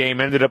Xavier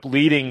game ended up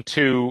leading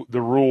to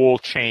the rule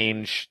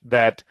change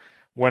that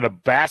when a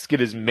basket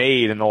is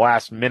made in the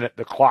last minute,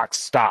 the clock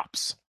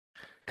stops.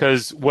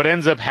 Because what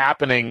ends up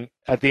happening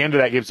at the end of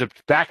that game is a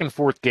back and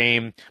forth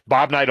game.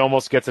 Bob Knight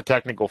almost gets a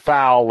technical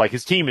foul. Like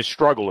his team is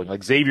struggling.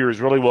 Like Xavier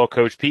is really well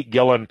coached. Pete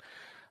Gillen,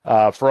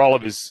 for all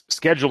of his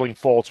scheduling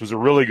faults, was a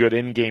really good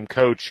in-game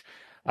coach.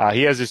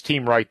 He has his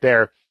team right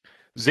there.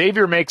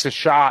 Xavier makes a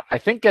shot. I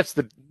think gets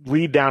the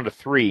lead down to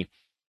 3.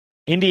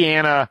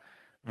 Indiana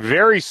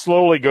very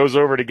slowly goes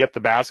over to get the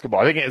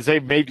basketball. I think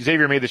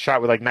Xavier made the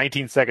shot with like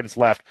 19 seconds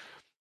left.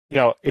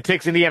 It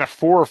takes Indiana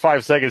 4 or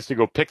 5 seconds to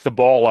go pick the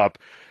ball up.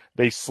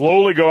 They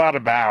slowly go out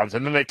of bounds,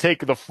 and then they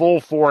take the full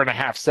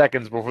 4.5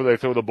 seconds before they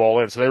throw the ball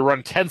in. So they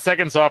run 10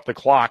 seconds off the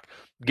clock,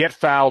 get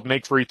fouled,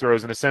 make free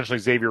throws, and essentially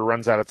Xavier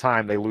runs out of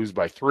time. They lose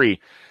by 3.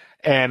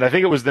 And I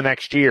think it was the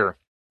next year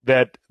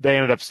that they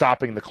ended up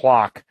stopping the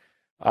clock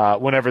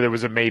whenever there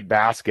was a made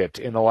basket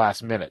in the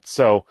last minute.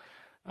 So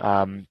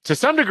to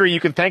some degree, you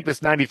can thank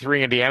this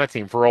 93 Indiana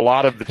team for a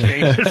lot of the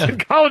changes in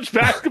college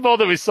basketball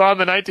that we saw in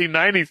the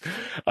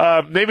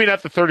 1990s. Maybe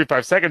not the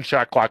 35-second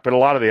shot clock, but a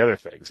lot of the other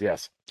things,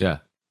 yes. Yeah.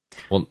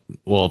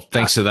 Well,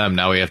 thanks to them,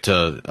 now we have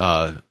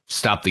to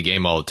stop the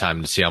game all the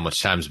time to see how much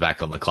time's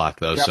back on the clock,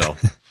 though. Yep. So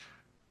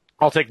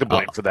I'll take the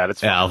blame for that. It's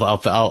fine. Yeah,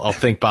 I'll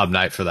thank Bob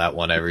Knight for that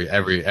one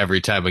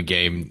every time a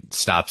game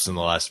stops in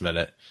the last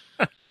minute.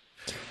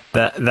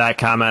 That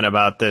comment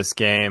about this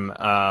game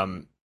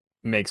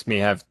makes me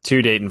have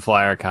 2 Dayton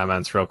Flyer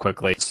comments real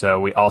quickly. So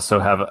we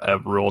also have a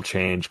rule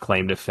change,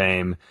 claim to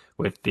fame,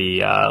 with the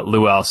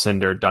Lou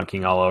Alcindor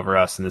dunking all over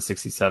us in the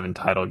 67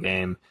 title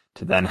game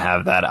to then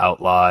have that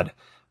outlawed.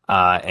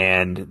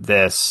 And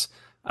this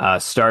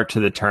start to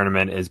the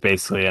tournament is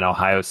basically an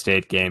Ohio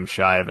State game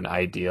shy of an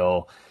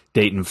ideal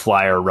Dayton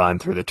Flyer run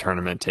through the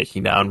tournament,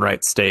 taking down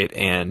Wright State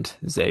and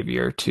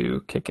Xavier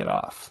to kick it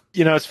off.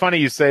 It's funny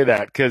you say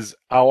that because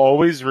I'll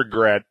always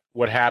regret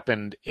what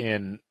happened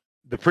in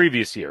the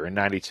previous year in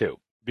 92,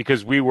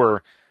 because we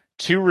were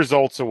 2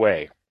 results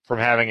away from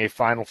having a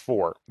Final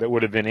Four that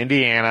would have been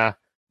Indiana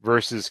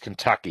versus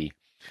Kentucky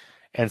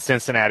and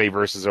Cincinnati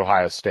versus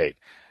Ohio State.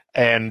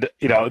 And,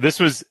 this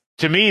was,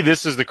 to me,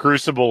 this is the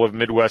crucible of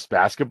Midwest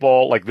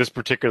basketball, like this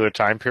particular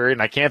time period.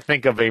 And I can't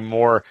think of a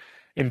more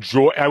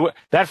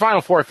that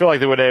Final Four. I feel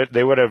like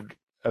they would have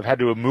had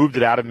to have moved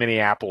it out of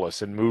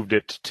Minneapolis and moved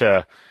it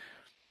to,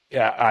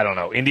 I don't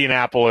know,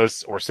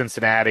 Indianapolis or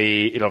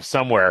Cincinnati,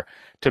 somewhere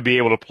to be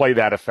able to play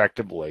that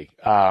effectively.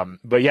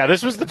 But yeah,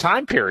 this was the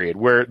time period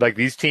where like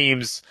these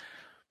teams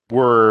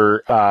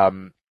were,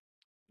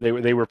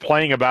 they were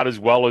playing about as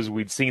well as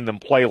we'd seen them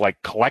play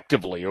like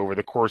collectively over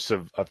the course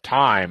of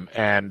time.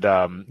 And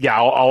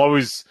I'll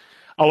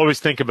always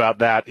think about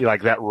that,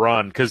 like that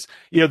run, because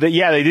they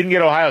didn't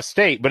get Ohio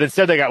State, but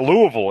instead they got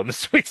Louisville in the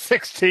Sweet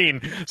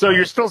 16. So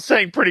you're still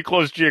staying pretty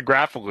close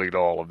geographically to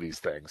all of these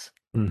things.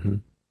 Mm-hmm.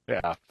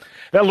 Yeah,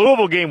 that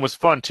Louisville game was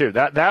fun too.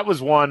 That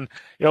was one.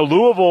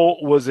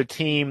 Louisville was a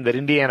team that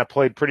Indiana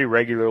played pretty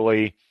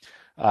regularly.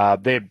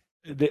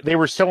 They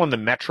were still in the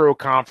Metro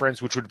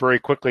Conference, which would very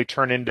quickly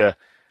turn into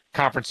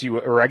Conference U.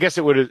 Or I guess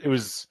it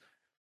was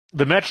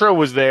the Metro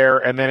was there,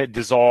 and then it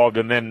dissolved,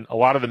 and then a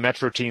lot of the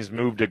Metro teams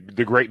moved to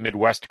the Great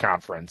Midwest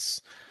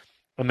Conference,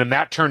 and then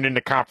that turned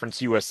into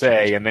Conference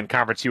USA, and then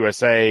Conference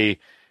USA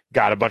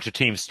got a bunch of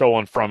teams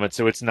stolen from it,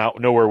 so it's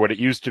nowhere what it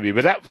used to be.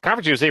 But that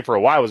Conference USA for a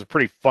while was a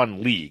pretty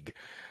fun league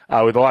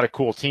with a lot of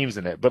cool teams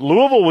in it. But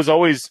Louisville was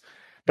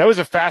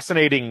a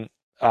fascinating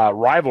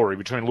rivalry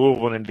between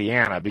Louisville and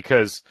Indiana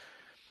because,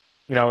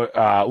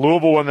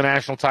 Louisville won the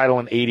national title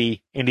in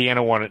 80,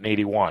 Indiana won it in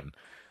 81.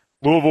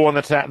 Louisville won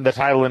the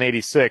title in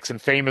 86,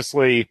 and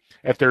famously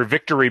at their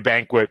victory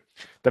banquet,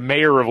 the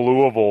mayor of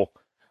Louisville,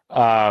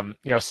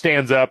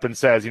 stands up and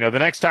says, the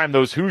next time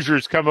those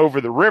Hoosiers come over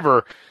the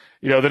river,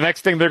 The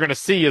next thing they're going to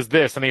see is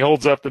this, and he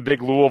holds up the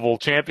big Louisville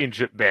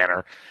championship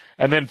banner.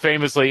 And then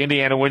famously,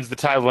 Indiana wins the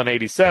title in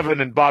 '87,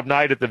 and Bob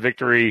Knight at the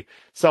victory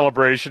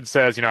celebration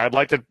says, I'd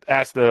like to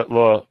ask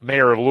the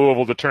mayor of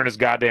Louisville to turn his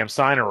goddamn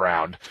sign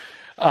around.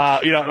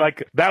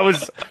 Like that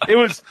it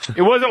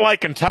wasn't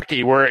like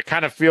Kentucky where it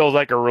kind of feels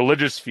like a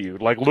religious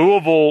feud. Like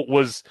Louisville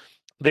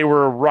they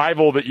were a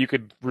rival that you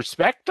could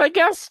respect, I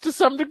guess, to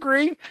some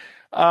degree.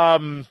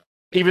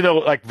 Even though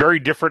like very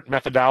different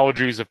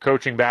methodologies of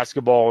coaching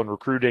basketball and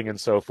recruiting and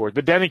so forth.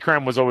 But Denny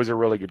Crum was always a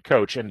really good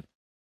coach. And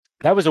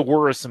that was a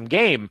worrisome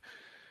game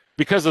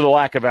because of the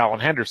lack of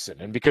Alan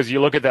Henderson. And because you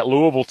look at that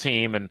Louisville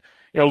team, and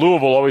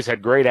Louisville always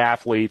had great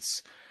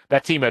athletes.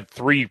 That team had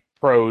 3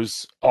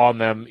 pros on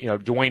them.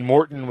 Dwayne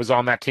Morton was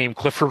on that team.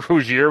 Clifford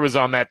Rougier was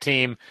on that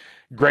team.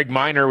 Greg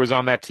Minor was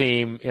on that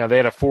team. They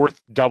had a 4th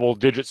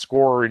double-digit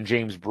scorer in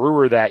James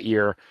Brewer that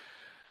year.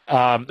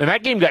 And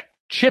that game got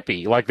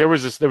chippy. Like there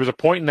was a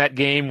point in that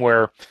game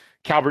where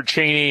Calbert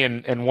Chaney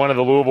and one of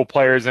the Louisville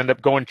players end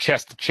up going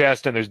chest to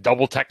chest, and there's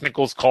double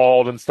technicals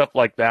called and stuff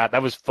like that.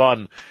 That was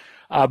fun.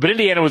 But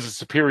Indiana was a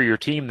superior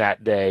team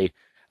that day,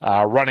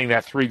 running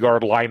that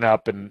 3-guard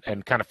lineup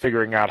and kind of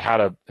figuring out how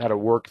to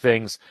work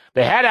things.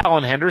 They had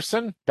Alan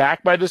Henderson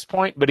back by this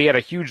point, but he had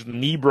a huge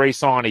knee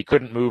brace on. He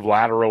couldn't move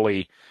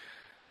laterally.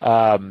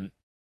 So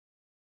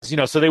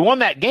they won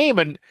that game,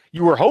 and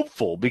you were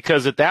hopeful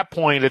because at that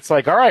point it's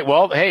like, all right,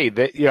 well, hey,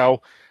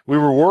 we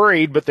were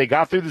worried, but they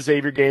got through the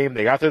Xavier game.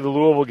 They got through the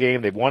Louisville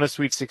game. They've won a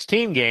Sweet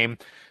 16 game.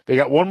 They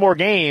got one more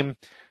game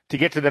to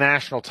get to the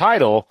national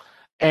title,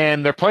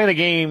 and they're playing a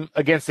game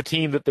against a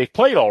team that they've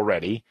played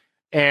already.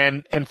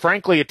 And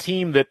frankly, a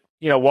team that,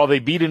 while they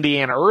beat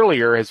Indiana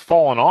earlier has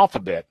fallen off a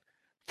bit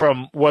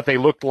from what they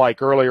looked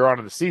like earlier on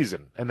in the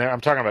season. And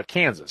I'm talking about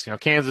Kansas.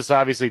 Kansas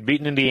obviously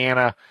beaten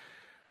Indiana.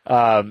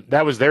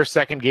 That was their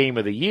second game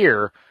of the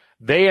year.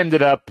 They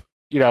ended up,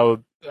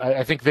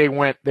 I think they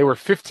were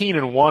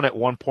 15-1 at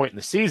one point in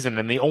the season,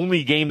 and the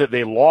only game that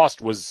they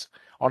lost was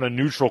on a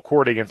neutral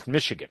court against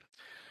Michigan.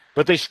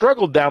 But they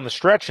struggled down the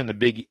stretch in the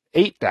Big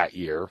 8 that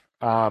year.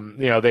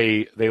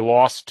 They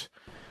lost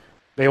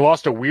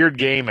a weird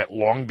game at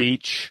Long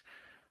Beach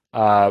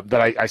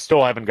that I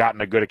still haven't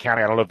gotten a good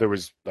accounting. I don't know if there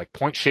was like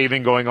point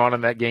shaving going on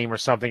in that game or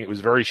something. It was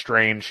very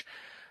strange.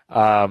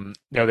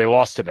 They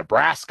lost to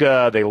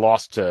Nebraska, they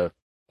lost to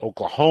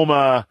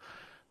Oklahoma,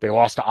 they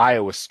lost to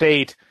Iowa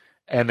State,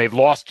 and they've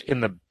lost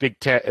in the Big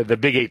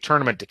 8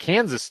 tournament to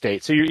Kansas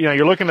State. So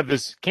you're looking at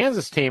this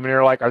Kansas team and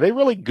you're like, are they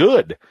really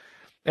good?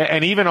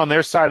 And even on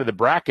their side of the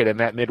bracket, in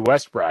that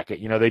Midwest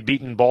bracket, they'd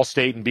beaten Ball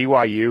State and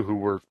BYU, who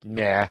were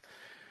meh.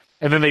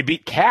 And then they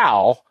beat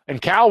Cal,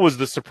 and Cal was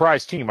the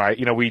surprise team.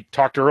 We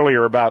talked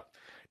earlier about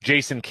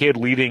Jason Kidd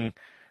leading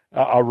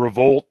a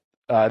revolt.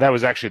 That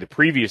was actually the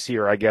previous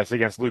year, I guess,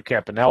 against Lou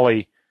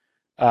Campanelli.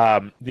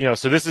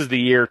 So this is the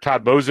year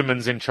Todd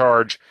Bozeman's in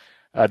charge.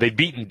 They'd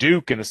beaten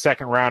Duke in the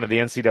second round of the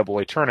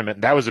NCAA tournament,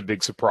 and that was a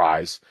big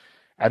surprise.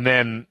 And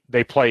then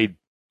they played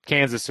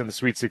Kansas in the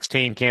Sweet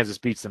 16. Kansas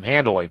beats them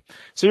handily.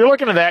 So you're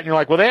looking at that, and you're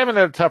like, well, they haven't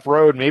had a tough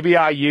road. Maybe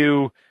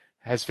IU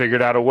has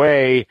figured out a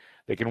way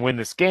they can win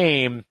this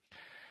game.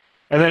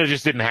 And then it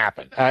just didn't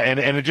happen. And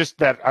it just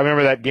that I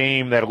remember that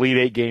game, that Elite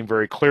 8 game,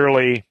 very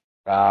clearly.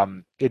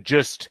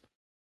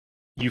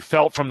 You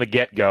felt from the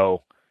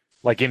get-go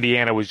like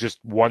Indiana was just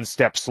one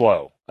step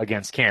slow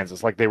against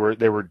Kansas. Like they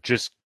were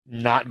just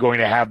not going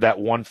to have that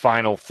one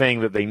final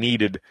thing that they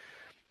needed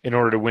in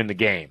order to win the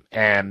game.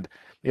 And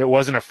it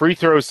wasn't a free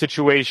throw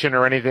situation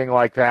or anything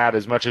like that,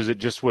 as much as it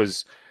just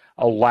was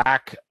a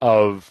lack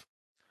of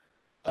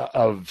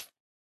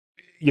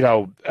you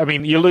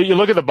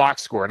look at the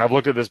box score, and I've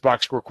looked at this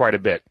box score quite a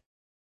bit.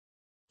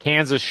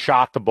 Kansas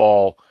shot the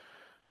ball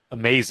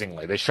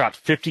amazingly. They shot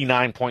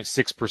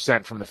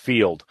 59.6% from the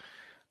field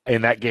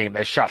in that game.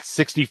 They shot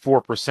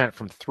 64%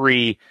 from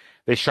 3.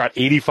 They shot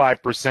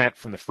 85%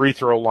 from the free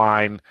throw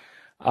line.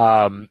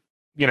 Indiana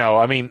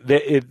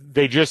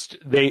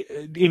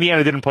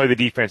didn't play the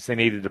defense they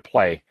needed to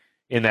play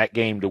in that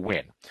game to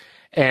win.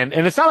 And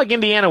it's not like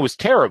Indiana was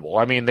terrible.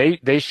 I mean,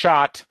 they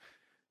shot,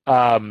 they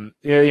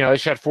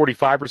shot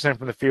 45%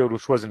 from the field,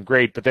 which wasn't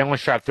great, but they only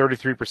shot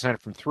 33%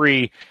 from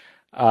 3.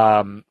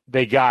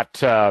 They got,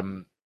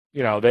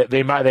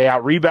 they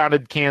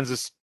out-rebounded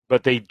Kansas,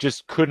 but they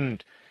just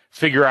couldn't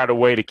figure out a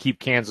way to keep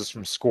Kansas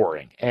from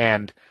scoring.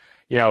 And,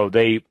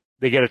 they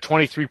get a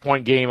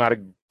 23-point game out of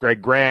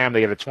Greg Graham.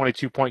 They get a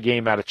 22-point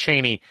game out of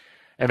Chaney,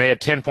 and they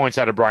had 10 points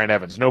out of Brian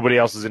Evans. Nobody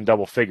else is in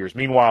double figures.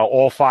 Meanwhile,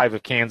 all 5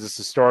 of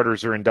Kansas'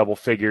 starters are in double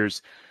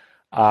figures.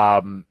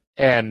 And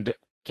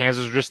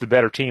Kansas was just the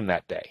better team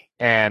that day.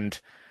 And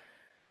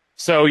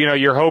so,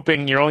 you're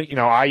hoping,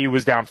 IU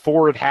was down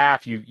 4 at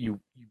half. You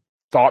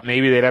thought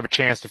maybe they'd have a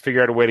chance to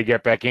figure out a way to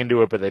get back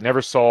into it, but they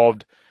never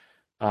solved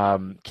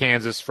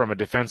Kansas from a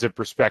defensive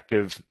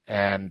perspective,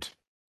 and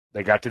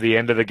they got to the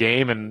end of the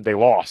game and they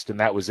lost, and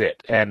that was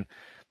it. And,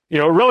 it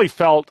really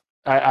felt,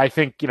 I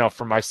think,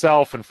 for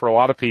myself and for a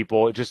lot of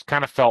people, it just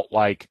kind of felt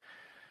like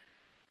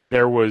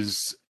there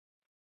was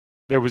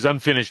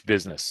unfinished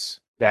business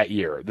that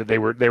year that they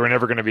were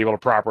never going to be able to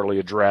properly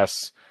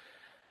address.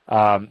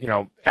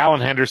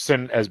 Alan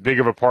Henderson, as big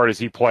of a part as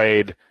he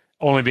played,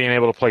 only being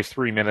able to play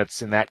 3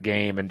 minutes in that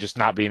game and just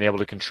not being able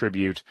to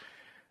contribute.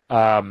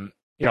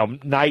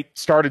 Knight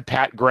started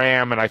Pat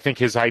Graham, and I think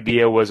his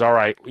idea was, all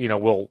right,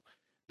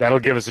 that'll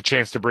give us a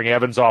chance to bring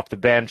Evans off the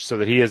bench so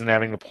that he isn't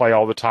having to play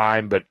all the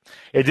time. But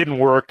it didn't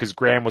work because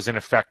Graham was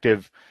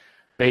ineffective.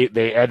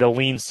 They had to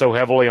lean so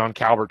heavily on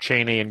Calvert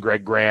Chaney and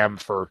Greg Graham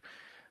for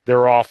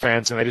their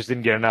offense, and they just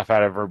didn't get enough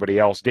out of everybody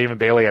else. David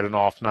Bailey had an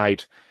off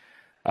night.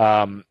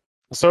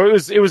 So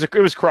it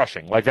was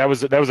crushing. Like that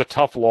was a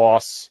tough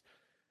loss.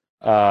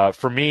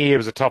 For me, it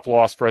was a tough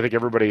loss for I think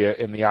everybody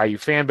in the IU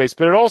fan base,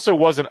 but it also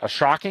wasn't a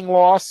shocking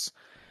loss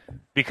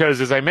because,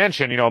 as I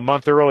mentioned, a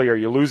month earlier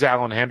you lose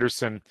Alan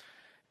Henderson,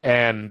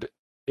 and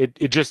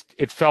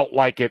it felt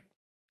like it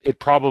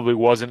probably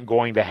wasn't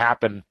going to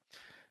happen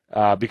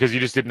because you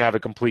just didn't have a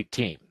complete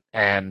team.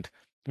 And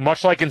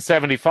much like in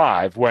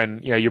 '75,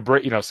 when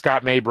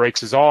Scott May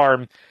breaks his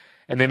arm,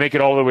 and they make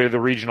it all the way to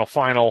the regional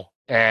final,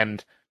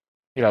 and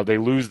they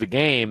lose the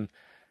game.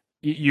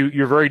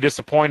 You're very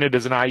disappointed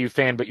as an IU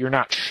fan, but you're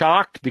not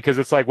shocked because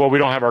it's like, well, we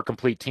don't have our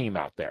complete team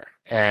out there.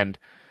 And,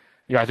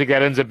 I think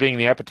that ends up being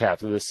the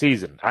epitaph of this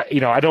season.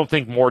 I don't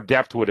think more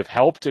depth would have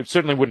helped. It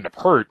certainly wouldn't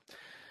have hurt.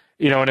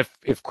 And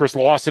if Chris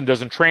Lawson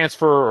doesn't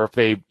transfer, or if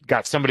they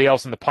got somebody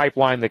else in the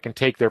pipeline that can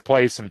take their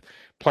place and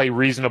play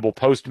reasonable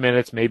post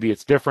minutes, maybe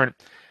it's different.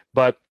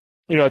 But,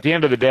 at the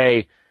end of the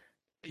day,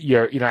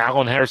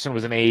 Alan Henderson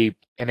was an A-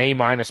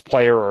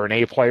 player or an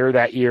A player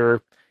that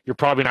year. You're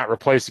probably not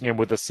replacing him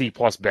with a C+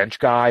 bench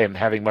guy and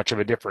having much of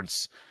a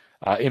difference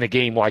in a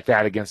game like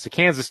that against a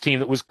Kansas team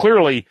that was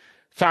clearly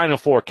Final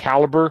Four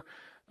caliber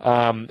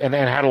and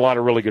had a lot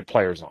of really good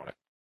players on it.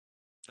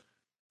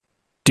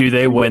 Do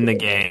they win the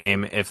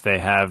game if they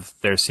have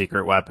their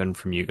secret weapon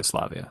from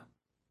Yugoslavia?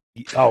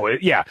 Oh,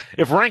 yeah.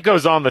 If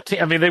Renko's on the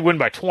team, they win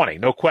by 20,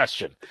 no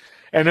question.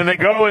 And then they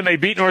go and they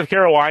beat North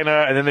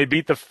Carolina, and then they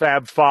beat the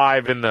Fab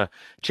Five in the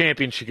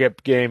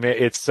championship game.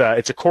 It's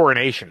a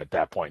coronation at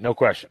that point, no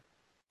question.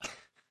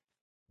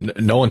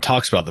 No one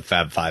talks about the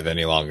Fab Five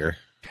any longer.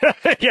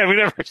 Yeah, we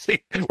never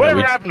see.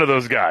 Whatever happened to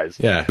those guys?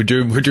 Yeah, we're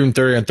doing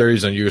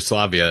 30-on-30s on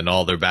Yugoslavia, and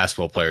all their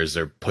basketball players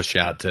they're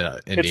pushing out to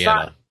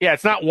Indiana.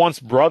 It's not once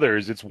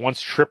brothers; it's once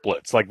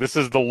triplets. Like this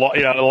is along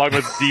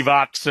with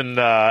Divac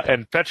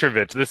and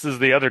Petrovic. This is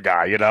the other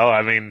guy.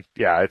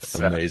 It's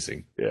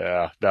amazing.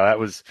 No, that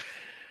was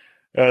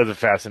a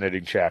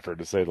fascinating chapter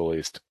to say the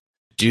least.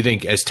 Do you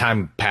think as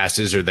time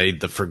passes, are they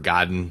the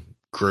forgotten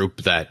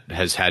group that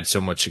has had so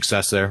much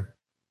success there?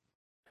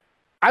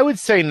 I would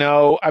say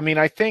no.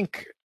 I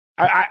think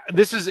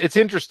it's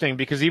interesting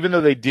because even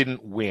though they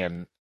didn't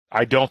win,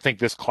 I don't think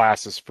this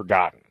class is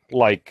forgotten.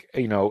 Like,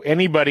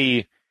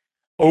 anybody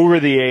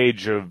over the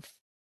age of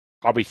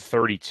probably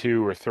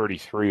 32 or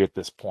 33 at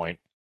this point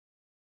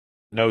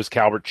knows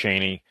Calvert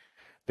Chaney.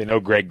 They know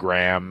Greg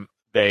Graham.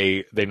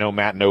 They know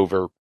Matt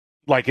Nover.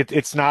 Like,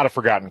 it's not a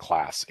forgotten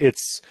class.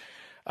 It's,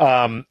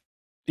 I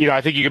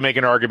think you can make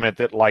an argument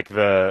that like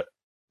the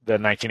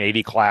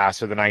 1980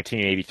 class or the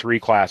 1983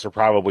 class are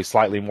probably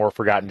slightly more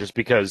forgotten just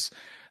because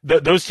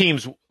those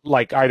teams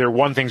like either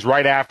won things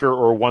right after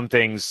or won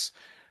things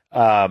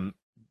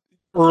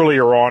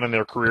earlier on in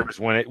their careers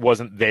when it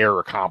wasn't their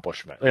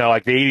accomplishment.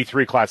 Like the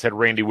 83 class had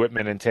Randy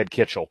Whitman and Ted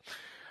Kitchell,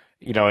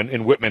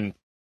 and Whitman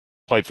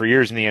played for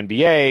years in the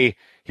NBA.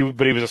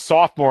 But he was a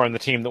sophomore on the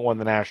team that won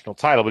the national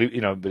title.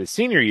 But his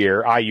senior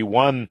year, IU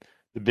won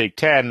the Big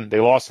Ten. They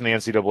lost in the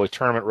NCAA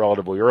tournament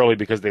relatively early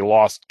because they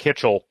lost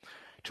Kitchell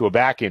to a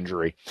back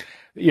injury.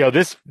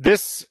 This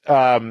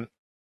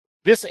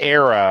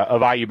era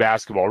of IU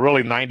basketball,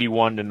 really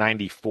 91 to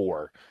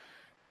 94,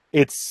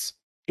 it's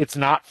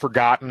not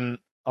forgotten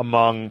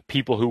among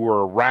people who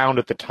were around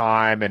at the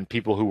time and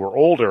people who were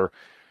older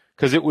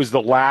because it was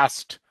the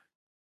last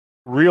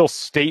real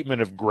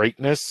statement of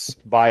greatness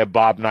by a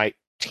Bob Knight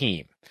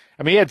team.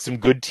 He had some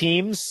good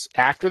teams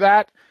after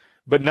that,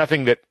 but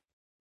nothing that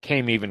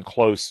came even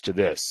close to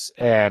this.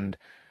 And,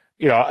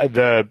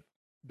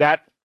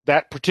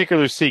 that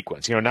particular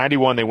sequence,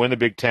 91, they win the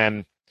Big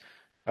Ten.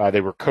 They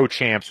were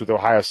co-champs with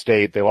Ohio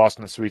State. They lost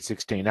in the Sweet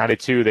 16.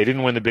 92, they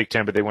didn't win the Big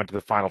Ten, but they went to the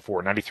Final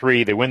Four.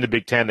 93, they win the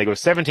Big Ten. They go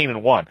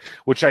 17-1,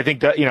 which I think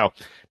that,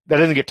 that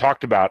doesn't get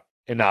talked about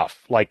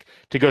enough. Like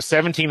to go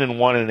 17-1 in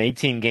an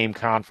 18-game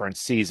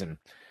conference season,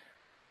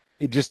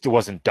 it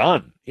wasn't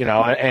done,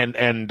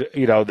 and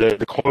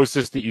the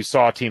closest that you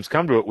saw teams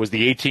come to it was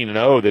the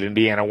 18-0 that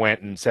Indiana went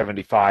in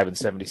 75 and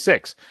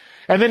 76.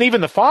 And then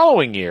even the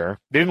following year,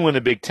 they didn't win the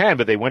Big Ten,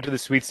 but they went to the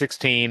Sweet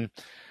 16.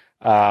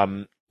 They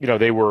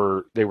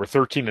were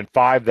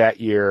 13-5 that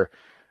year.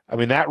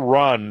 That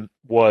run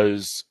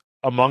was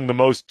among the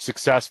most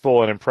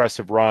successful and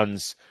impressive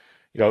runs.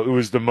 It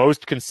was the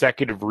most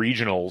consecutive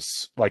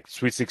regionals, like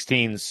Sweet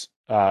 16s,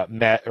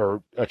 met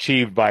or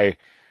achieved by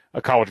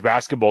a college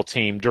basketball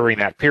team during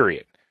that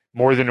period.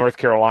 More than North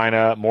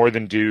Carolina, more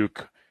than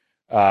Duke,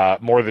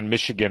 more than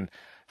Michigan.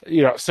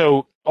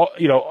 So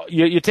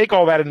you take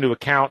all that into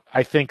account.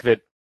 I think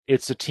that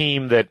it's a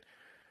team that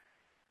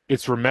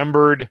it's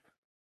remembered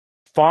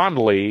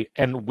fondly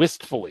and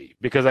wistfully,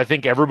 because I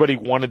think everybody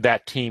wanted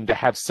that team to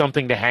have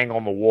something to hang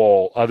on the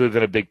wall other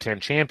than a Big Ten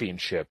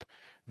championship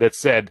that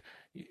said,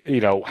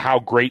 how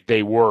great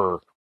they were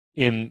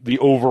in the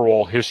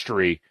overall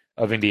history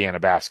of Indiana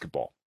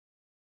basketball.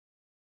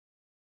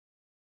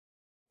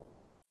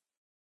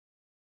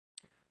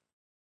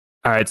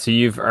 All right, so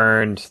you've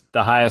earned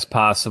the highest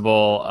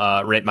possible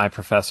Rate My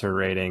Professor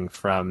rating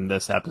from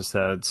this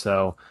episode.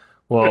 So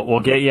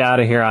we'll get you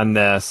out of here on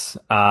this.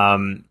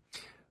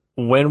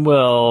 When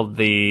will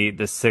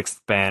the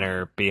sixth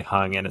banner be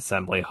hung in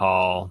Assembly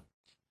Hall,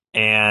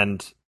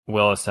 and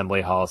will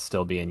Assembly Hall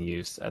still be in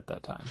use at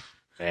that time?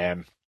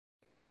 Man,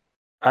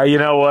 you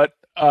know what?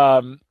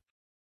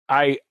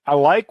 I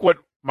like what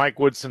Mike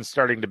Woodson's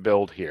starting to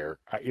build here.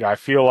 I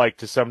feel like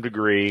to some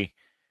degree,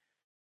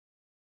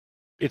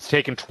 it's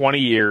taken 20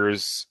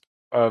 years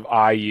of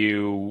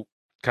IU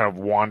kind of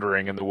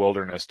wandering in the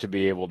wilderness to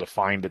be able to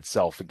find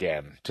itself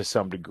again to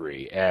some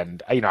degree.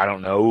 And, I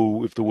don't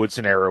know if the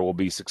Woodson era will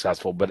be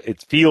successful, but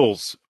it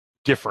feels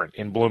different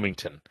in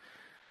Bloomington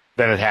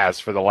than it has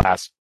for the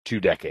last 2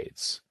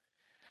 decades.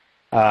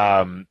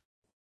 So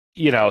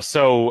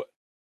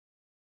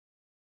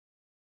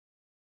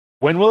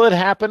when will it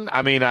happen?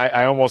 I mean,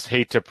 I almost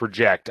hate to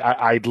project.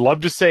 I'd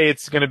love to say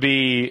it's going to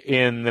be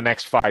in the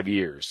next 5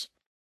 years.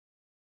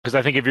 Because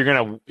I think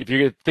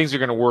if things are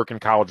going to work in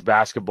college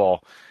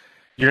basketball,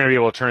 you're going to be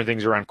able to turn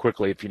things around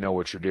quickly if you know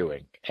what you're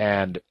doing.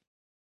 And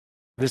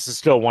this is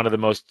still one of the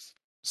most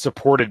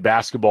supported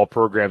basketball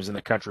programs in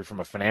the country from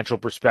a financial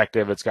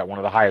perspective. It's got one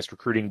of the highest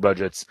recruiting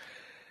budgets.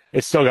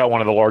 It's still got one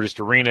of the largest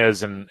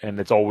arenas, and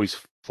it's always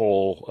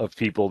full of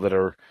people that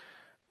are,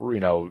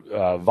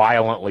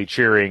 violently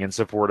cheering in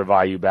support of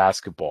IU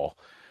basketball.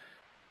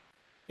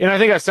 And I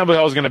think Assembly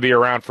Hall is going to be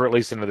around for at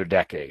least another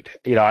decade.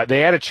 They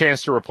had a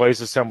chance to replace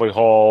Assembly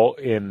Hall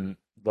in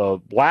the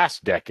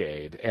last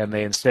decade, and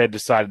they instead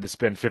decided to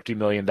spend $50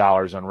 million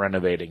on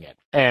renovating it.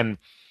 And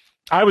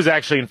I was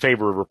actually in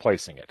favor of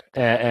replacing it.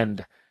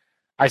 And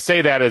I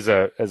say that as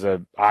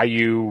a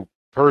IU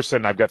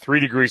person. I've got 3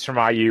 degrees from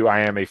IU. I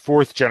am a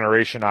 4th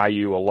generation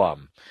IU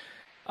alum.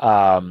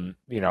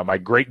 My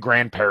great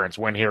grandparents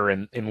went here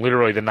in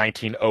literally the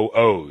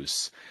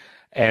 1900s.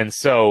 And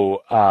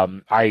so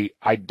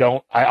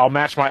I'll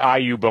match my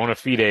IU bona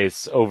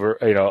fides over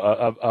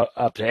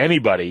up to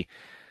anybody.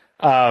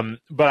 But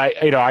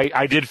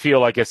I did feel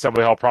like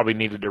Assembly Hall probably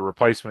needed a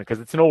replacement because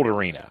it's an old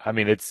arena. I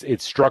mean, it's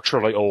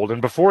structurally old,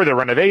 and before the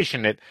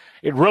renovation, it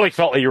really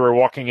felt like you were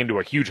walking into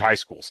a huge high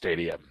school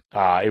stadium.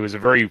 It was a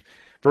very,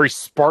 very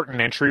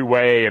Spartan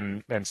entryway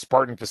and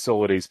Spartan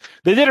facilities.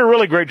 They did a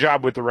really great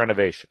job with the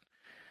renovation.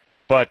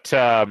 But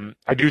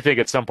I do think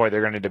at some point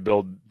they're going to need to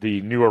build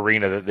the new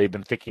arena that they've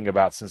been thinking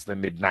about since the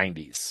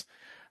mid-'90s.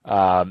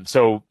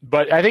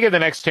 But I think in the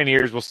next 10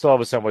 years, we'll still have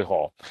Assembly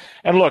Hall.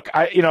 And look,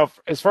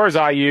 as far as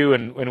IU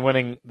and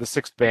winning the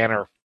 6th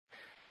banner,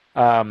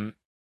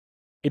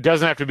 it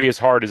doesn't have to be as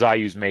hard as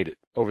IU's made it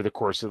over the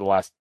course of the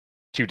last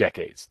 2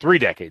 decades, 3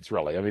 decades,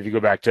 really. I mean, if you go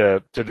back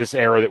to this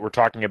era that we're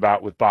talking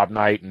about with Bob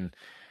Knight and,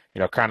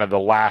 kind of the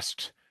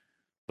last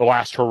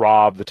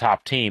hurrah of the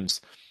top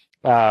teams,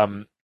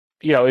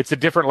 it's a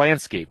different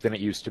landscape than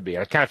it used to be.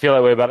 I kind of feel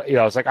that way about,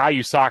 it's like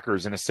IU soccer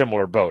is in a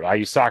similar boat.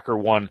 IU soccer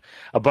won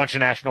a bunch of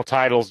national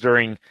titles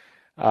during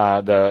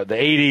the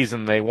 80s,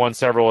 and they won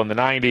several in the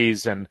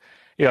 90s. And,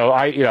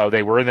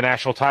 they were in the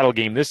national title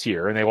game this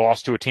year, and they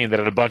lost to a team that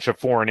had a bunch of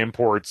foreign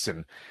imports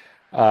and,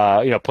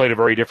 played a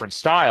very different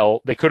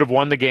style. They could have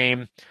won the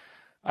game,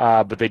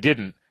 but they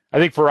didn't. I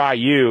think for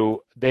IU,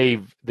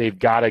 they've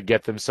got to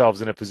get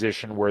themselves in a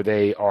position where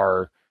they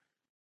are,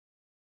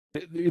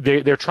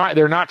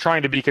 they're not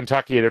trying to be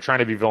Kentucky. They're trying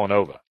to be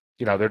Villanova.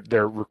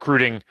 They're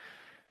recruiting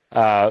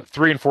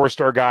 3- and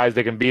 4-star guys.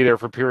 They can be there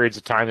for periods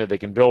of time that they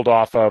can build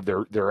off of.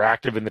 They're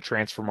active in the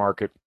transfer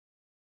market.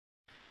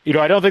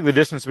 I don't think the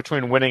distance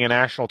between winning a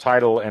national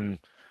title and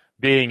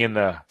being in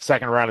the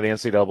second round of the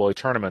NCAA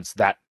tournament's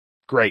that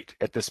great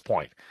at this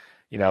point.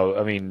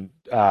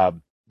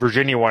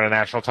 Virginia won a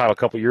national title a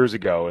couple years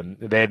ago, and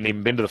they hadn't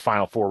even been to the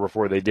Final Four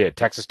before they did.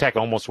 Texas Tech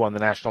almost won the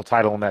national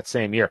title in that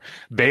same year.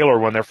 Baylor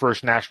won their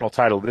first national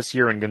title this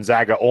year, and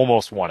Gonzaga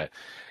almost won it.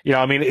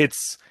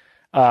 It's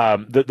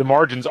the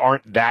margins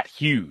aren't that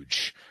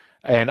huge.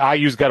 And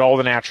IU's got all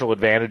the natural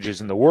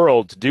advantages in the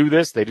world to do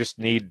this. They just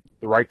need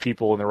the right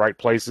people in the right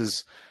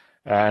places.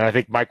 And I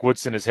think Mike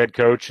Woodson as head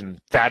coach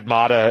and Thad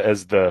Matta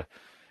as the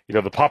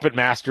puppet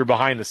master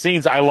behind the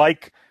scenes. I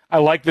like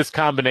this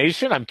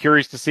combination. I'm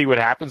curious to see what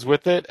happens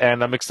with it,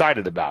 and I'm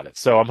excited about it.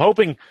 So I'm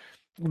hoping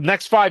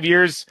next 5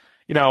 years,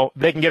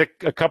 they can get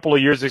a couple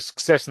of years of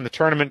success in the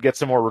tournament, get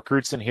some more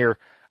recruits in here.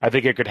 I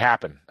think it could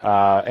happen.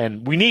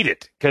 And we need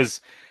it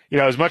because,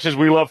 as much as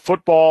we love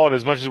football and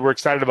as much as we're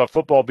excited about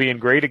football being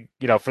great,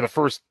 for the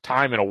first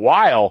time in a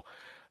while,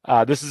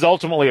 this is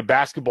ultimately a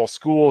basketball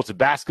school. It's a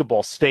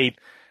basketball state.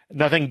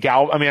 I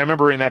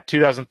remember in that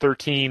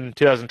 2013,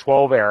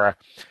 2012 era,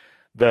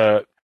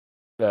 the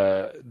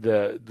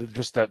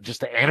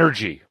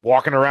energy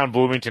walking around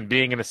Bloomington,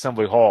 being in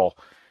Assembly Hall,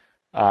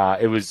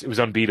 it was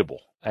unbeatable.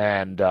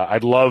 And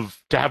I'd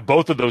love to have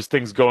both of those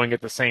things going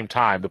at the same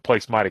time. The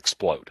place might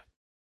explode.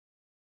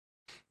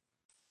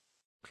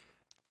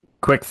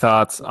 Quick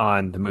thoughts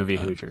on the movie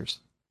Hoosiers.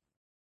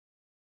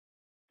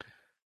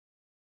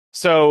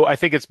 So I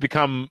think it's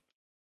become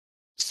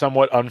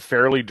somewhat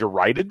unfairly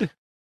derided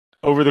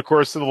over the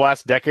course of the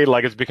last decade.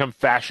 Like, it's become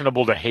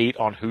fashionable to hate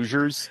on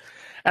Hoosiers.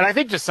 And I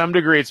think to some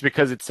degree it's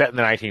because it's set in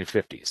the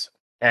 1950s.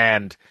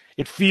 And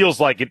it feels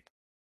like it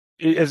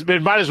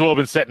might as well have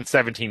been set in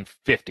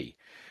 1750,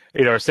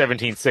 or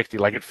 1760.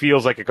 Like, it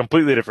feels like a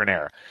completely different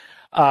era.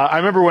 I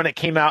remember when it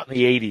came out in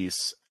the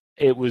 80s,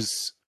 it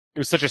was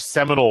such a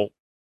seminal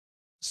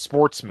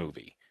sports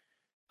movie.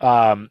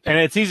 And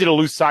it's easy to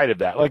lose sight of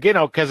that. Like,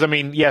 because, I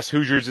mean, yes,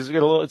 Hoosiers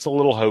it's a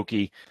little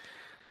hokey.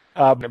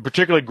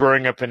 Particularly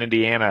growing up in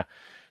Indiana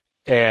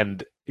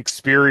and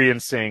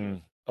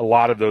experiencing a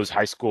lot of those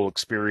high school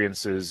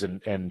experiences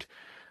and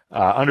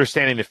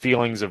understanding the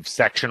feelings of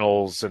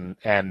sectionals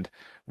and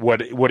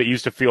what it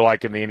used to feel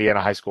like in the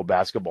Indiana high school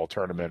basketball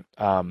tournament.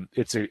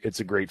 It's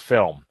a great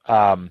film.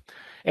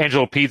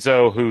 Angelo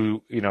Pizzo,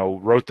 who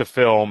wrote the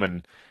film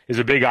and is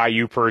a big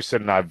IU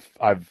person. I've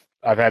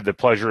had the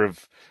pleasure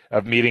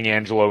of meeting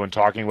Angelo and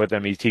talking with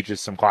him. He teaches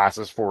some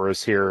classes for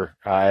us here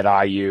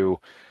at IU.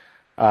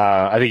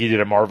 I think he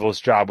did a marvelous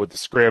job with the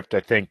script.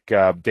 I think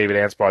David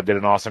Anspaugh did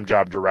an awesome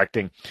job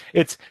directing.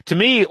 It's, to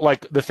me,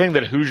 like, the thing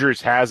that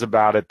Hoosiers has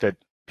about it that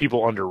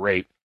people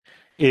underrate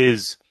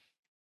is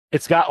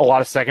it's got a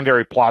lot of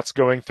secondary plots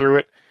going through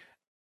it.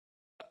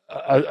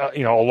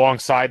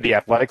 Alongside the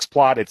athletics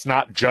plot, it's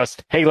not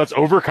just, hey, let's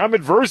overcome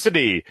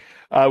adversity,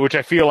 which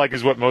I feel like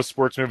is what most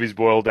sports movies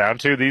boil down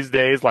to these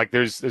days. Like,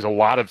 there's a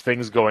lot of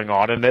things going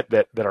on in it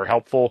that are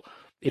helpful.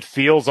 It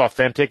feels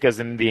authentic as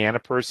an Indiana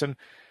person.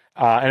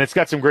 And it's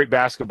got some great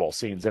basketball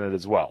scenes in it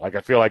as well. Like,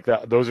 I feel like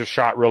those are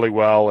shot really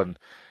well and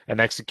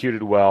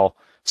executed well.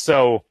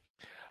 So,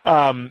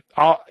 I'll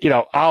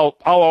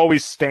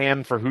always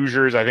stand for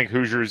Hoosiers. I think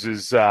Hoosiers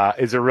is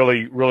a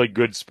really, really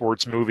good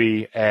sports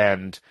movie,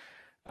 and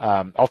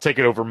I'll take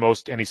it over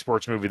most any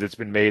sports movie that's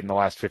been made in the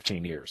last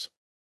 15 years.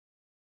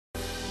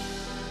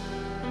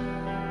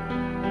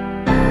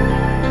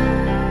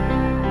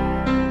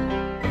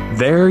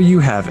 There you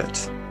have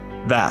it.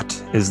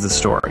 That is the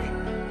story.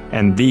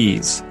 And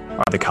these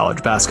are the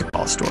college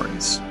basketball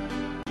stories.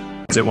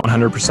 Is it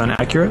 100%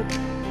 accurate?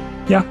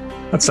 Yeah,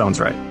 that sounds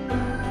right.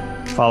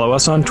 Follow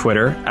us on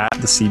Twitter at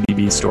the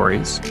CBB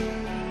Stories.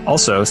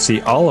 Also,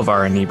 see all of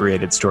our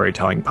inebriated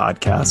storytelling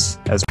podcasts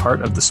as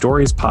part of the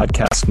Stories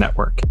Podcast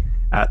Network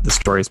at the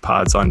Stories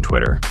Pods on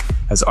Twitter,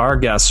 as our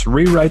guests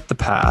rewrite the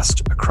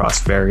past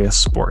across various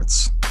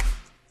sports.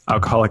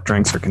 Alcoholic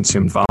drinks are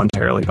consumed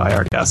voluntarily by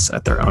our guests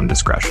at their own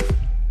discretion.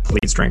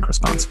 Please drink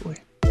responsibly.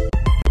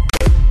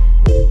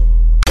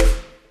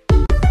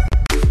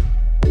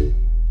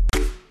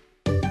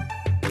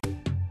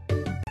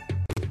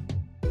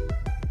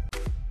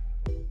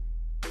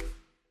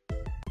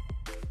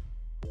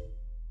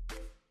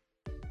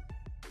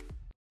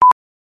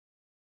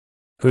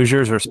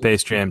 Hoosiers or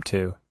Space Jam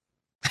 2?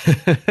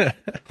 I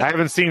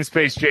haven't seen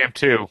Space Jam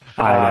 2.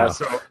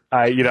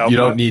 You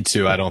don't need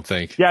to, I don't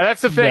think. Yeah,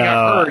 that's the thing.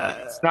 I've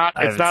heard it's not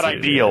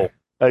ideal.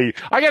 I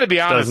got to be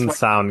honest. Doesn't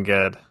sound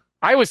good.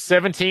 I was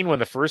 17 when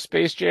the first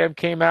Space Jam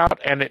came out,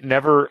 and it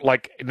never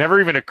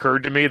even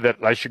occurred to me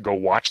that I should go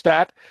watch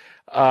that.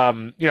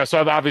 So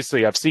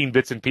I've seen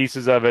bits and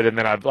pieces of it, and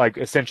then I've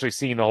essentially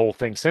seen the whole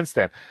thing since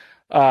then.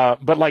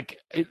 But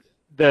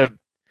the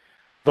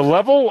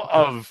level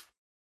of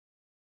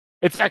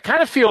I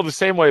kind of feel the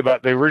same way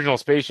about the original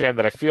Space Jam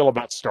that I feel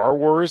about Star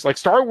Wars. Like,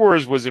 Star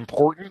Wars was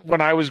important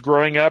when I was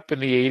growing up in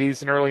the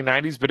 80s and early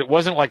 90s, but it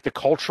wasn't like the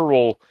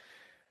cultural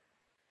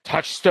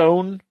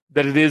touchstone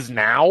that it is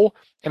now.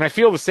 And I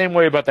feel the same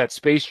way about that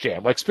Space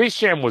Jam. Like, Space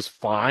Jam was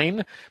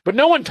fine, but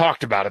no one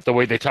talked about it the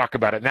way they talk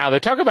about it now. They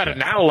talk about it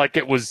now like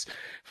it was,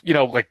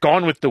 like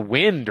Gone with the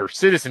Wind or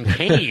Citizen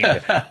Kane.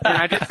 And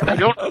I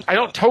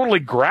don't totally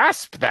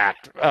grasp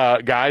that,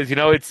 guys.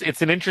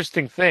 It's an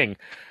interesting thing.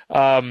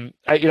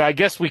 I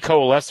guess we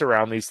coalesce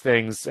around these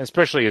things,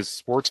 especially as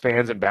sports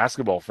fans and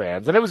basketball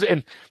fans. And it was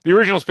in the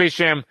original Space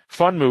Jam,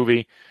 fun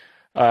movie.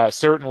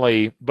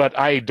 Certainly, but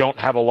I don't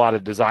have a lot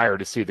of desire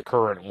to see the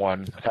current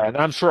one, and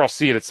I'm sure I'll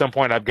see it at some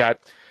point. I've got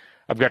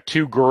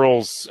two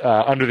girls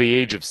under the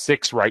age of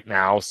 6 right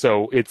now,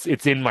 so it's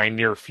in my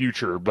near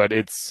future, but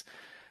it's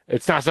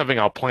not something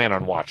I'll plan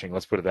on watching.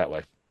 Let's put it that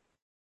way.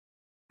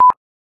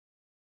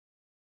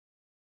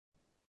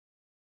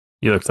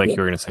 You looked like you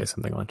were going to say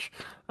something, Lynch.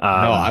 One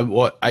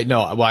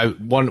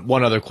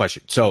other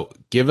question. So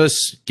give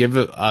us,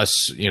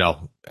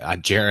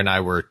 Jared and I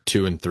were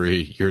 2 and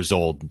 3 years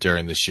old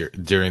during this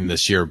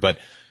year, but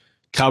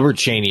Calbert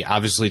Cheaney,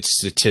 obviously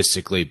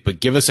statistically, but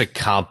give us a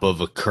comp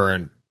of a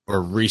current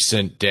or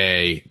recent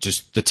day,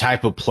 just the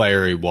type of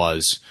player he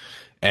was.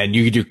 And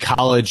you can do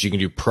college, you can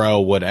do pro,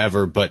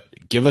 whatever, but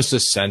give us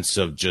a sense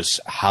of just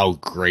how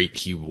great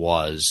he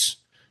was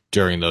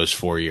during those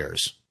 4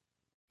 years.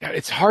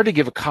 It's hard to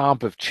give a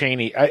comp of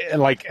Cheaney.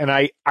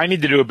 I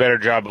need to do a better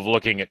job of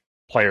looking at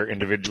player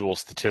individual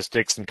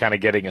statistics and kind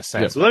of getting a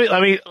sense. Yeah.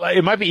 Let me.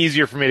 It might be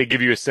easier for me to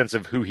give you a sense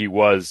of who he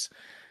was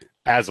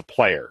as a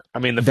player. I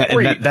mean,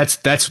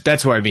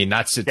 that's what I mean,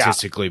 not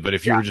statistically, but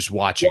if you were just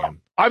watching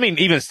him. I mean,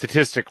 even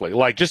statistically,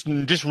 like just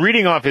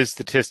reading off his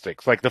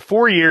statistics, like the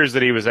 4 years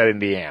that he was at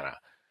Indiana,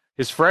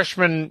 his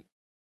freshman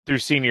through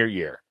senior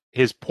year,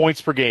 his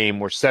points per game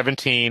were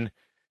 17,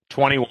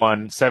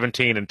 21,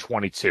 17, and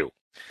 22.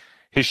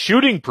 His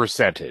shooting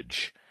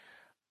percentage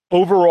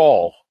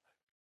overall,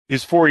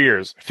 his 4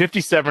 years,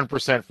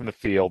 57% from the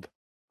field,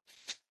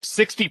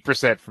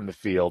 60% from the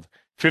field,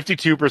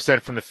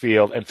 52% from the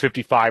field, and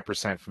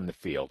 55% from the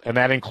field. And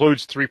that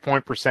includes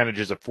 3-point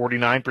percentages of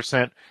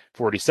 49%,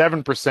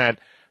 47%,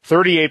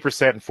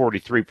 38%, and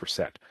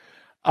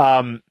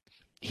 43%.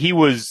 He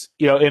was,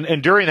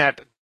 and during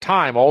that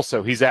time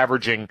also, he's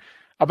averaging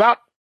about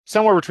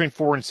somewhere between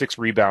 4 and 6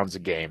 rebounds a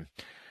game.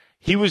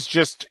 He was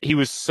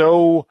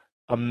so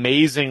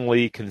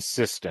amazingly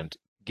consistent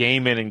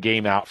game in and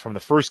game out from the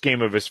first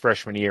game of his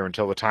freshman year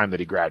until the time that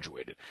he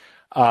graduated.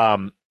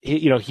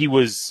 He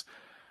was,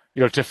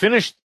 to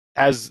finish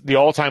as the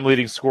all-time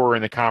leading scorer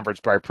in the conference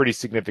by a pretty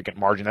significant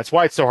margin. That's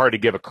why it's so hard to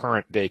give a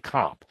current day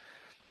comp,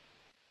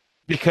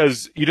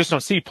 because you just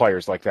don't see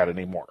players like that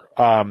anymore.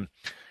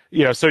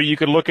 So you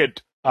could look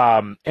at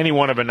any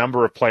one of a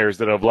number of players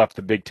that have left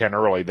the Big Ten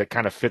early that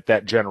kind of fit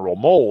that general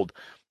mold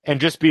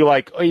and just be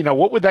like,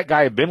 what would that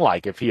guy have been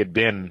like if he had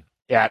been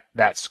at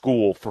that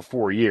school for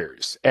 4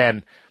 years?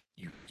 And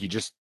you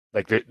just,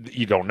 like,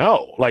 you don't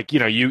know. Like,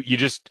 you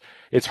just,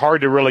 it's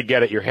hard to really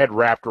get your head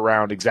wrapped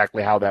around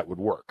exactly how that would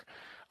work.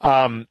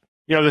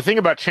 The thing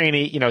about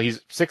Chaney, he's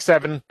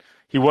 6'7".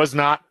 He was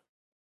not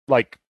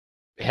like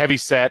heavy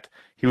set.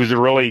 He was a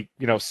really,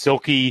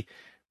 silky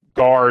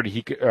guard.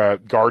 He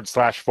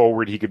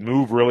guard/forward. He could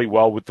move really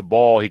well with the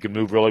ball. He could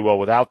move really well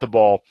without the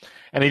ball.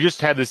 And he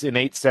just had this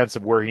innate sense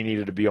of where he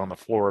needed to be on the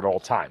floor at all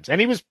times. And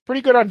he was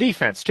pretty good on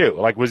defense too.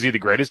 Like, was he the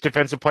greatest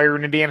defensive player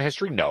in Indiana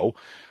history? No,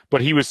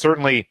 but he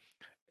certainly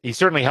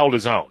held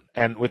his own.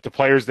 And with the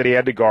players that he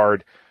had to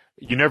guard,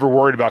 you never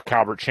worried about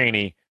Calbert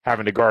Chaney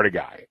having to guard a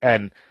guy.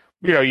 And,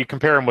 you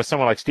compare him with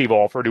someone like Steve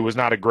Alford, who was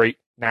not a great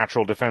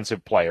natural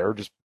defensive player,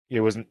 just, he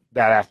wasn't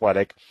that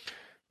athletic.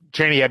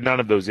 Chaney had none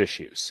of those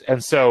issues.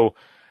 And so,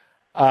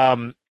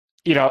 it's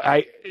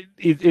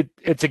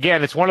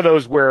one of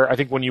those where I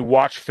think when you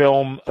watch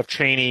film of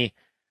Chaney,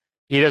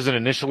 he doesn't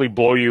initially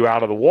blow you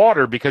out of the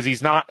water because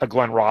he's not a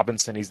Glenn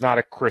Robinson. He's not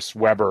a Chris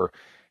Webber.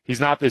 He's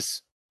not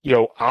this,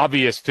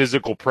 obvious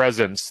physical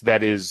presence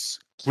that is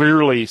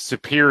clearly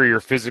superior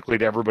physically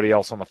to everybody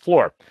else on the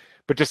floor.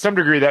 But to some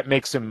degree, that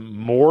makes him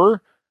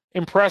more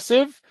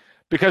impressive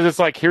because it's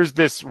like, here's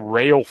this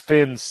rail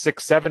thin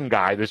 6'7"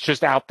 guy that's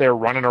just out there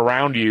running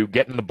around you,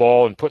 getting the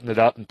ball and putting it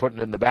up and putting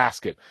it in the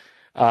basket.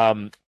 He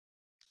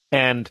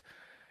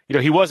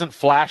wasn't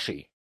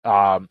flashy.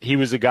 He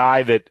was a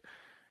guy that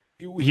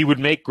he would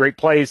make great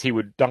plays. He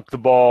would dunk the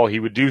ball. He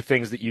would do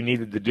things that you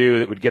needed to do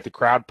that would get the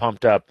crowd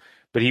pumped up.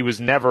 But he was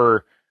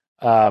never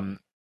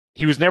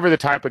the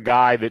type of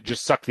guy that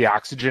just sucked the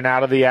oxygen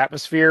out of the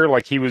atmosphere.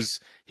 Like, he was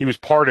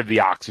part of the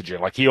oxygen.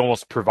 Like, he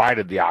almost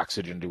provided the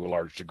oxygen to a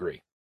large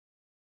degree.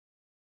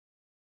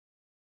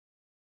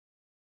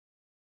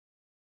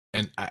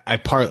 And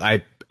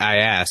I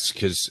asked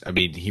because,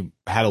 he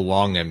had a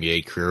long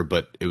NBA career,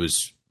 but it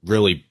was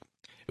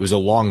a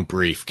long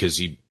brief because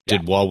he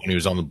did well when he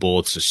was on the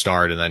Bullets to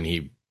start, and then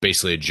he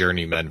basically a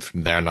journeyman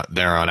from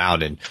there on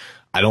out. And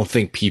I don't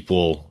think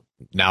people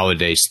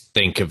nowadays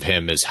think of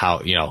him as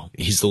how,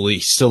 he's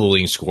still the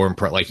leading scorer.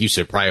 Like you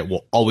said, probably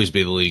will always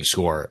be the leading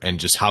scorer,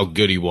 and just how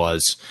good he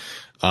was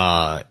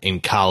in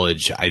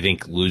college, I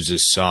think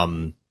loses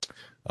some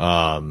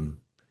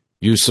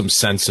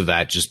sense of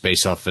that just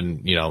based off,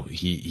 and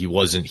he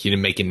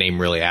didn't make a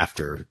name really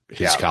after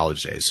his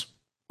college days.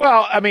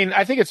 Well,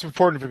 I think it's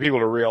important for people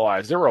to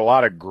realize there were a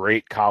lot of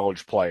great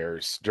college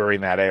players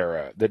during that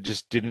era that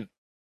just didn't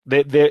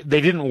they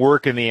didn't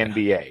work in the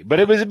NBA. But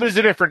it was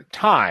a different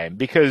time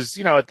because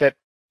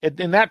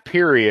in that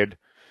period,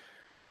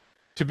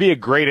 to be a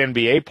great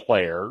NBA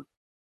player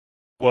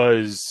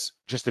was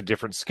just a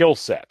different skill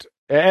set.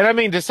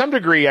 And to some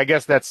degree, I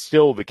guess that's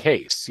still the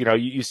case.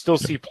 You still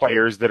see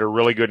players that are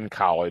really good in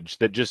college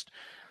that just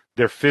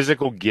their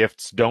physical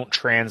gifts don't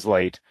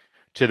translate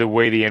to the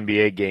way the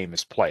NBA game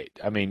is played.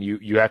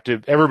 You have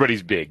to,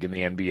 everybody's big in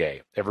the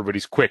NBA.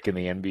 Everybody's quick in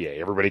the NBA.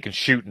 Everybody can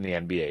shoot in the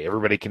NBA.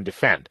 Everybody can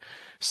defend.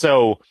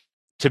 So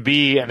to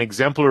be an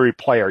exemplary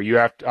player, you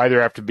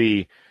either have to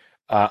be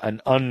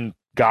an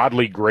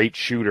ungodly great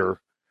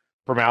shooter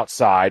from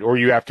outside, or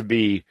you have to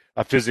be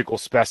a physical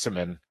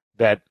specimen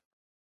that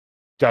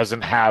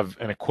doesn't have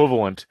an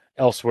equivalent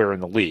elsewhere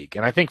in the league.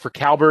 And I think for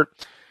Calbert,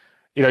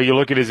 you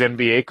look at his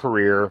NBA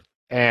career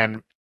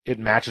and it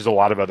matches a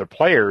lot of other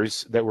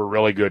players that were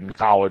really good in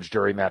college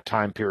during that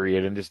time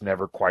period and just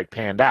never quite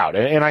panned out.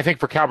 And I think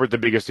for Calbert, the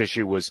biggest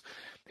issue was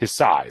his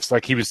size.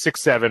 Like, he was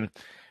 6'7",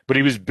 but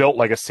he was built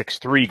like a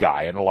 6'3"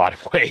 guy in a lot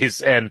of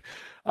ways. And,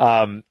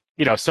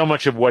 so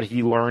much of what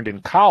he learned in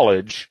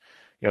college,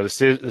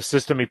 the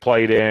system he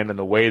played in and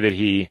the way that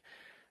he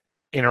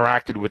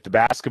interacted with the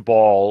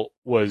basketball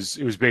was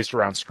based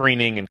around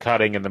screening and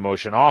cutting and the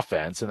motion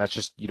offense, and that's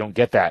just, you don't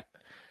get that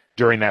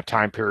during that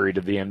time period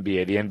of the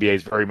NBA. The NBA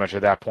is very much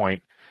at that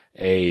point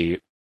a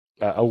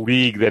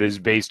league that is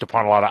based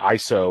upon a lot of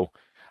ISO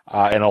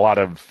and a lot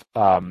of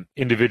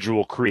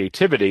individual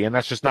creativity, and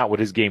that's just not what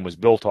his game was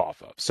built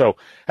off of. So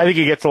I think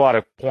he gets a lot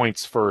of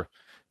points for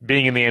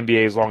being in the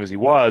NBA as long as he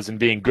was and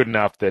being good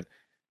enough that,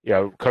 you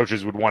know,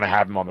 coaches would want to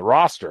have him on the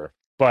roster.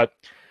 But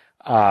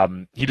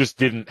he just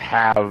didn't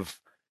have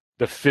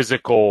the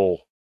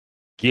physical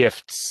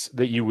gifts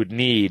that you would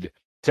need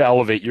to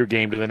elevate your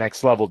game to the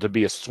next level, to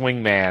be a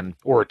swingman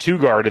or a two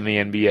guard in the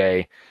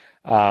NBA.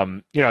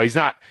 You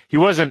know, he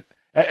wasn't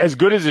as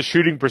good as his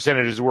shooting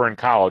percentages were in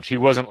college. He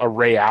wasn't a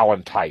Ray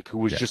Allen type who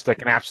was just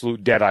like an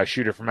absolute dead-eye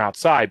shooter from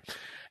outside,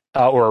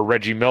 or a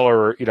Reggie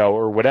Miller, you know,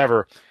 or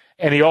whatever.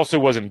 And he also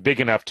wasn't big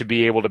enough to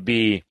be able to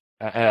be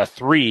a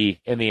three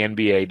in the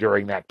NBA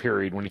during that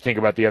period when you think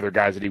about the other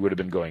guys that he would have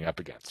been going up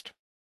against.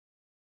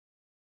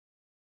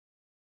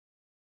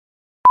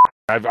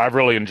 I've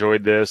really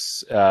enjoyed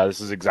this. This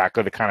is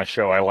exactly the kind of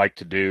show I like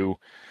to do.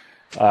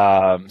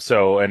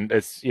 And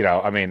it's, you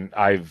know, I mean,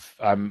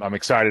 I'm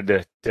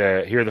excited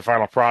to hear the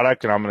final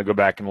product, and I'm going to go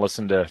back and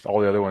listen to all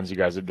the other ones you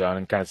guys have done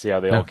and kind of see how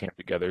they all came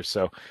together.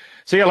 So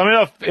yeah, let me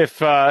know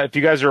if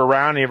you guys are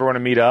around and you ever want to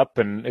meet up,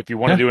 and if you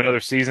want to do another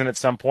season at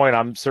some point,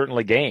 I'm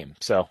certainly game.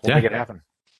 So we'll make it happen.